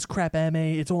you like this crap anime.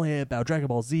 It's only about Dragon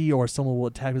Ball Z." Or someone will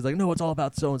attack me like, "No, it's all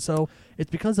about so and so."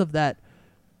 It's because of that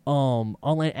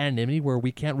online anonymity where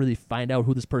we can't really find out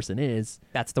who this person is.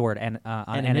 That's the word.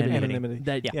 Anonymity.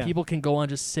 That Yeah. people can go on and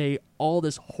just say all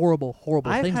this horrible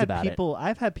things about it.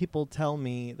 I've had people tell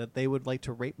me that they would like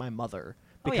to rape my mother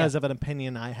Oh, because yeah. of an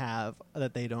opinion I have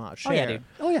that they do not share. Oh, yeah, dude.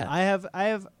 Oh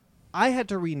yeah. I had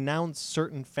to renounce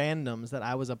certain fandoms that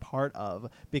I was a part of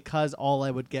because all I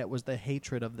would get was the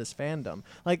hatred of this fandom.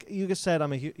 Like you just said,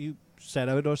 you said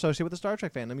I would associate with the Star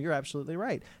Trek fandom. You're absolutely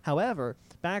right. However,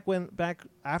 back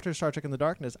after Star Trek in the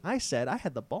Darkness, I said I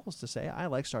had the balls to say I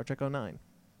like Star Trek 09.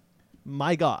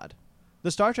 My God,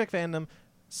 the Star Trek fandom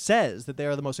says that they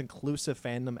are the most inclusive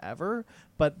fandom ever,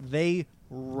 but they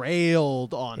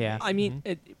railed on Yeah. me. I mean,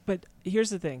 but here's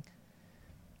the thing.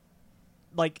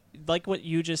 Like what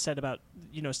you just said about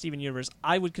Steven Universe,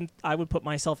 I would put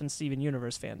myself in Steven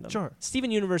Universe fandom. Sure.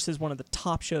 Steven Universe is one of the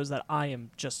top shows that I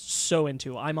am just so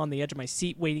into. I'm on the edge of my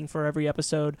seat waiting for every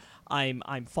episode. I'm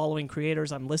following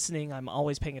creators. I'm listening. I'm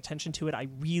always paying attention to it. I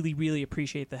really really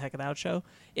appreciate the heck of that show.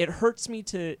 It hurts me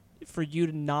for you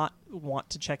to not want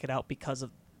to check it out because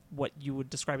of what you would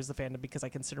describe as the fandom, because I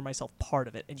consider myself part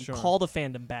of it, and you Sure. call the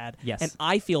fandom bad, Yes. and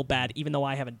I feel bad even though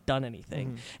I haven't done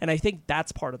anything. Mhm. And I think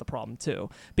that's part of the problem too,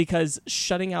 because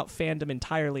shutting out fandom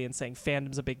entirely and saying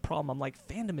fandom's a big problem, I'm like,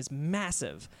 fandom is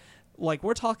massive. Like,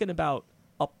 we're talking about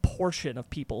a portion of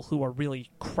people who are really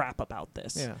crap about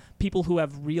this. Yeah. People who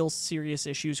have real serious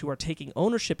issues, who are taking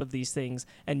ownership of these things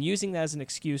and using that as an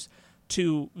excuse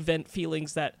to vent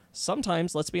feelings that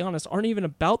sometimes, let's be honest, aren't even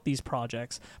about these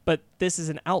projects, but this is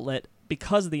an outlet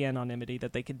because of the anonymity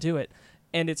that they can do it.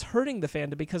 And it's hurting the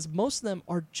fandom because most of them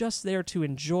are just there to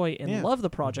enjoy and Yeah. love the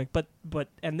project, but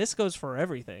and this goes for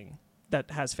everything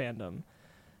that has fandom.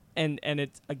 And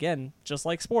it's, again, just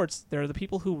like sports, there are the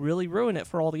people who really ruin it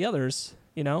for all the others,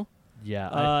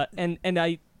 Yeah.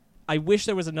 and I wish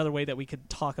there was another way that we could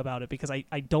talk about it, because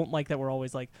I don't like that we're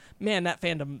always like, man, that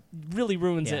fandom really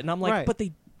ruins Yeah. it, and I'm like, Right.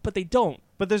 but they don't.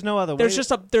 But there's no other way. There's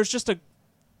just a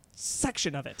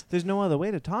section of it. There's no other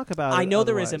way to talk about it. I know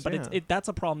there otherwise, isn't, but yeah. that's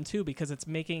a problem too, because it's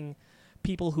making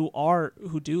people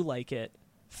who do like it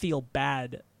feel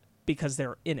bad because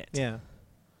they're in it, Yeah.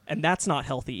 and that's not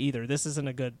healthy either. This isn't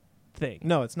a good thing.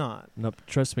 No, it's not. Nope.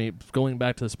 Trust me. Going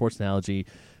back to the sports analogy,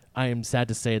 I am sad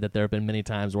to say that there have been many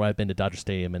times where I've been to Dodger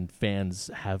Stadium and fans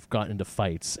have gotten into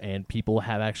fights, and people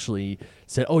have actually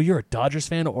said, "Oh, you're a Dodgers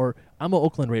fan," or "I'm an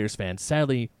Oakland Raiders fan."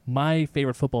 Sadly, my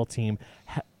favorite football team,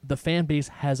 the fan base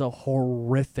has a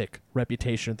horrific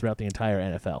reputation throughout the entire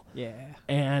NFL. Yeah.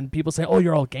 And people say, "Oh,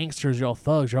 you're all gangsters, you're all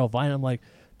thugs, you're all violent." I'm like,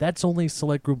 that's only a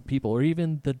select group of people. Or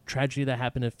even the tragedy that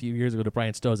happened a few years ago to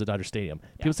Brian Stokes at Dodger Stadium.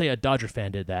 Yeah. People say a Dodger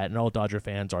fan did that, and all Dodger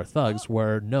fans are thugs,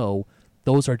 where no,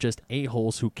 those are just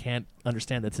a-holes who can't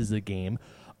understand that this is a game.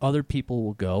 Other people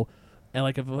will go. And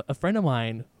like if a friend of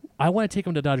mine, I want to take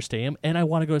him to Dodger Stadium, and I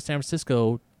want to go to San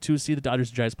Francisco to see the Dodgers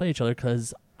and Giants play each other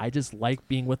because I just like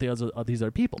being with these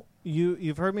other people.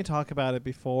 You've heard me talk about it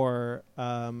before,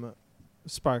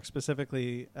 Spark,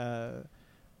 specifically.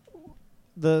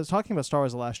 The talking about Star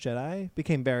Wars: The Last Jedi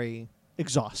became very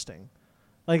exhausting.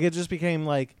 Like, it just became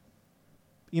like,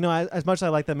 as much as I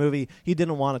like that movie, he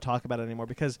didn't want to talk about it anymore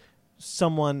because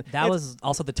someone. That was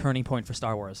also the turning point for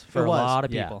Star Wars for It a was. lot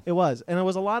of Yeah. people. It was, and it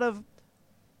was a lot of.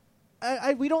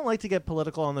 We don't like to get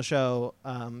political on the show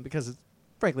because it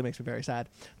frankly makes me very sad.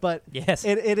 But Yes.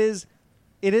 it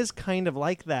is kind of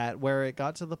like that, where it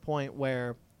got to the point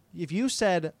where if you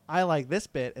said I like this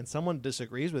bit and someone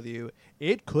disagrees with you,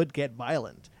 it could get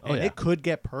violent and yeah. it could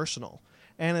get personal,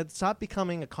 and it stopped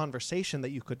becoming a conversation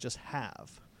that you could just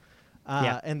have.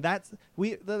 Yeah. And that's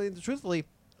truthfully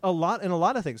a lot in a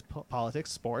lot of things,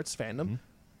 politics, sports, fandom.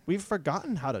 We've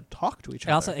forgotten how to talk to each And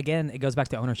other. also, again, it goes back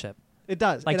to ownership. It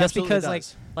does. Like It just absolutely because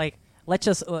does. like let's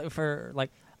just for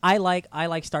like I like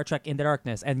Star Trek Into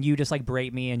Darkness, and you just like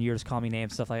berate me and you just call me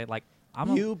names, stuff like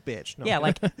I'm you bitch. No. yeah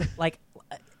like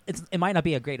it might not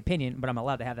be a great opinion, but I'm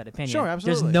allowed to have that opinion. Sure,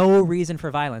 absolutely. There's no reason for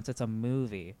violence. It's a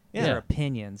movie. Yeah. They're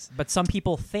opinions, but some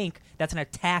people think that's an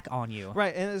attack on you.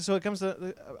 Right, and so it comes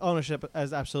to ownership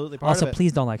as absolutely part Also, of it.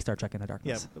 please don't like Star Trek Into Yeah,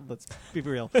 Darkness. let's be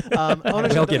real. We'll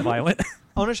Ownership, get violent.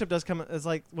 ownership does come as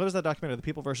like what was that documentary? The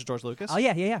People versus George Lucas. Oh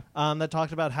yeah. That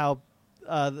talked about how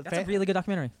the That's a really good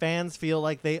documentary. fans feel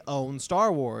like they own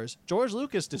Star Wars. George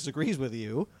Lucas disagrees with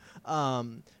you.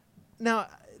 Now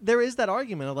there is that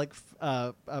argument of like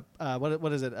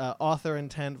what is it? Author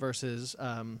intent versus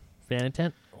Fan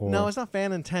intent? Or no, it's not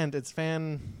fan intent. It's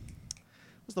fan.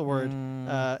 What's the word?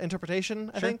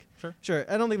 Interpretation. I Sure, think. sure.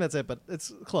 I don't think that's it, but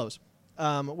it's close.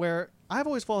 Where I've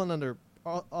always fallen under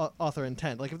author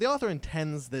intent. Like if the author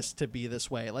intends this to be this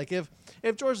way, like if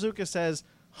George Lucas says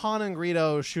Han and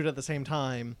Greedo shoot at the same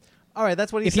time, all right,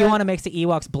 that's what he If said. you want to make the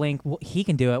Ewoks blink, well, he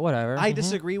can do it. Whatever. I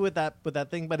disagree with that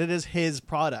thing, but it is his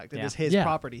product. It Yeah. is his Yeah.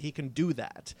 property. He can do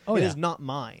that. Oh, It yeah. is not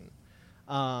mine.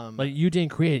 Like you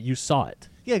didn't create it, you saw it.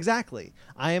 Yeah, exactly.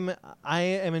 I am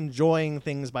enjoying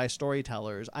things by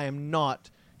storytellers. I am not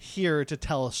here to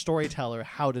tell a storyteller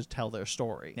how to tell their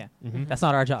story. Yeah, that's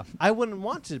not our job. I wouldn't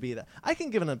want to be that. I can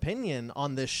give an opinion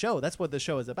on this show. That's what this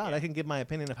show is about. I can give my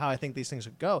opinion of how I think these things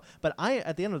should go. But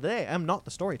at the end of the day, I'm not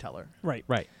the storyteller. Right.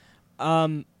 Right.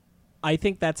 I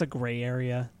think that's a gray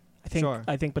area. Sure.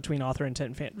 I think between author intent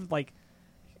and fan, like,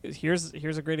 here's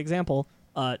a great example.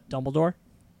 Dumbledore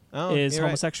Oh, is you're right.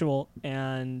 homosexual,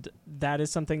 and that is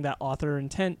something that author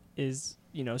intent is,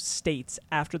 states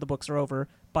after the books are over.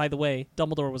 By the way,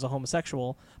 Dumbledore was a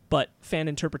homosexual, but fan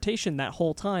interpretation that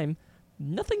whole time,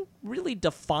 nothing really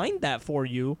defined that for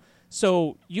you,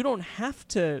 so you don't have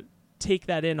to take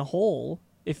that in whole.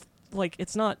 If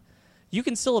it's not, you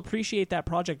can still appreciate that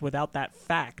project without that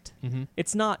fact.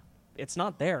 It's not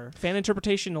there. Fan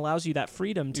interpretation allows you that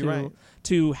freedom You're right.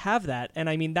 to have that, and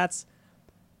I mean that's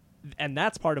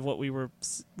part of what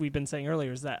we've been saying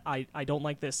earlier is that I don't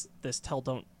like this tell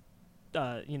don't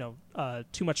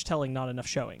too much telling, not enough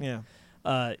showing. Yeah.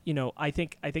 I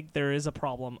think there is a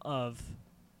problem of,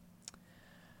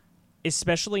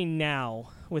 especially now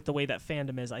with the way that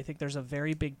fandom is, I think there's a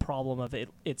very big problem of it.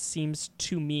 It seems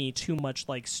to me too much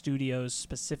like studios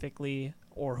specifically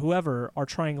or whoever are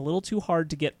trying a little too hard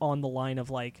to get on the line of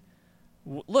like,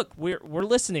 look, we're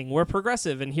listening, we're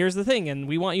progressive, and here's the thing, and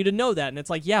we want you to know that. And it's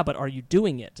like, yeah, but are you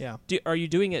doing it? Yeah. Are you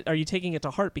doing it? Are you taking it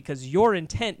to heart? Because your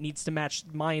intent needs to match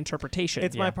my interpretation.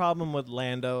 It's my problem with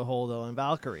Lando, Holdo, and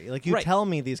Valkyrie. Like you Right. tell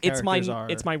me these It's characters my are.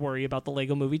 it's my worry about the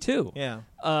Lego Movie too.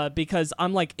 Yeah. Because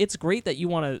I'm like, it's great that you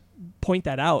want to point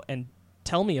that out and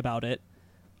tell me about it.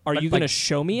 Are But, you going to like,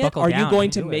 show me it? buckle Are you down going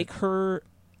and to do it. make her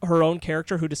own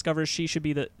character who discovers she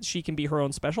can be her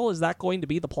own special? Is that going to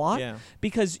be the plot? Yeah.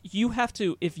 Because you have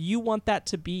to, if you want that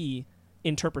to be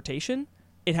interpretation,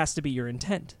 it has to be your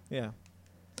intent. Yeah.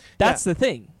 That's the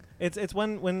thing. It's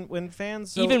when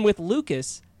fans Even with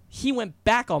Lucas, he went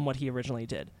back on what he originally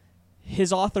did.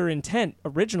 His author intent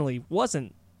originally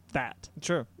wasn't that.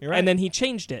 Sure, you're right. And then he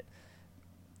changed it.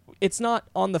 It's not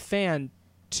on the fan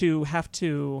to have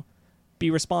to be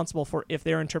responsible for if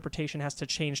their interpretation has to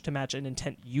change to match an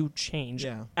intent you change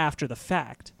Yeah. after the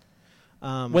fact.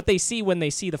 Um, What they see when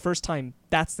they see the first time,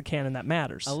 that's the canon that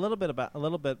matters. a little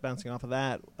bit bouncing off of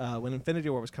that. When Infinity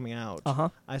War was coming out, Uh-huh.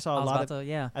 I saw I a was lot about of. to,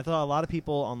 yeah. I thought a lot of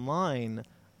people online.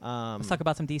 Let's talk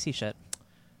about some DC shit.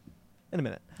 In a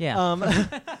minute. Yeah.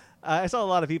 I saw a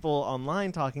lot of people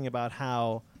online talking about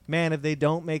how, man, if they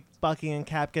don't make Bucky and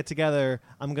Cap get together,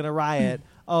 I'm gonna riot.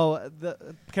 Oh,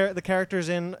 the characters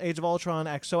in Age of Ultron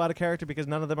act so out of character because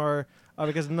none of them are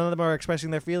expressing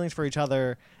their feelings for each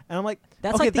other. And I'm like,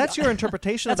 That's okay, like the- that's your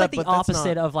interpretation That's of like that, the but that's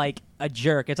opposite not- of like a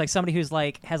jerk. It's like somebody who's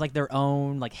like has like their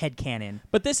own like headcanon.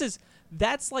 But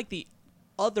that's like the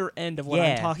other end of what I'm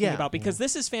Yeah. talking Yeah. about, because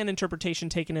this is fan interpretation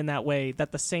taken in that way,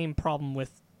 that the same problem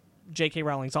with J.K.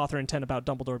 Rowling's author intent about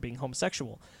Dumbledore being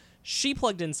homosexual. She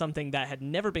plugged in something that had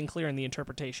never been clear in the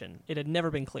interpretation. It had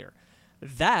never been clear.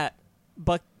 That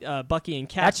Bucky and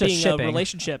Cap That's just being a shipping.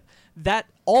 relationship, that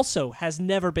also has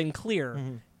never been clear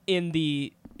Mm-hmm. in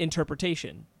the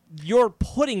interpretation. You're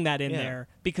putting that in Yeah. there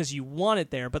because you want it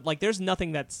there, but like there's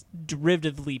nothing that's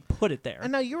derivatively put it there.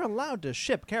 And now you're allowed to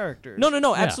ship characters. No,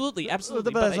 Yeah. absolutely. That's But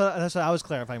what I was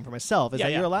clarifying for myself. Is Yeah,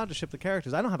 that yeah. you're allowed to ship the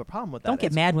characters. I don't have a problem with that. Don't get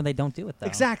It's- mad when they don't do it though.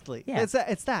 Exactly. Yeah.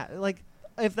 It's that. Like,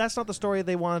 if that's not the story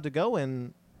they wanted to go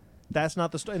in, that's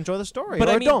not the story. Enjoy the story, but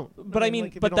or I mean, don't. But I mean,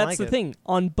 like, if you but don't that's like the it. thing.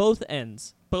 On both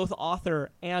ends, both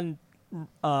author and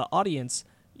audience,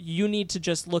 you need to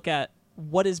just look at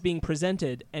what is being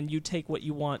presented, and you take what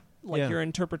you want, like Yeah. your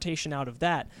interpretation out of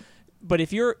that. But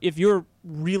if you're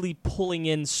really pulling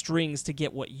in strings to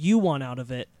get what you want out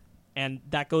of it, and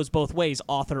that goes both ways,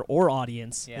 author or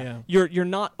audience, Yeah. you're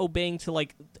not obeying to,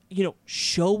 like,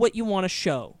 show what you want to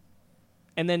show,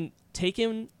 and then take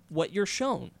in what you're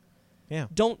shown. Yeah.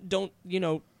 Don't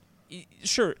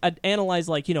sure, analyze,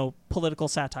 like, political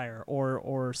satire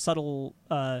or subtle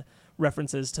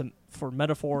references for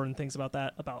metaphor and things about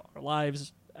our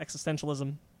lives,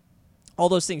 existentialism, all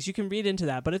those things. You can read into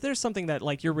that, but if there's something that,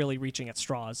 like, you're really reaching at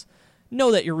straws,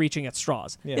 know that you're reaching at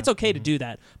straws. Yeah. It's okay to do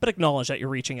that, but acknowledge that you're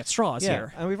reaching at straws Yeah.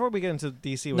 here. And before we get into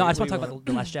DC, No, I just want to talk about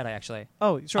The Last Jedi, actually.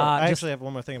 Oh, sure. I just- actually have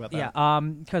one more thing about that. Yeah,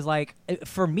 because like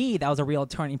for me, that was a real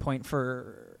turning point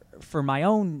for my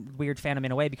own weird fandom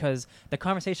in a way, because the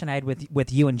conversation I had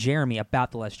with you and Jeremy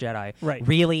about The Last Jedi Right.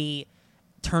 really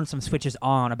turned some switches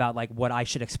on about like what I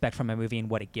should expect from a movie and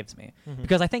what it gives me. Mm-hmm.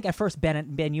 Because I think at first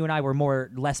Ben, you and I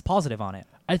were less positive on it.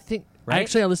 I think Right?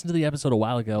 actually I listened to the episode a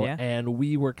while ago, Yeah. and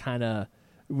we were kind of.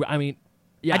 I mean,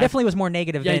 yeah, I definitely was more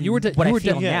negative Yeah, than you were. what I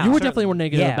feel yeah, now. You were Sure. definitely more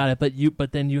negative Yeah. about it,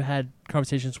 but then you had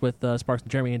conversations with Sparks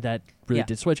and Jeremy, and that really Yeah.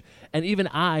 did switch. And even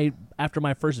I, after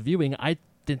my first viewing, I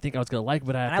didn't think I was gonna like it,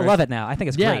 but and I love it now. I think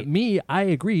it's Yeah, great. me, I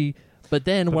agree. But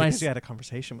then But when I because you had a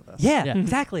conversation with us. Yeah, Yeah.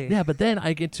 exactly. yeah, but then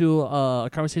I get to a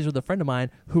conversation with a friend of mine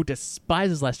who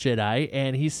despises Last Jedi,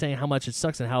 and he's saying how much it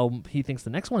sucks and how he thinks the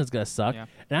next one is gonna suck. Yeah.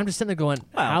 And I'm just sitting there going,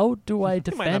 Well, how do I You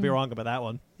defend? might not be wrong about that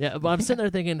one. Yeah, but I'm sitting there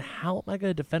thinking, how am I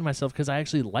gonna defend myself? Because I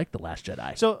actually like the Last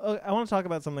Jedi. So I want to talk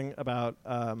about something about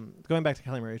going back to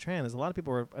Kelly Marie Tran. Is a lot of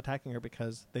people are attacking her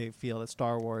because they feel that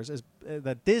Star Wars is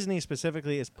that Disney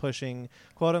specifically is pushing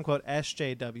quote unquote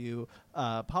SJW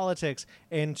politics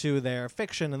into their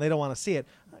fiction, and they don't want to see it.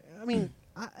 I mean,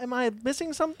 am I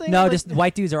missing something? No, Like- just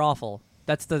white dudes are awful.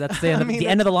 That's the end, I mean, the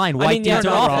end of the line. I White mean, yeah, dudes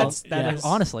no, are awful. that's- that Yeah. is-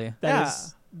 Honestly. That Yeah.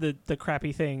 is the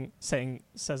crappy thing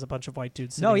says a bunch of white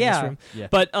dudes sitting No, in yeah. this room. Yeah.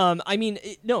 But I mean,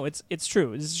 it's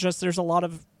true. It's just there's a lot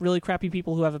of really crappy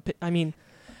people who have I mean,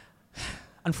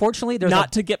 Unfortunately, there's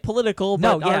not to get political,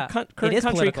 No, but yeah, our current it country is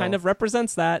political. kind of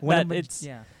represents that. when That it- it's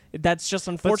yeah. that's just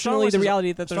But Star unfortunately Wars the is-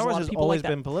 reality that there's Star a Wars lot of has people always like that.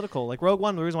 been political. Like Rogue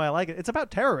One, the reason why I like it, it's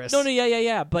about terrorists. No,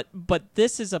 yeah. But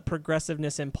this is a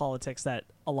progressiveness in politics that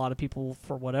a lot of people,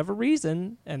 for whatever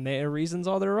reason, and their reasons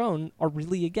are their own, are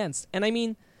really against. And I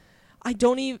mean, I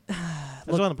don't even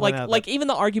just wanna point out like that- even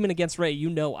the argument against Rey,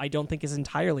 I don't think is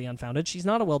entirely unfounded. She's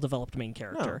not a well-developed main No,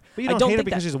 character. but you I don't, don't hate her think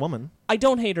because that- she's a woman. I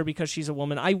don't hate her because she's a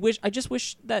woman. I just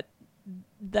wish that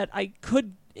I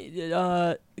could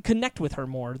connect with her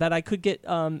more. That I could get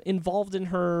involved in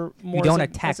her more. You don't as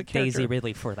attack a character. Daisy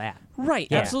Ridley for that. Right,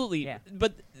 Yeah. absolutely. Yeah.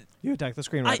 But You attack the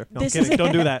screenwriter. No, I'm this kidding. is-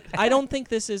 Don't do that. I don't think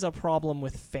this is a problem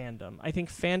with fandom. I think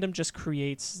fandom just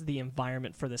creates the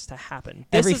environment for this to happen.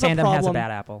 This Every is fandom has a problem- bad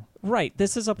apple. Right.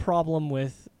 This is a problem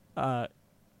with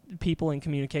people in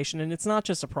communication, and it's not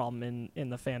just a problem in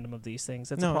the fandom of these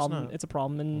things. It's No, a it's problem. not. It's a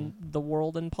problem in the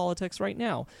world and politics right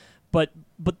now. But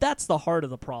that's the heart of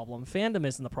the problem. Fandom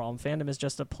isn't the problem. Fandom is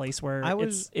just a place where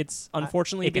it's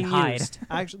unfortunately it can being hide. used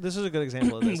Actually, this is a good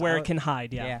example of this. where I- it can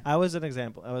hide. Yeah. Yeah. I was an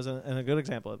example. I was a good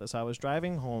example of this. I was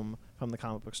driving home from the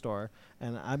comic book store,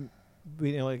 and I'm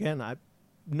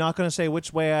not going to say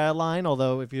which way I align.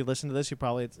 Although if you listen to this, you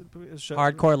probably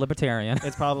Hardcore libertarian.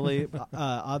 It's probably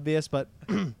obvious, but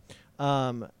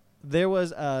there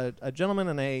was a gentleman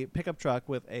in a pickup truck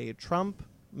with a Trump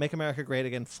 "Make America Great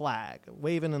Again" flag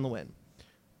waving in the wind.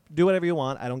 Do whatever you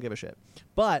want. I don't give a shit.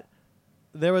 But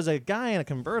there was a guy in a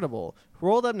convertible who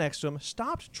rolled up next to him,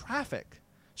 stopped traffic,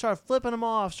 started flipping him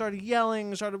off, started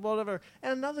yelling, started whatever.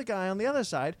 And another guy on the other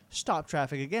side stopped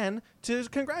traffic again to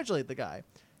congratulate the guy.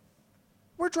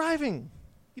 We're driving.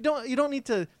 You don't need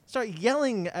to start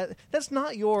yelling at, that's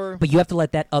not your But you have to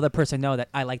let that other person know that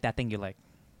I like that thing you like.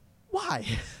 why.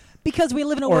 Because we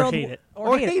live in a Or world hate it.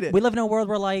 Or hate it. We live in a world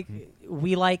where like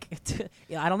we like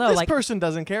I don't know, This like person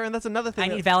doesn't care, and that's another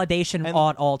thing. I need validation and- at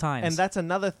all times. and that's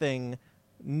another thing.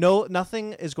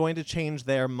 Nothing is going to change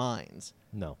their minds,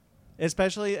 No.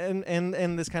 especially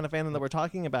in this kind of fandom that we're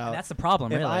talking about. And that's the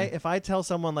problem, if really. if I tell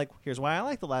someone like, here's why I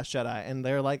like The Last Jedi, and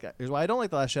they're like, here's why I don't like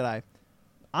The Last Jedi,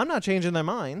 I'm not changing their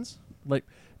minds. Like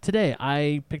today,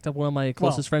 I picked up one of my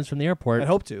closest friends from the airport, I'd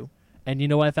hope to. and you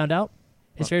know what I found out?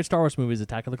 His What? favorite Star Wars movie is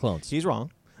Attack of the Clones. He's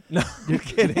wrong. No, you're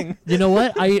kidding. You know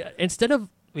what? Instead of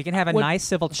We can have a What- nice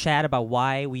civil chat about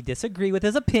why we disagree with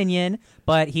his opinion,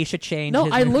 but he should change. no,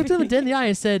 his I looked him dead in the eye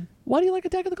and said, "Why do you like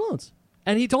Attack of the Clones?"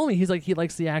 And he told me he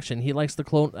likes the action. He likes the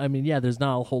clone. I mean, yeah, there's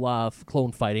not a whole lot of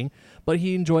clone fighting, but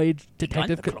he enjoyed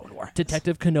Detective the Clone Wars.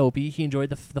 Detective Kenobi. He enjoyed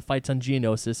the fights on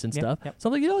Geonosis and Yep, stuff. yep. So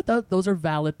I'm like, you know what? Those are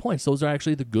valid points. Those are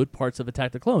actually the good parts of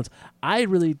Attack the Clones. I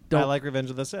really don't I like Revenge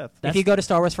of the Sith. If you go to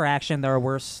Star Wars for action, there are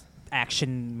worse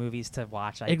action movies to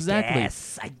watch. Exactly.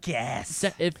 I guess.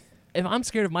 If I'm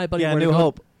scared of my buddy, Yeah, where to New go-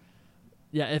 Hope.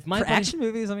 Yeah, if my For buddy, action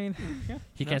movies, I mean,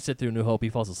 he can't sit through New Hope. He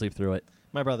falls asleep through it.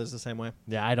 My brother's the same way.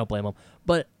 Yeah, I don't blame him.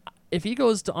 But if he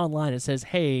goes to online and says,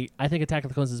 "Hey, I think Attack of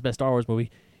the Clones is the best Star Wars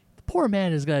movie," the poor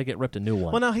man is gonna get ripped a new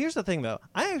one. Well, now here's the thing, though.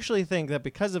 I actually think that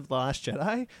because of The Last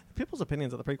Jedi, people's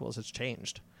opinions of the prequels has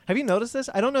changed. Have you noticed this?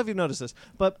 I don't know if you've noticed this,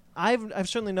 but I've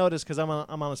certainly noticed because I'm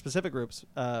on a specific groups.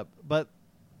 But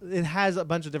it has a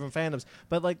bunch of different fandoms.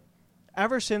 But like,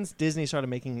 ever since Disney started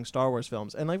making Star Wars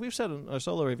films, and like we've said in our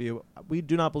solo review, we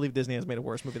do not believe Disney has made a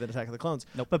worse movie than Attack of the Clones.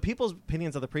 Nope. But people's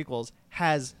opinions of the prequels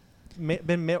has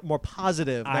been more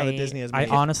positive now that Disney has I made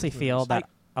honestly movies. feel that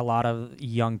a lot of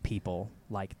young people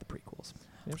like the prequels.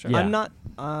 Yeah, sure. Yeah. I'm not.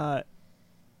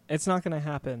 It's not going to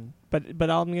happen. But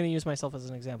I'm going to use myself as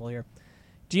an example here.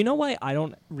 Do you know why I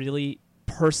don't really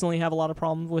personally have a lot of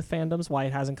problems with fandoms? Why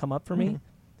it hasn't come up for me? Mhm.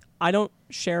 I don't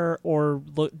share or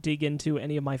dig into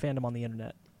any of my fandom on the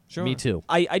internet. Sure. Me too.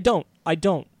 I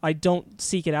don't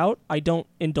seek it out. I don't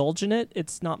indulge in it.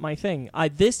 It's not my thing.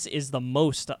 This is the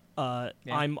most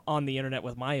I'm on the internet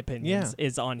with my opinions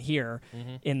is on here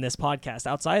in this podcast.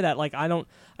 Outside of that, like I don't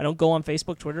go on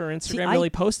Facebook, Twitter, or Instagram really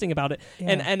posting about it. Yeah.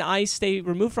 And I stay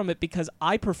removed from it because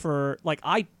I prefer, like,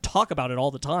 I talk about it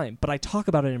all the time, but I talk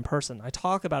about it in person. I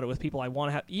talk about it with people I want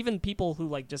to have, even people who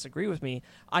like disagree with me.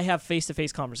 I have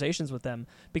face-to-face conversations with them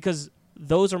because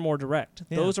those are more direct.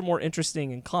 Yeah. Those are more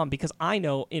interesting and calm because I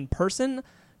know in person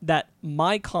that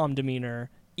my calm demeanor,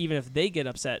 even if they get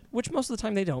upset, which most of the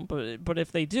time they don't, but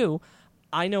if they do,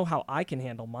 I know how I can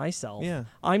handle myself. Yeah.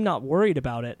 I'm not worried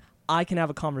about it. I can have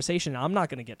a conversation. I'm not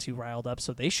going to get too riled up,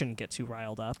 so they shouldn't get too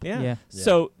riled up. Yeah.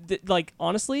 So, like,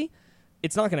 honestly,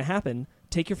 it's not going to happen.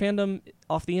 Take your fandom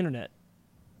off the internet.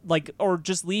 Like, or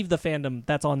just leave the fandom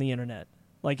that's on the internet.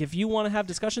 Like, if you want to have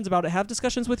discussions about it, have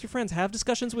discussions with your friends. Have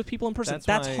discussions with people in person. That's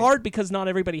That's why- hard because not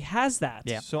everybody has that.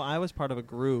 Yeah. So I was part of a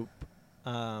group,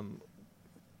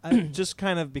 just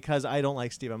kind of because I don't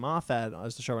like Stephen Moffat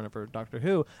as the showrunner for Doctor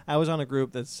Who. I was on a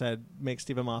group that said make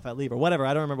Stephen Moffat leave or whatever.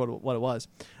 I don't remember what it was.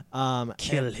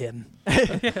 Kill him.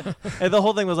 And the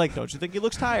whole thing was like, don't you think he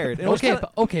looks tired? And it was Okay,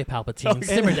 kinda- okay, Palpatine,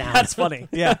 simmer down. That's funny.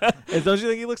 yeah. And don't you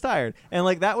think he looks tired? And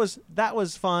like that was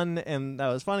fun and that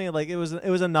was funny. Like it was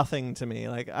a nothing to me.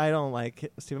 Like I don't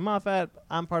like Stephen Moffat.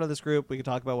 I'm part of this group. We can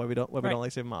talk about why we don't Right.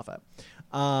 like Stephen Moffat.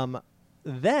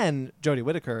 Then Jodie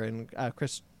Whittaker and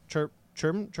Chris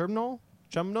Chumnall.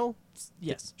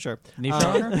 Yes. Sure. New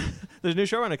showrunner? There's a new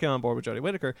showrunner came on board with Jodie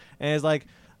Whittaker and is like,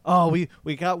 oh,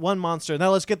 we got one monster.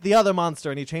 Now let's get the other monster.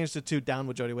 And he changed it to Down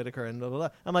with Jodie Whittaker and blah, blah, blah.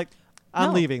 I'm like, I'm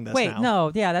No. leaving this Wait, now.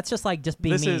 no, yeah, that's just like just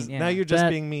being This mean. is yeah. now you're just That-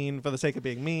 being mean for the sake of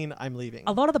being mean. I'm leaving.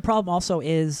 A lot of the problem also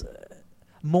is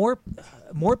more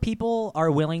people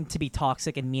are willing to be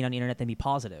toxic and mean on the internet than be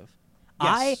positive.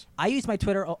 Yes. I use my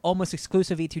Twitter almost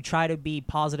exclusively to try to be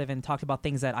positive and talk about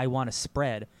things that I want to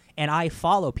spread, and I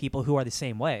follow people who are the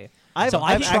same way. I've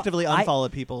I try- actively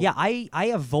unfollowed people. Yeah, I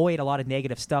avoid a lot of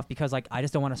negative stuff because like I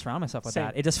just don't want to surround myself with Same.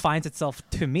 that. It just finds itself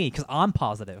to me because I'm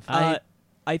positive.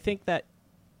 I think that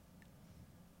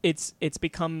it's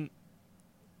become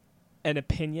an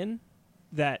opinion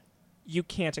that you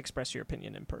can't express your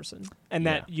opinion in person, and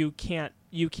that you can't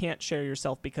share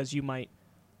yourself because you might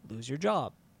lose your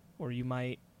job, or you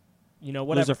might,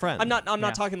 whatever. Lose a friend. I'm not Yeah.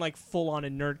 talking like full on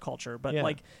in nerd culture, but Yeah.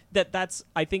 like that's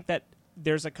I think that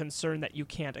there's a concern that you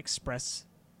can't express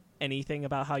anything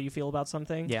about how you feel about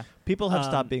something. yeah. People have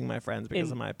stopped Um, being my friends because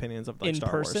in- of my opinions of like in Star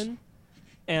person, Wars.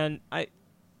 and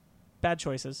bad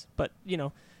choices, but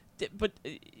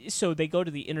so they go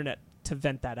to the internet to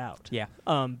vent that out. Yeah.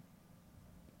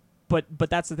 But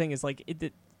that's the thing is like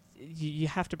you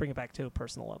have to bring it back to a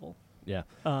personal level. Yeah.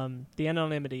 The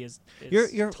anonymity is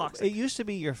Your toxic. It used to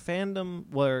be your fandom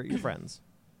were your friends.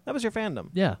 That was your fandom.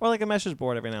 Yeah. Or like a message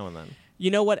board every now and then.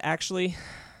 You know what? Actually,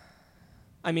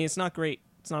 I mean, it's not great.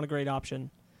 It's not a great option.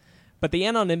 But the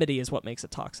anonymity is what makes it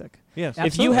toxic. Yes. Yeah.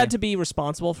 If you Absolutely. had to be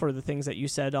responsible for the things that you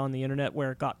said on the internet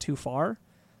where it got too far,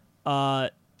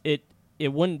 it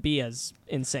it wouldn't be as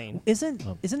insane. Isn't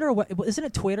there isn't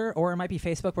it Twitter or it might be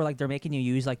Facebook where like they're making you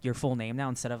use like your full name now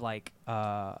instead of like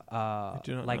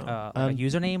do not know. a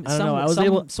username? I don't know. I was some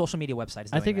able- social media website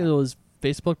is I doing think that. it was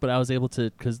Facebook, but I was able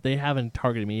to because they haven't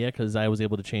targeted me yet because I was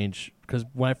able to change because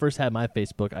when I first had my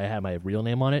Facebook, I had my real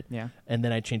name on it, Yeah. and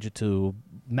then I changed it to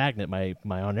Magnet, my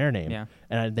on-air name, Yeah.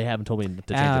 and they haven't told me to change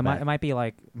it it might, back. it might be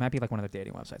like one of the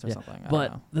dating websites or Yeah. something. I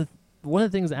But don't know. one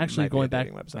of the things actually Might be a going back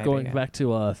dating website. going Maybe, back to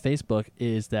Facebook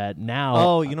is that now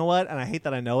Oh, you know what? And I hate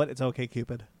that I know it. It's OK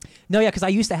Cupid. No, yeah, because I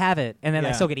used to have it, and then I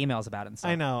Yeah. still get emails about it. And stuff.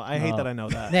 I know. I hate Oh. that I know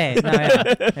that. Hey, no,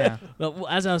 yeah, yeah. Well,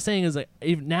 as I was saying, is like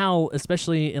even now,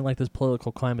 especially in like this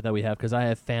political climate that we have, because I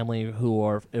have family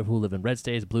who live in red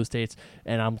states, blue states,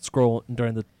 and I'm scrolling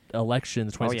during the election,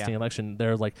 the 2016 election.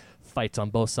 There's like fights on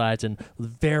both sides and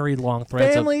very long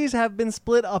threads. Families have been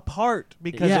split apart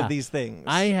because Yeah. of these things.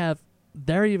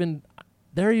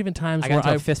 There are even times I where got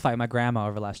into a fist fight with my grandma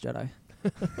over Last Jedi.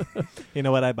 You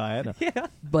know what? I buy it. No. Yeah,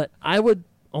 but I would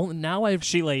only now I've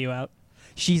She lay you out.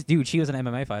 she was an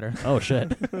MMA fighter. oh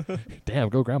shit, damn,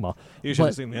 go grandma. You should But-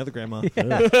 have seen the other grandma.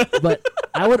 But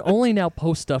I would only now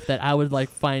post stuff that I would like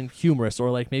find humorous or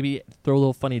like maybe throw a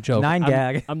little funny joke.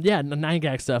 9gag.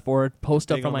 9gag stuff or post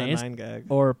stuff Big from on my that Insta 9gag.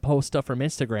 or post stuff from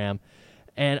Instagram.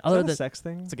 And Is other that a than sex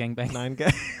thing? It's a gangbang.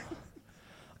 9gag.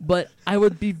 but I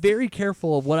would be very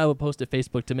careful of what I would post to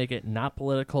Facebook to make it not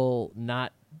political,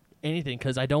 not anything,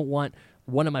 because I don't want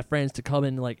one of my friends to come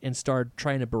in like and start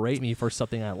trying to berate me for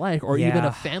something I like, or even Yeah.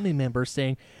 a family member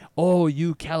saying, "Oh,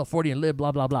 you Californian lib,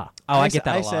 blah blah blah." Oh, I get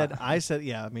that a lot. I said,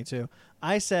 yeah, me too.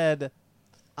 I said,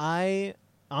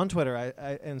 on Twitter,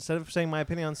 I instead of saying my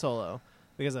opinion on Solo,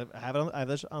 because I have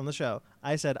this on the show,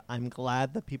 I said, I'm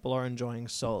glad that people are enjoying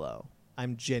Solo.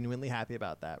 I'm genuinely happy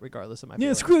about that, regardless of my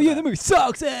feelings for that. movie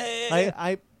sucks.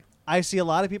 I see a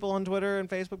lot of people on Twitter and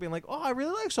Facebook being like, oh, I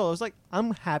really like Solo. It's like,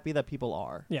 I'm happy that people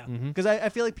are. Yeah. Mhm. Because I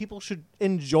feel like people should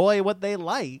enjoy what they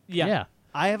like. Yeah.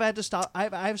 I have had to stop.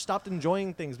 I've stopped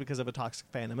enjoying things because of a toxic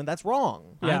fandom, and that's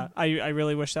wrong. Yeah. I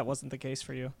really wish that wasn't the case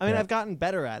for you. I mean, Yeah. I've gotten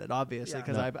better at it, obviously, Yeah.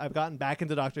 because No. I've gotten back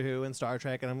into Doctor Who and Star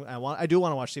Trek, and I do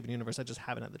want to watch Steven Universe. I just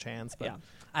haven't had the chance. But Yeah.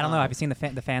 I don't know. Have you seen the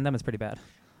fandom? It's pretty bad.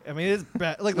 I mean, it's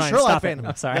like the Ryan, Sherlock stop it. fandom.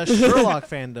 I'm sorry. The Sherlock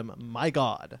fandom. My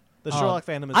God, the Oh. Sherlock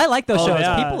fandom is. I like those Oh, shows.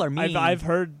 yeah. People are mean. I've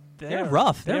heard They're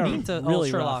rough. They're they are mean to really old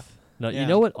Sherlock. rough. No, Yeah. you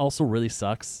know what also really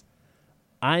sucks?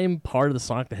 I'm part of the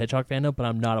Sonic the Hedgehog fandom, but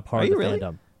I'm not a part Are of you the really?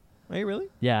 fandom. Are you really?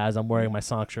 Yeah, as I'm wearing my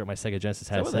Sonic shirt, my Sega Genesis Is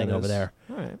hat that what sitting that over is? there.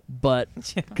 All right. But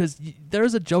because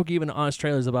there's a joke even in Honest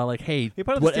Trailers about like, hey, You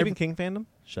part of the whatever- Stephen King fandom?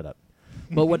 shut up.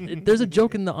 But there's a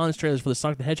joke in the Honest Trailers for the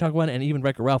Sonic the Hedgehog one, and even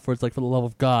Wreck-It Ralph, where it's like, for the love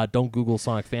of God, don't Google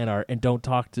Sonic fan art and don't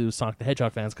talk to Sonic the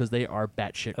Hedgehog fans because they are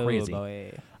batshit crazy. Oh,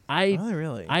 boy.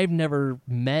 Really? I've never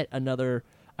met another.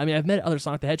 I mean, I've met other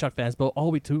Sonic the Hedgehog fans, but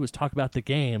all we do is talk about the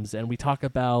games and we talk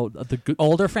about the good.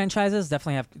 Older franchises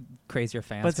definitely have crazier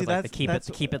fans. But see, 'cause, like, they that's-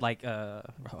 keep it like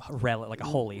like a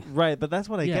holy. Right, but that's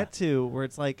what I Yeah. get to, where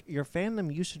it's like your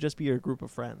fandom used to just be your group of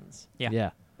friends,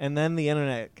 Yeah. and then the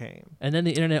internet came. And then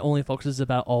the internet only focuses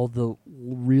about all the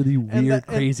really weird,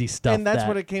 crazy stuff. And that's that,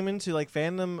 what it came into. Like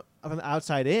fandom of an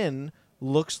outside in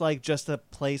looks like just a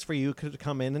place for you to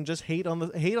come in and just hate on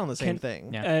the same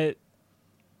thing. Yeah.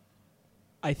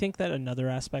 I think that another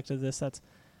aspect of this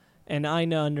and I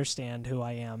understand who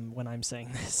I am when I'm saying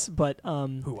this, but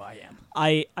Who I am.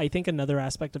 I think another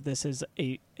aspect of this is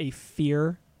a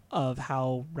fear of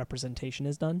how representation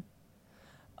is done.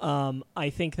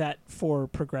 I think that for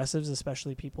progressives,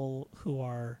 especially people who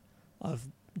are of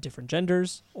different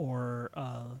genders or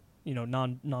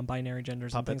non-binary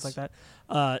genders and things like Puppets.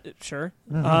 that, sure,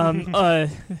 You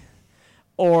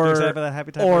or excited for that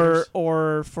Happy Time Murders?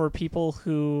 or for people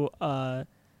who are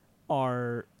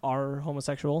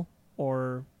homosexual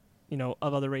or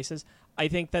of other races. I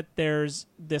think that there's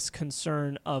this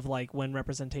concern of like when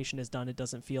representation is done, it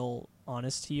doesn't feel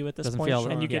honest to you at this Doesn't point, feel-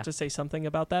 and you yeah. get to say something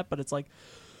about that. But it's like,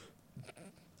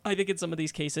 I think in some of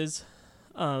these cases,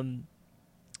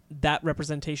 that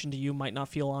representation to you might not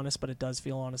feel honest, but it does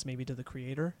feel honest maybe to the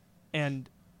creator, and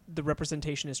the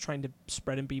representation is trying to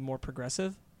spread and be more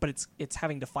progressive, but it's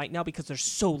having to fight now because there's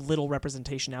so little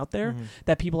representation out there Mhm.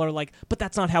 that people are like, but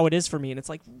that's not how it is for me. And it's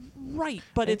like, right,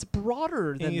 but And- it's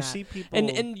broader than And you that. see people,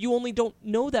 And you only don't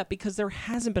know that because there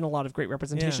hasn't been a lot of great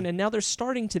representation, Yeah. and now there's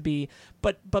starting to be.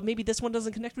 But maybe this one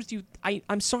doesn't connect with you.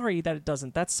 I'm sorry that it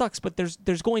doesn't. That sucks. But there's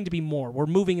going to be more. We're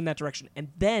moving in that direction, and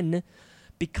then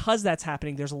because that's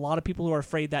happening, there's a lot of people who are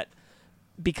afraid that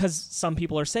because some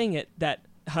people are saying it that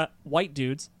white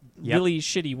dudes. Yep. Really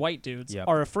shitty white dudes Yep.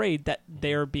 are afraid that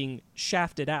they're being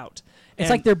shafted out. It's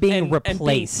like they're being and being-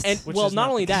 replaced. and Which well, is not not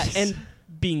only the that, case. and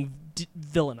being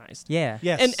villainized. Yeah.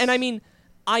 yes, And I mean,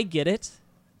 I get it.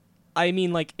 I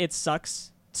mean, like, it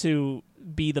sucks to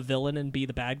be the villain and be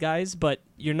the bad guys, but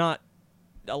you're not.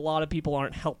 A lot of people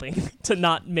aren't helping to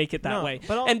not make it that No, way.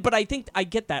 but But I think I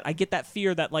get that. I get that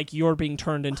fear that like you're being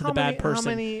turned into the bad person. How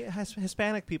many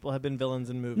Hispanic people have been villains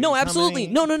in movies? No, How absolutely.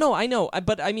 many- No. I know,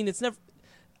 but I mean, it's never.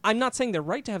 I'm not saying they're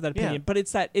right to have that Yeah. opinion, but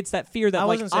it's that fear that I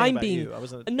like wasn't saying I'm about being. you. I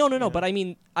wasn't, No. yeah. But I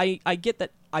mean, I get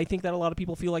that. I think that a lot of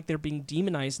people feel like they're being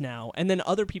demonized now, and then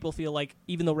other people feel like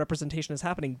even though representation is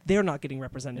happening, they're not getting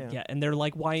represented Yeah. yet, and they're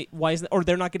like, why is that? Or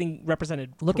they're not getting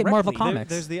represented. Look at Marvel correctly. Comics.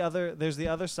 There's the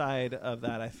other side of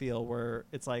that. I feel where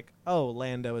it's like, oh,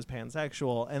 Lando is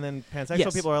pansexual, and then pansexual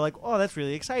Yes. people are like, oh, that's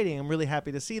really exciting. I'm really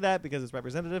happy to see that because it's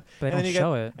representative. But they and then don't you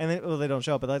show get, it. And then, well, they don't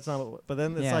show it, but that's not. But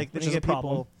then it's Yeah. like, then Which you is a get people.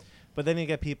 problem. But then you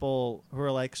get people who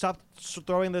are like, stop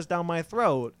throwing this down my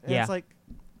throat. And Yeah. it's like,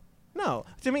 no.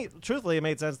 To me, truthfully, it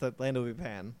made sense that Lando would be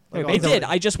pan. Wait, Like, but It He's a- did.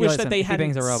 I just he wish listen, that they he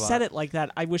hadn't bangs a robot. said it like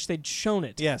that. I wish they'd shown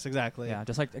it. Yes, exactly. Yeah,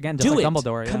 just like again, just Do like it.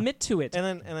 Dumbledore. Yeah. Commit to it.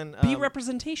 And then Be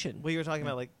representation. What you were talking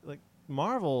about, like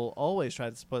Marvel always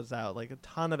tries to put out like a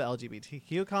ton of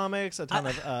LGBTQ comics, a ton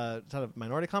of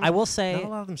minority comics. I will say, not a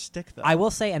lot of them stick though. I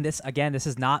will say, and this again, this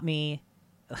is not me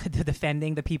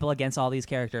defending the people against all these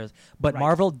characters, but Right.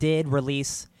 Marvel did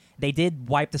release. They did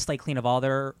wipe the slate clean of all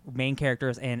their main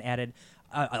characters and added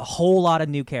a whole lot of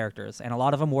new characters, and a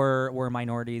lot of them were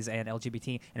minorities and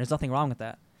LGBT, and there's nothing wrong with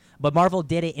that. But Marvel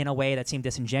did it in a way that seemed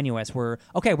disingenuous. Where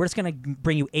okay, we're just gonna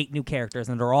bring you 8 new characters,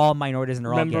 and they're all minorities and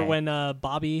they're Remember all gay. when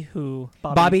Bobby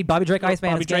Drake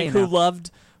Iceman Bobby is gay Drake, now.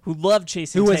 who loved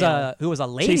chasing who was tail, a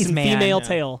ladies chasing man. female Yeah.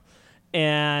 tail,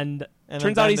 and And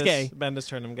turns then out he's Bendis- gay. Bendis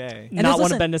turned him gay. And Not one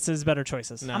listen- of Bendis's better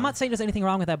choices. No. I'm not saying there's anything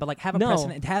wrong with that, but like have a No.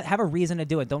 precedent, have a reason to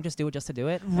do it. Don't just do it just to do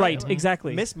it. Right,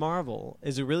 exactly. Miss Marvel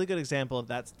is a really good example of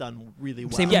that's done really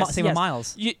well. Same, Yes, with, same with yes.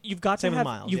 Miles. You've got Same to with have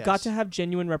Miles, you've got yes. to have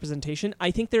genuine representation.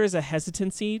 I think there is a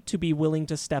hesitancy to be willing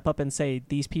to step up and say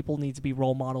these people need to be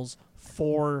role models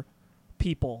for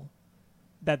people.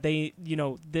 That they,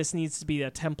 this needs to be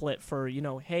a template for,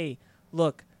 hey,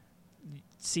 look,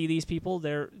 see these people,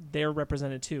 they're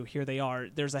represented too. Here they are.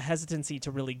 There's a hesitancy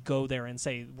to really go there and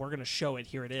say we're going to show it.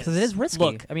 Here it is. Because it is risky.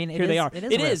 Look, I mean, here they are. It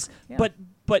is. It a is. risk. Yeah.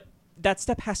 But that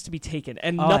step has to be taken,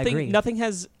 and Oh, I agree. nothing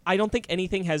has. I don't think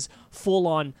anything has full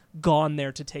on gone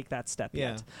there to take that step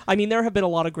Yeah. yet. I mean, there have been a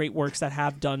lot of great works that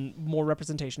have done more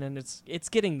representation, and it's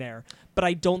getting there. But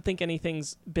I don't think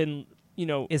anything's been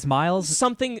is Miles?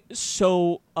 something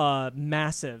so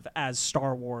massive as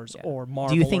Star Wars Yeah. or Do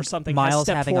Marvel you think or something Miles has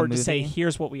stepped having a forward to say, movie-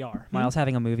 "Here's what we are." Miles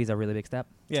having a movie is a really big step.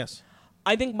 Yes.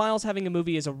 I think Miles having a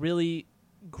movie is a really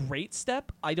great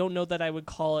step. I don't know that I would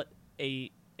call it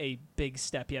a big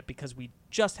step yet because we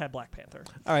just had Black Panther.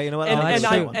 All right. You know what? And, I'll that's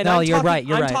give and, you I, true. that one. and No, I'm you're talking, right,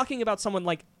 you're I'm right. talking about someone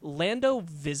like Lando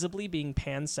visibly being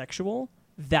pansexual.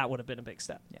 That would have been a big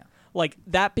step. Yeah. Like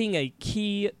that being a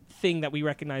key thing that we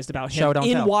recognized about him Show, don't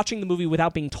in tell. watching the movie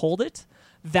without being told it.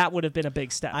 That would have been a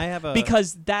big step. I have a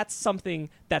because that's something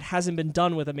that hasn't been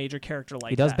done with a major character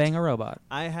like he does that. bang a robot.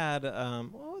 I had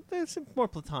well, it's more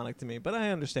platonic to me, but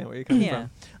I understand where you're coming Yeah.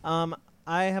 from.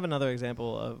 I have another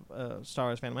example of Star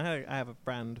Wars fandom. I have a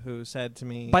friend who said to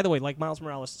me, By the way, like Miles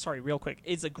Morales, sorry, real quick,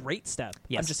 is a great step.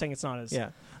 Yes. I'm just saying it's not as yeah,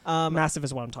 massive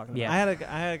as what I'm talking Yeah. about.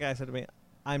 I had a guy said to me,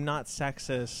 "I'm not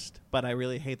sexist, but I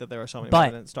really hate that there are so many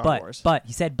women in Star Wars." But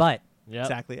he said but. Yep.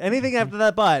 Exactly. Anything after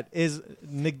that "but" is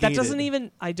negated. That doesn't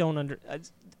even.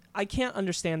 I can't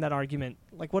understand that argument.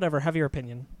 Like, whatever, have your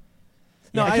opinion.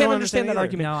 No, I I can't don't understand that either.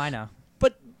 argument. No, I know.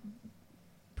 But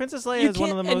Princess Leia you is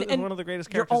one of the can't- most, and one of the greatest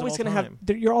you're characters always of all gonna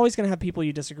time. you're always gonna have people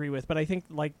you disagree with. But I think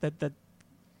like that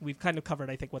we've kind of covered.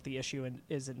 I think what the issue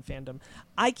is in fandom.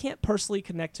 I can't personally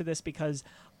connect to this because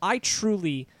I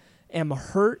truly am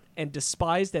hurt and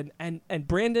despised and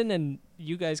Brandon and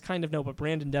you guys kind of know, but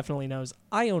Brandon definitely knows.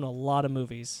 I own a lot of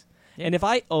movies. Yeah. And if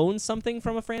I own something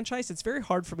from a franchise, it's very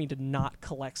hard for me to not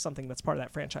collect something that's part of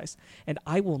that franchise. And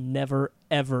I will never,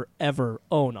 ever, ever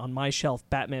own on my shelf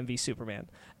Batman v Superman.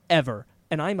 Ever.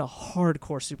 And I'm a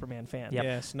hardcore Superman fan. Yep.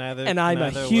 Yes, neither. And I'm a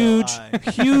neither will huge, I.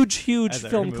 huge As I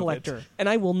film remove it. collector. And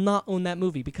I will not own that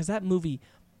movie because that movie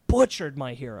butchered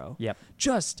my hero. Yep.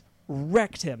 Just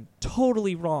wrecked him.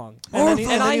 Totally wrong. And then,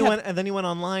 And I have- and then you went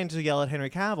online to yell at Henry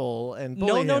Cavill and No,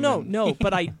 bully him. no.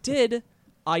 But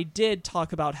I did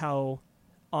talk about how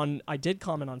I did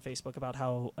comment on Facebook about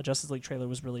how a Justice League trailer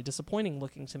was really disappointing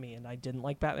looking to me, and I didn't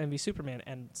like Batman v Superman.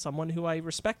 And someone who I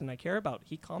respect and I care about,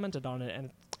 he commented on it,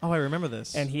 and Oh, I remember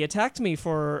this. he attacked me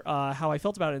for how I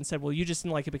felt about it and said, "Well, you just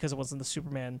didn't like it because it wasn't the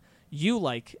Superman you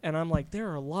like." And I'm like, there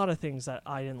are a lot of things that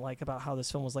I didn't like about how this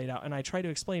film was laid out, and I try to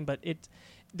explain, but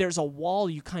there's a wall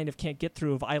you kind of can't get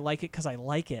through of I like it because I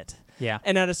like it. Yeah.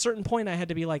 And at a certain point, I had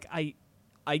to be like,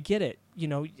 I get it.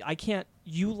 I can't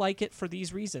you like it for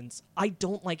these reasons. I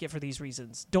don't like it for these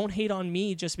reasons. Don't hate on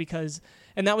me just because.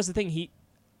 And that was the thing.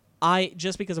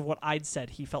 Just because of what I'd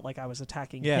said, he felt like I was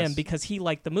attacking him because he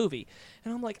liked the movie.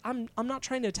 And I'm like, I'm not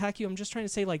trying to attack you. I'm just trying to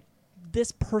say, like,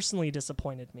 this personally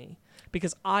disappointed me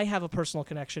because I have a personal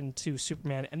connection to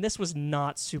Superman, and this was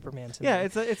not Superman to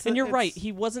me. And you're right.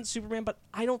 He wasn't Superman, but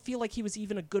I don't feel like he was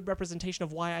even a good representation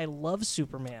of why I love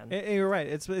Superman. You're right.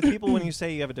 It's people when you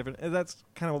say you have a different. That's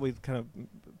kind of what we've kind of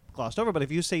glossed over. But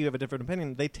if you say you have a different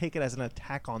opinion, they take it as an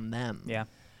attack on them. Yeah.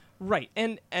 Right.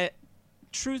 And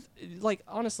truth, like,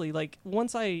 honestly, like,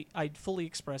 once I fully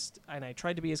expressed and I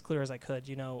tried to be as clear as I could,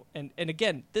 you know, and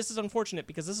again, this is unfortunate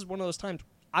because this is one of those times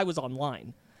I was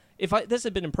online. If this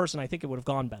had been in person, I think it would have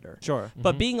gone better. Sure.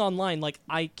 But being online, like,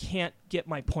 I can't get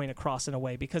my point across in a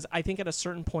way because I think at a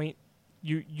certain point,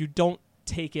 you don't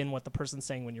take in what the person's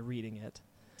saying when you're reading it.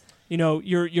 You know,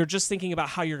 you're just thinking about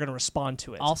how you're going to respond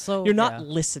to it. Also, you're not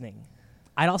listening.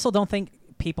 I also don't think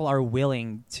people are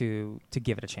willing to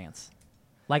give it a chance.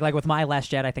 Like with My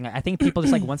Last Jedi, I think people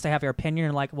just like once they have their opinion,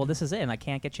 are like, well, this is it, and I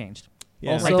can't get changed.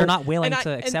 Yeah. Like they're not willing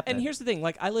to accept it. And here's the thing: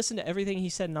 like, I listened to everything he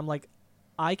said, and I'm like,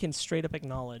 I can straight up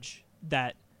acknowledge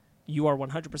that you are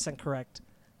 100% correct.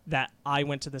 That I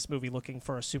went to this movie looking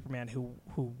for a Superman who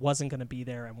wasn't going to be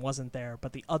there and wasn't there,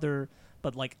 but other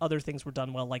things were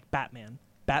done well, like Batman.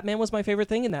 Batman was my favorite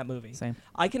thing in that movie. Same.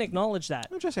 I can acknowledge that.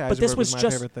 Jesse But this Eisenberg was my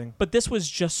just favorite thing. But this was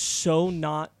just so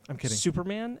not I'm kidding.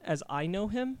 Superman as I know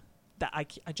him that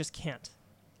I just can't.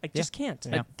 I just can't.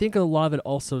 Yeah. I think a lot of it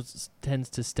also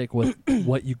tends to stick with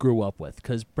what you grew up with.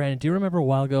 Because, Brandon, do you remember a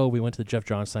while ago we went to the Jeff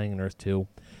Johns signing in Earth 2?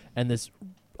 And this...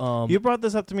 you brought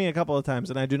this up to me a couple of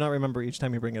times, and I do not remember each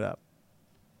time you bring it up.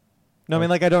 No, I mean,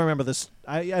 like, I don't remember this.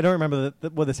 I don't remember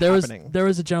what is happening. There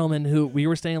was a gentleman who... We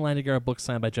were staying in line to get our book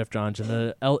signed by Jeff Johns,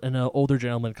 and an older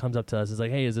gentleman comes up to us and is like,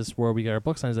 hey, is this where we get our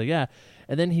book signed? He's like, yeah.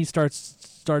 And then he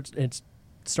starts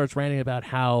ranting about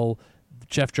how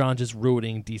Jeff Johns is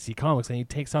ruining DC Comics, and he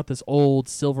takes out this old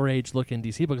Silver Age looking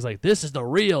DC book. He's like, this is the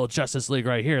real Justice League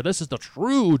right here. This is the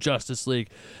true Justice League.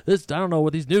 I don't know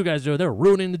what these new guys do. They're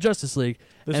ruining the Justice League.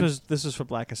 This was for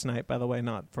Blackest Night, by the way,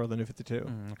 not for the New 52.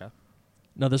 Okay.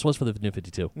 No, this was for the New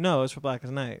 52. No, it was for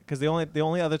Blackest Night because the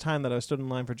only other time that I stood in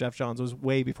line for Jeff Johns was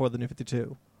way before the New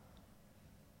 52.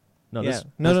 No, yeah.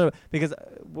 No, because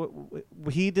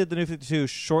he did the New 52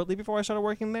 shortly before I started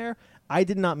working there. I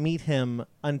did not meet him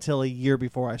until a year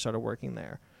before I started working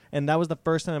there. And that was the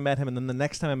first time I met him, and then the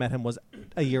next time I met him was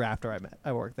a year after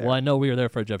I worked there. Well, I know we were there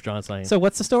for a Jeff Johns signing. So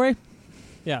what's the story?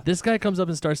 Yeah. This guy comes up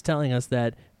and starts telling us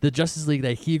that the Justice League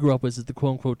that he grew up with is the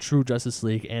quote-unquote true Justice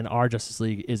League, and our Justice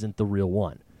League isn't the real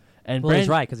one. And Well, he's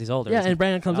right because he's older. Yeah, isn't and he?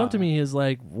 Brandon comes up to me. He's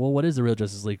like, "Well, what is the real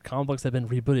Justice League? Comic books have been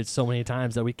rebooted so many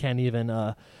times that we can't even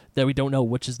that we don't know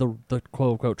which is the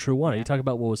quote unquote true one." Are you talking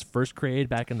about what was first created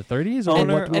back in the 30s, or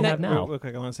what do we have now? Real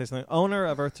quick, I want to say something. Owner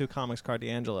of Earth 2 Comics, Car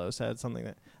D'Angelo, said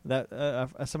something that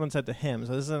someone said to him.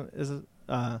 So this is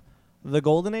the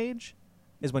golden age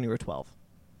is when you were 12.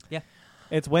 Yeah.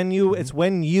 It's when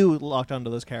you locked onto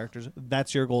those characters.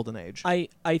 That's your golden age.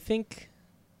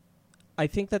 I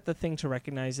think that the thing to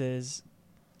recognize is,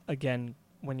 again,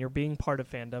 when you're being part of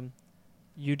fandom,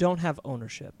 you don't have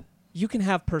ownership. You can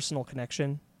have personal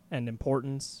connection and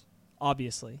importance,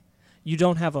 obviously. You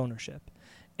don't have ownership.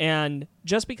 And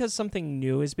just because something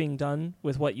new is being done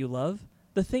with what you love,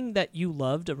 the thing that you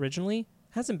loved originally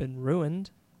hasn't been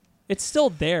ruined. It's still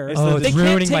there. It's it's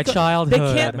ruining my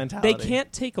childhood. They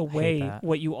can't take away that.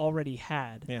 what you already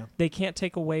had. Yeah. They can't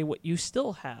take away what you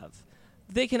still have.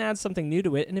 They can add something new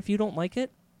to it, and if you don't like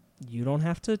it, you don't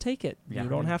have to take it. Yeah. You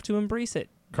don't have to embrace it.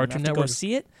 Cartoon you don't have to go Network.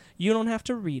 see it. You don't have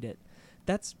to read it.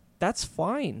 That's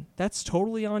fine. That's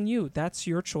totally on you. That's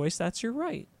your choice. That's your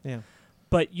right. Yeah.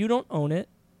 But you don't own it,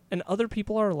 and other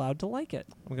people are allowed to like it.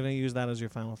 I'm going to use that as your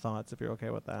final thoughts if you're okay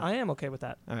with that. I am okay with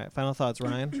that. All right, final thoughts,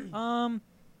 Ryan.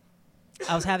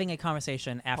 I was having a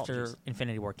conversation after Apologies.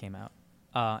 Infinity War came out,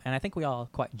 and I think we all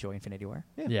quite enjoy Infinity War.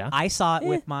 Yeah. I saw it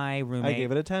with my roommate. I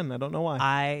gave it a 10. I don't know why.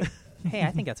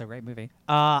 I think that's a great movie.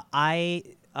 I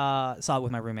saw it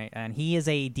with my roommate, and he is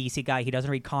a DC guy. He doesn't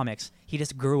read comics. He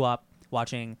just grew up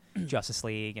watching Justice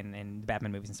League and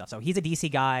Batman movies and stuff. So he's a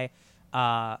DC guy,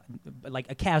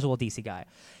 like a casual DC guy.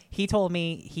 He told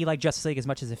me he liked Justice League as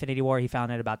much as Infinity War. He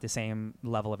found it about the same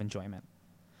level of enjoyment.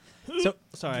 So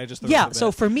Sorry, I just yeah.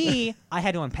 So for me, I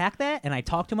had to unpack that, and I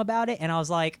talked to him about it, and I was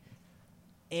like,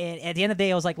 at the end of the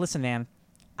day, I was like, listen, man,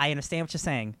 I understand what you're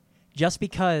saying. Just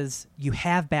because you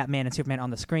have Batman and Superman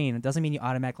on the screen, it doesn't mean you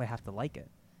automatically have to like it.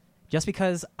 Just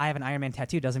because I have an Iron Man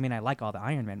tattoo doesn't mean I like all the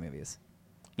Iron Man movies.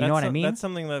 You know what I mean? That's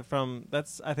something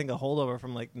that's I think a holdover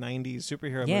from like 90s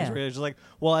superhero Yeah. movies where you're just like,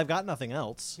 well, I've got nothing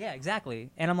else. Yeah, exactly.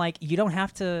 And I'm like, you don't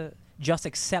have to just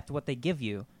accept what they give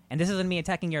you. And this isn't me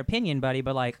attacking your opinion, buddy,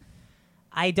 but like,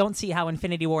 I don't see how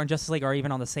Infinity War and Justice League are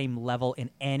even on the same level in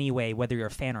any way, whether you're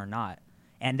a fan or not.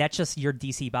 And that's just your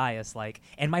DC bias, like,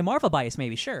 and my Marvel bias,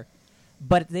 maybe, sure.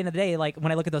 But at the end of the day, like,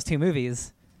 when I look at those two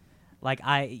movies, like,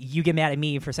 you get mad at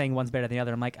me for saying one's better than the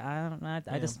other. I'm like, I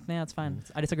it's fine.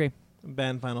 I disagree.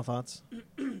 Ben, final thoughts.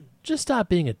 Just stop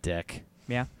being a dick.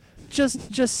 Yeah. Just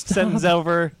stop. Sentence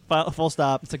over. Full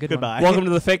stop. It's a good one. Goodbye. Welcome to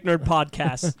the Fake Nerd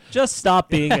Podcast. Just stop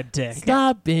being a dick.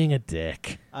 Stop being a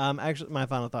dick. Actually, my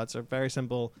final thoughts are very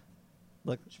simple.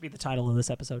 Should be the title of this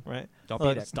episode. Right? Don't be a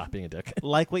Look, dick. Stop being a dick.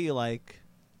 Like what you like.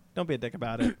 Don't be a dick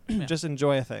about it. Just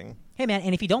enjoy a thing. Hey, man,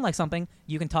 and if you don't like something,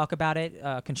 you can talk about it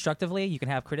constructively. You can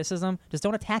have criticism. Just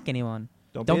don't attack anyone.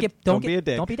 Don't Don't be a get dick. Don't be a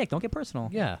dick. Don't get personal.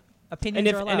 Yeah. Opinions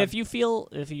are allowed. And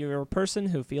if you're a person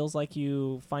who feels like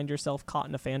you find yourself caught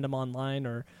in a fandom online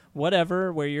or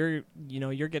whatever, where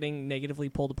you're getting negatively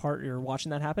pulled apart, you're watching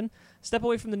that happen, step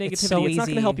away from the negativity. It's so It's not going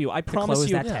easy to help you. I to promise close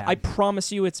you. that tab. I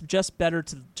promise you, it's just better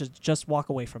to just walk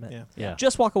away from it. Yeah. Yeah.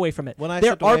 Just walk away from it. When I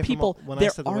there stepped are away people. from all, when there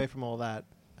I stepped are away from all that,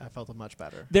 I felt much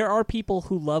better. there are people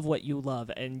who love what you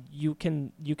love, and you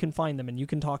can find them and you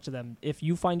can talk to them. If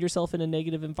you find yourself in a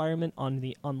negative environment on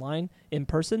the online, in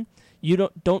person, you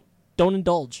don't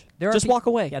indulge. Just walk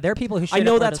away. Yeah, there are people who. I straight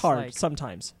know up are that's just hard like-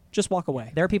 sometimes. Just walk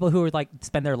away. There are people who would like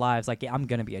spend their lives like, yeah, I'm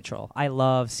gonna be a troll. I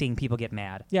love seeing people get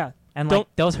mad, Yeah. and Don't-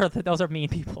 like those are mean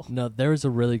people. No, there's a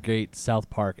really great South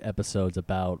Park episodes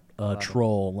about a Love it.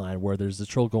 troll line where there's a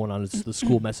troll going on the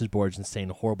school message boards and saying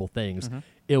horrible things. Mhm.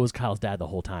 It was Kyle's dad the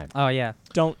whole time. Oh yeah,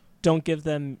 Don't give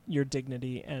them your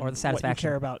dignity and Or the what you satisfaction.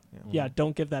 care about. Yeah,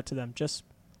 don't give that to them. Just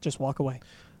walk away.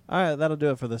 All right, that'll do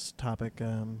it for this topic.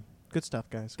 Good stuff,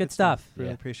 guys. Good stuff.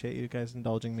 Really Yeah. appreciate you guys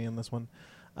indulging me in this one.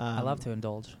 I love to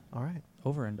indulge, All right.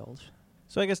 overindulge.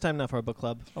 So I guess time now for our book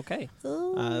club. Okay. It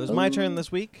was my turn this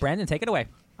week. Brandon, take it away.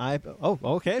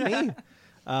 Okay, me.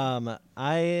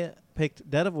 I picked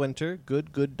Dead of Winter,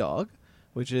 Good Dog,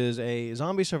 which is a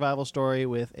zombie survival story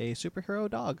with a superhero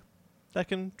dog that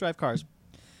can drive cars.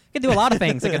 It can do a lot of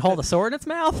things. It can hold a sword in its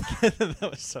mouth. That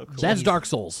was so cool. That's Dark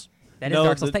Souls. That is No,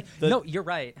 Dark Souls. the- No, you're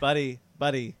right. buddy,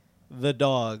 the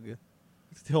dog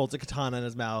holds a katana in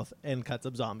his mouth and cuts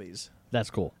up zombies That's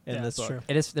cool. in Yeah, this that's book. true.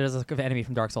 It is. There's an enemy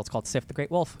from Dark Souls called Sif the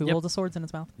Great Wolf who Yep. holds the swords in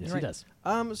his mouth. Yes, You're he right.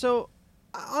 does. So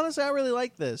honestly, I really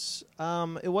like this.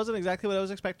 It wasn't exactly what I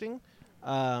was expecting, but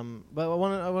I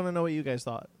want to know what you guys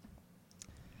thought.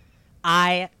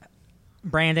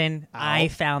 Brandon, Ow. I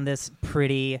found this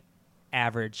pretty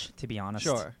average, to be honest.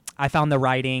 Sure. I found the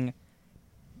writing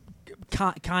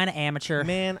kind of amateur.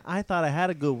 Man, I thought I had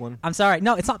a good one. I'm sorry.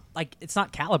 No, it's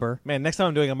not Caliber. Man, next time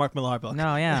I'm doing a Mark Millar book.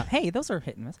 No, yeah. Hey, those are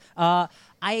hit and miss.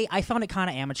 I found it kind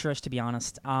of amateurish, to be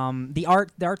honest. The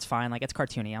art's fine. Like, it's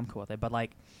cartoony. I'm cool with it. But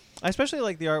like, I especially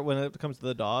like the art when it comes to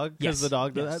the dog because Yes, the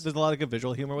dog yes. there's a lot of good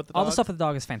visual humor with the dog. all the stuff with the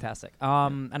dog is fantastic.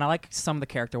 And I like some of the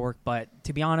character work. But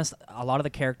to be honest, a lot of the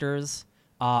characters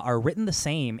are written the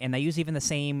same, and they use even the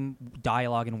same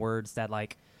dialogue and words that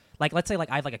like let's say like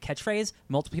I have like a catchphrase.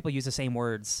 Multiple people use the same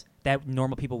words that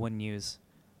normal people wouldn't use.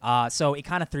 So it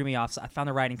kind of threw me off. So I found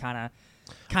the writing kind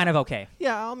of okay.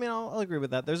 Yeah, I mean, I'll agree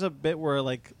with that. There's a bit where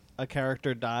like a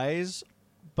character dies,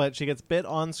 but she gets bit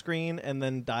on screen and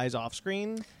then dies off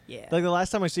screen. Yeah. Like the last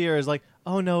time I see her is like,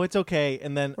 oh no, it's okay,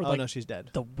 and then Or, oh like, no, she's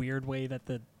dead. The weird way that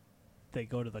they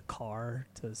go to the car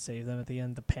to save them at the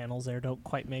end. The panels there don't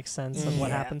quite make sense of what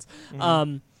Yeah. happens.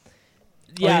 Mhm.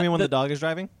 Yeah, you mean when the dog is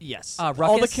driving? Yes. Ruckus?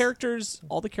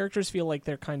 all the characters feel like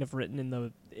they're kind of written in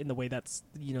the way that's,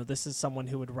 this is someone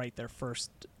who would write their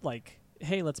first, like,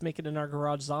 hey, let's make it in our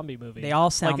garage zombie movie. They all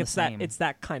sound like the it's same. that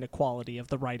that kind of quality of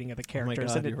the writing of the Oh my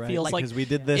characters, God, and it you're right. feels like because we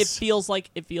did it this. feels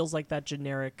like that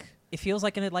generic. It feels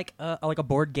like a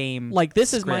board game. Like,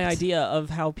 this is my script. idea of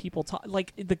how people talk.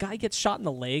 Like, the guy gets shot in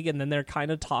the leg, and then they're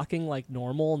kind of talking like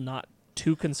normal, not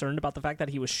too concerned about the fact that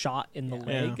he was shot in the Yeah.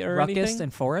 leg Yeah. or Ruckus anything.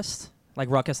 and Forrest, like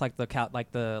Ruckus, like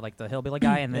the hillbilly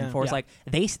guy, and then Yeah. Forrest, Yeah.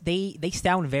 like they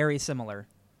sound very similar.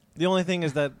 The only thing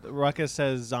is that Ruckus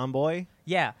says Zomboy.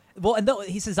 Yeah. Well, and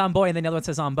he says Zomboy, and then the other one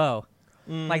says Zombo.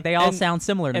 Like they all And- sound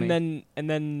similar to me. and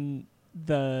then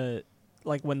the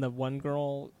like when the one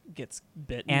girl gets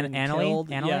bitten and Annalie? killed,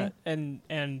 Annalie? yeah,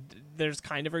 and there's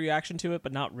kind of a reaction to it,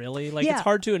 but not really. Like, Yeah. it's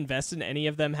hard to invest in any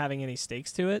of them having any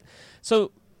stakes to it.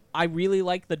 So I really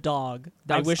like the dog.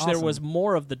 Dog's I wish there awesome. was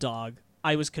more of the dog.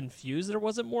 I was confused there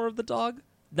wasn't more of the dog.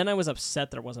 Then I was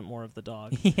upset there wasn't more of the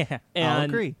dog. Yeah. And I'll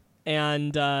agree.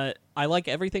 and I like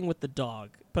everything with the dog,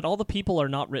 but all the people are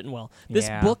not written well. This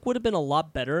Yeah. book would have been a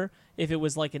lot better if it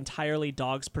was like entirely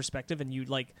dog's perspective, and you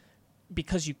like,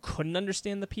 because you couldn't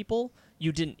understand the people,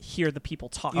 you didn't hear the people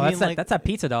talk. You Oh, mean that's that, like- that's that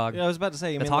pizza dog. Yeah, I was about to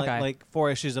say, you The mean Hawkeye. like 4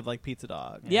 issues of like Pizza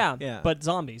Dog. yeah, Yeah. but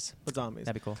zombies. With zombies.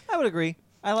 That'd be cool. I would agree.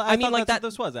 I I mean, thought like that's that- what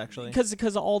this was actually.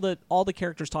 Because all the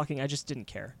characters talking, I just didn't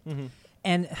care. Mm-hmm.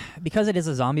 And because it is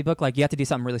a zombie book, like you have to do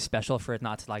something really special for it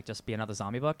not to like just be another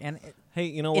zombie book. And Hey,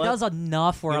 you know it what? does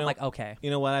enough where You I'm know- like, okay,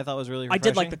 You know what I thought was really I refreshing?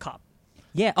 did like the cop.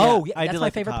 yeah. Oh, yeah, I that's did my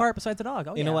like the favorite cop. part besides the dog.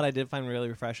 Oh, You yeah. know what I did find really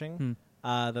refreshing?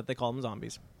 Hmm. That they call them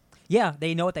zombies. Yeah,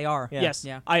 they know what they are. Yeah. Yes,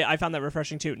 Yeah. I found that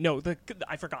refreshing too. No,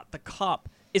 I forgot. The cop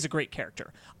is a great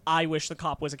character. I wish the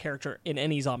cop was a character in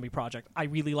any zombie project. I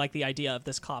really like the idea of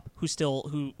this cop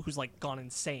who's like gone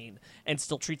insane and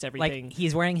still treats everything. Like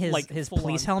he's wearing his like, his full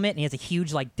police on. helmet and he has a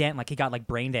huge like dent, like he got like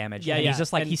brain damage. Yeah, and yeah. He's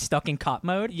just like And- he's stuck in cop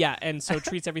mode. Yeah, and so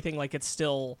treats everything like it's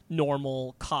still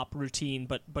normal cop routine,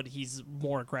 but he's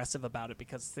more aggressive about it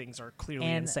because things are clearly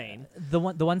And insane. the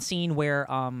one scene where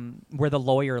the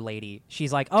lawyer lady,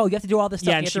 she's like, oh, you have to do all this stuff.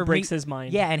 Yeah, you and have she to breaks his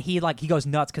mind. Yeah, and he goes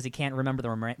nuts because he can't remember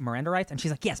the Miranda rights, and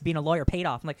she's like, yes, being a lawyer paid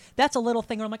off. I'm like, that's a little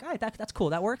thing where I'm like, all right, that's cool,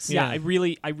 that works. Yeah,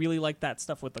 Yeah. I really like that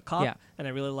stuff with the cop, Yeah. and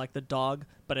I really like the dog,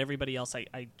 but everybody else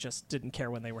I just didn't care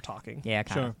when they were talking. Yeah,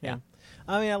 kind Sure. of. Yeah.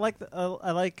 I mean, I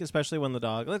like especially when the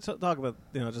dog. Let's talk about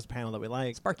just the panel that we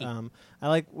like. Sparky. I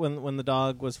like when the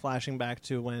dog was flashing back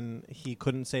to when he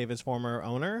couldn't save his former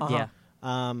owner. Uh-huh.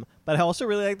 Yeah. But I also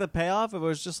really like the payoff. It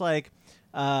was just like,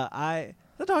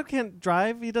 the dog can't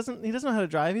drive. He doesn't know how to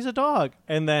drive. He's a dog,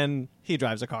 and then he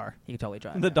drives a car. He can totally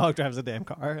drive. The yeah. dog drives a damn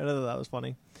car. I thought that was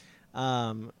funny.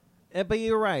 But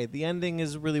you're right. The ending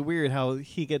is really weird. How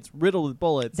he gets riddled with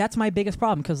bullets. That's my biggest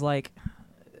problem because like,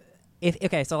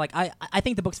 so like I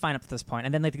think the book's fine up to this point,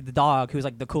 and then like the dog, who's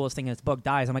like the coolest thing in this book,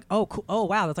 dies. I'm like, oh, cool. Oh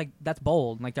wow, that's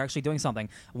bold. Like they're actually doing something.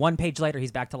 1 page later,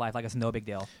 he's back to life. Like it's no big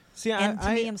deal. See, And to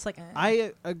me, I'm just like,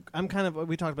 I'm kind of.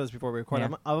 We talked about this before we recorded.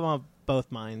 Yeah. I'm on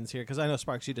both minds here because I know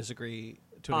Sparks, you disagree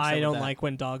to an extent I with don't that. like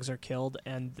when dogs are killed,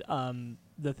 and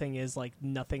the thing is, like,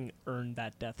 nothing earned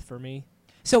that death for me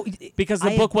so because the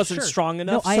I- book wasn't sure. strong No,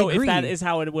 enough. I so agree. if that is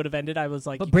how it would have ended, I was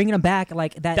like, But bringing him back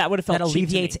like that, that would have felt that cheap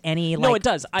to me. alleviates any like no, it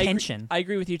does. tension. I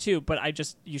agree with you too, but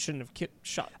you shouldn't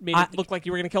have made I- it look like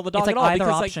you were going to kill the dog It's like at all. either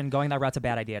because, option. Going that route's a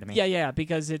bad idea to me. yeah,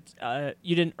 because it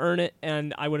you didn't earn it,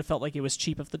 and I would have felt like it was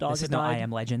cheap if the dog This had is no died. I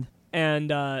Am Legend.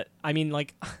 And I mean,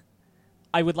 like,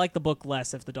 I would like the book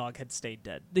less if the dog had stayed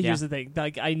dead. Here's Yeah. the thing: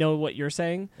 like, I know what you're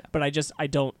saying, Yeah. but I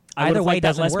don't. I Either would have way liked that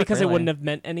doesn't less work, because it really. wouldn't have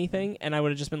meant anything, and I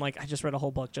would have just been like, I just read a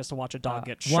whole book just to watch a dog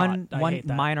get shot. One I one hate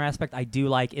that. minor aspect I do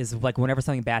like is like whenever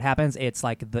something bad happens, it's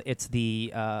like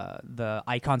the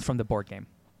icons from the board game.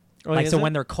 Oh, Like is so it?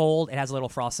 when they're cold, it has a little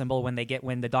frost symbol. When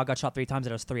the dog got shot 3 times,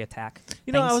 it has 3 attack.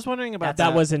 I things. was wondering about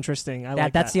that was interesting. I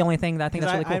like That's that. the only thing that I think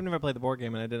 'Cause that's really cool. I've never played the board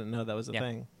game and I didn't know that was a Yeah.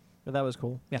 thing. But that was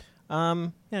cool. Yeah.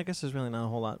 Yeah, I guess there's really not a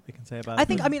whole lot we can say about it. I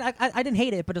think I mean I didn't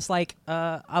hate it, but it's like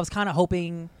I was kind of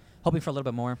hoping for a little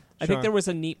bit more. I Sure. think there was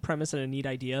a neat premise and a neat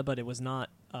idea, but it was not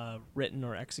written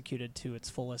or executed to its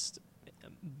fullest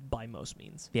by most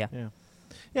means. Yeah.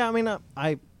 Yeah, I mean,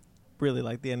 I really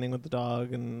like the ending with the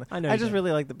dog, and I know I you just do.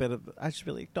 really like the bit of. I just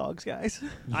really like dogs, guys.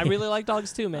 I really like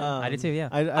dogs too, man. I did too, yeah.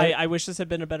 I wish this had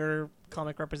been a better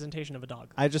comic representation of a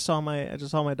dog. I just saw my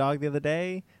dog the other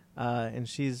day, and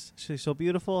she's so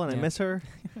beautiful, and I Yeah. miss her.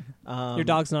 Your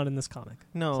dog's not in this comic.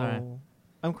 No, Sorry.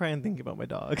 I'm crying thinking about my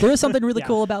dog. There is something really Yeah.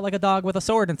 cool about like a dog with a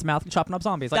sword in its mouth chopping up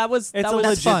zombies. Like, that was It's that a was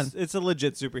legit. fun. It's a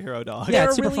legit superhero dog. Yeah, there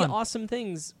it's are super really fun. awesome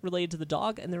things related to the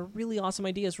dog, and there are really awesome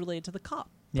ideas related to the cop.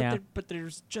 Yeah. But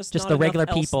there's just Just not the enough regular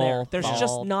else people there. There's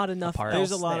just fall not enough. apart. There's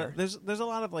a else lot there. of there's a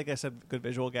lot of, like I said, good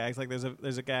visual gags. Like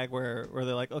there's a gag where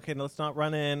they're like, okay, no, let's not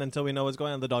run in until we know what's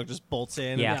going on. The dog just bolts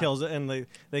in Yeah. and kills it, and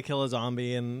they kill a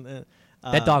zombie, and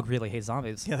that dog really hates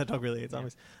zombies. Yeah, that dog really hates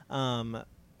zombies.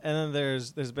 And then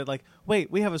there's a bit like, wait,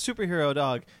 we have a superhero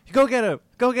dog. Go get her,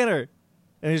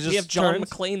 and he just We have John turns,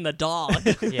 McClane the dog.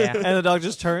 Yeah. and the dog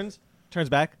just turns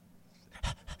back.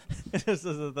 This is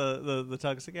the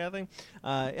toxic guy thing.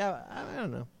 Yeah, I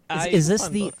don't know. Is this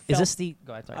fun the book. is this the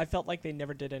go ahead, sorry. I felt like they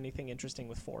never did anything interesting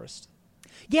with Forrest.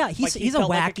 Yeah, Like, he's he a felt wacky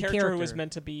like a character character. who was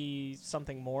meant to be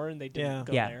something more, and they didn't Yeah.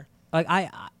 go Yeah. there. Like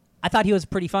I thought he was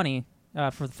pretty funny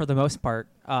for the most part.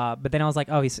 But then I was like,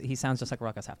 oh, he sounds just like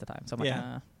Ruckus half the time. So I'm like,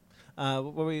 Yeah.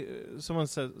 What were we? Someone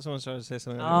started to say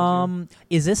something.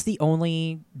 is this the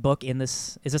only book in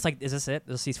this? Is this it?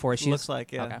 Is these 4 issues? Looks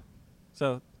like, yeah. Okay.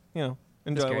 So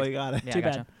enjoy curious. what you got. Yeah, Too I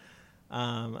gotcha. bad.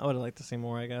 I would have liked to see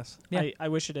more, I guess. Yeah. I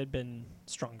wish it had been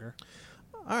stronger.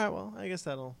 All right, well, I guess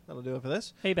that'll do it for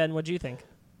this. Hey Ben, what do you think?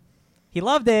 He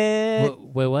loved it.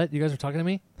 Wait, what? You guys were talking to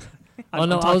me? I'm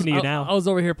talking to you now. I was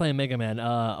over here playing Mega Man.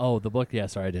 The book. Yeah,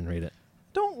 sorry, I didn't read it.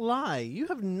 Don't lie. You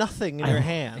have nothing in your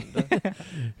hand.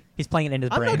 He's playing it in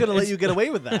his I'm brain. not going to let you get away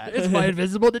with that. It's my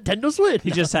invisible Nintendo Switch.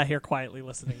 He just sat here quietly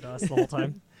listening to us the whole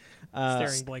time, Uh,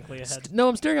 staring blankly ahead. No,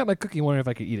 I'm staring at my cookie, wondering if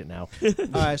I could eat it now. all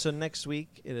right, so next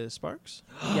week it is Sparks,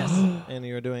 Yes, and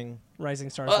you're doing. Rising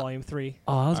Stars Volume 3.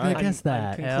 Oh, I was All gonna right. guess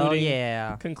that. Hell concluding-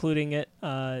 yeah. Concluding it,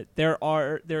 there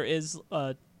are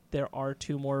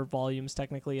 2 more volumes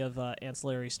technically of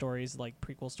ancillary stories, like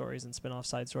prequel stories and spin-off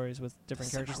side stories with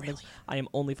different characters and things. I am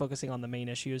only focusing on the main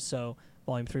issues, so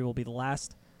Volume 3 will be the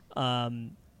last. As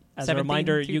a 17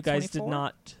 reminder, to you guys did 24?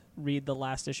 not read the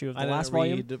last issue of the I didn't last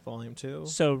volume. read volume 2.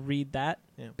 So read that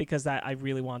Yeah. because I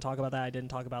really want to talk about that. I didn't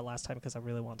talk about it last time because I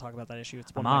really want to talk about that issue.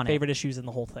 It's one I'm of on my it. favorite issues in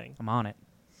the whole thing. I'm on it.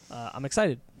 I'm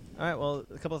excited. All right, well,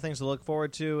 a couple of things to look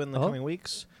forward to in the coming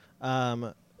weeks.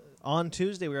 On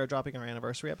Tuesday, we are dropping our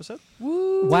anniversary episode.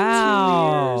 Woo!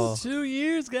 Wow. 2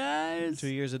 years, guys. 2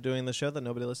 years of doing the show that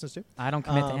nobody listens to. I don't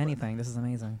commit to Um, anything. This is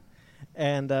amazing.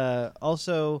 And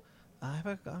also, I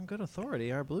have on good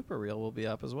authority, our blooper reel will be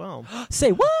up as well.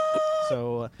 Say what?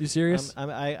 So You serious?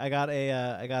 I got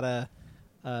a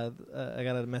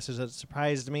message that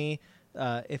surprised me.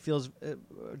 It feels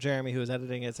Jeremy, who was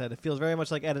editing it, said it feels very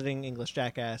much like editing English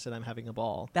Jackass, and I'm having a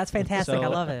ball. That's fantastic. So, I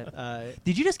love it.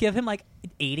 Did you just give him like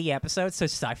 80 episodes to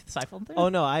siphon through? Oh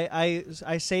no,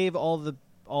 I save all the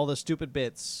stupid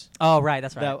bits, Oh, right.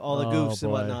 That's right. all the Oh, goofs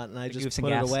and boy. whatnot, and I The just goofs and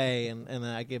put it gaffs. away, and then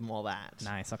I give them all that.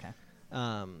 Nice. Okay.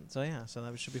 So yeah, so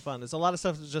that should be fun. There's a lot of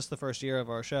stuff that's just the first year of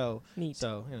our show. Neat.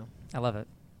 So I love it.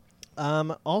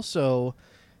 Also,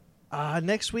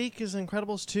 next week is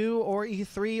Incredibles 2 or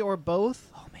E3 or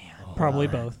both. Oh man. Probably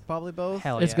both. Probably both.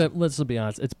 Hell It's yeah. good. Let's be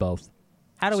honest. It's both.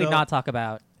 How do we So- not talk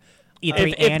about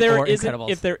E3 If and there or isn't Incredibles?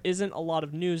 if there isn't a lot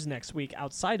of news next week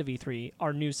outside of E3,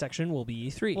 our news section will be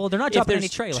E3. Well, they're not if dropping there's any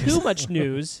trailers. too much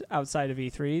news outside of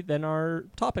E3, then our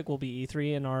topic will be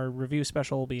E3 and our review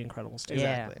special will be Incredibles 2.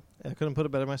 Yeah. Exactly. I couldn't put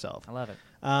it better myself. I love it.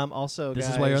 Also, This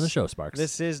guys, is why you're on the show, Sparks.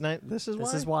 This is why. This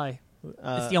is why.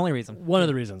 It's the only reason. one of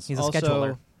the reasons. He's a also,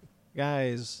 scheduler.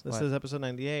 Guys, this What? is episode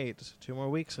 98. 2 more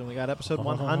weeks, and we got episode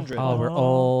 100. Oh, we're Oh.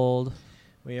 old.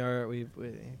 We 2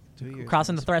 years.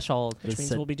 Crossing the threshold. Which This means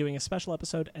said- we'll be doing a special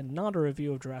episode and not a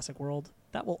review of Jurassic World.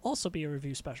 That will also be a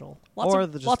review special. Or Lots just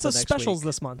of the next specials week.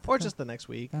 this month. Or just the next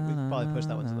week. We could probably push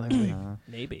that one to the next week.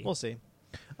 Maybe. We'll see.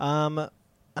 I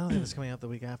don't think it's coming out the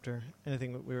week after.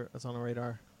 Anything that's on our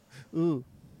radar. Ooh.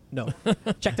 No. Check the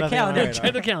Nothing on our calendar. radar.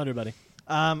 Check the calendar, buddy.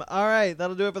 All right,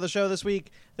 that'll do it for the show this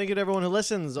week. Thank you to everyone who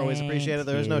listens. Always Thank appreciate it.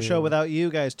 There is no you. show without you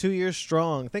guys. 2 years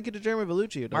strong. Thank you to Jeremy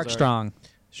Vellucci. Who does Mark our- Strong.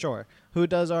 Sure. Who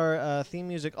does our theme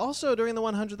music. Also, during the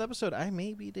 100th episode, I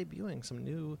may be debuting some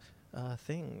new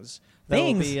things.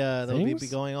 Things? That will be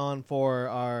Things? going on for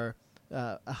our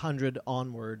 100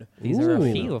 onward. These are a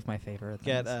Ooh. few of my favorite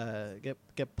Get things.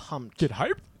 get pumped. Get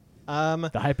hype. Um,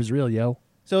 The hype is real, yo.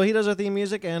 So he does our theme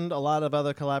music and a lot of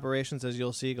other collaborations, as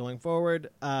you'll see going forward.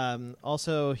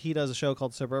 Also, he does a show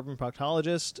called Suburban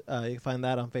Proctologist. You can find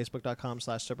that on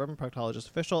Facebook.com/Suburban Proctologist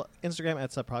Official, Instagram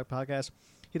at Subprog Podcast.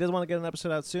 He does want to get an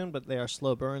episode out soon, but they are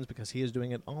slow burns because he is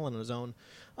doing it all on his own.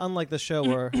 Unlike the show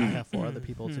where I have 4 other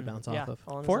people to bounce yeah, off of.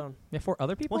 all on his 4? own. Yeah, 4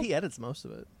 other people? Well, he edits most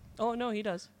of it. Oh, no, he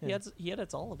does. Yeah. He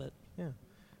edits all of it. Yeah,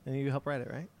 and you help write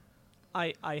it,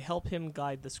 right? I help him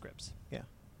guide the scripts. Yeah.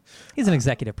 He's an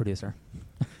executive producer.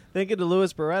 Thank you to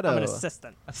Louis Barretto. I'm an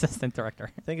assistant. Assistant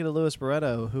director. Thank you to Louis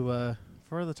Barretto, who,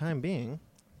 for the time being,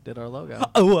 did our logo.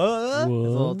 Oh, It's a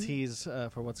little tease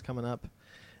for what's coming up.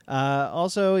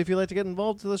 Also, if you'd like to get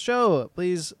involved with the show,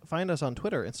 please find us on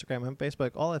Twitter, Instagram, and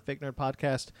Facebook, all at Fake Nerd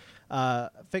Podcast.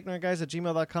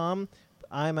 FakeNerdGuys@gmail.com.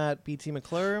 I'm at BT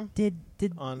McClure. Did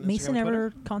On Mason Instagram and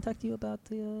ever contact you about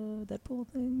the Deadpool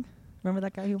thing? Remember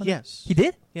that guy who went? Yes. He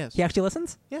did? Yes. He actually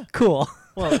listens? Yeah. Cool.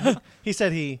 Well, he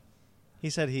said he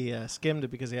skimmed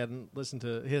it because he hadn't listened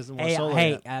to his more solo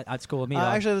yet. at school with me. though.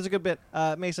 Actually, that's a good bit.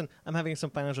 Mason, I'm having some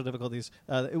financial difficulties.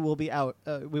 It will be out.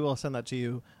 We will send that to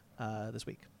you this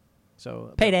week.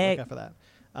 So Payday. Look out for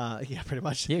that. Yeah, pretty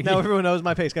much. Yeah, Now yeah. everyone knows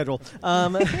my pay schedule.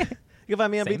 You can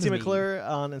find me on Same BT as me. McClure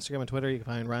on Instagram and Twitter. You can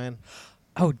find Ryan,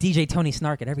 oh, DJ Tony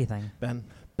Snark at everything. Ben,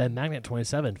 Ben Magnet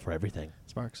 27 for everything.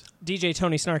 Sparks. DJ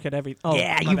Tony Snark at every. Oh,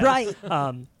 Yeah, my you bad.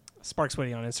 right. Sparks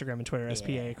Witty on Instagram and Twitter.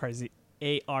 Yeah.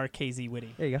 SPARKZ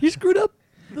Witty. There you go. You screwed up.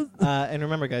 And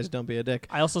remember, guys, don't be a dick.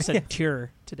 I also said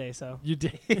Cure today, so You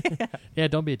did. Yeah,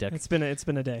 don't be a dick. it's been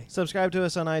a day. Subscribe to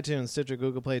us on iTunes, Stitcher,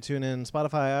 Google Play, TuneIn,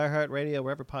 Spotify, iHeartRadio,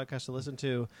 wherever podcasts to listen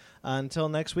to. Until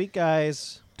next week,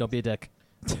 guys, Don't be a dick.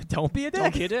 Don't be a dick.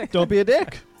 Don't be a dick. don't be a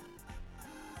dick.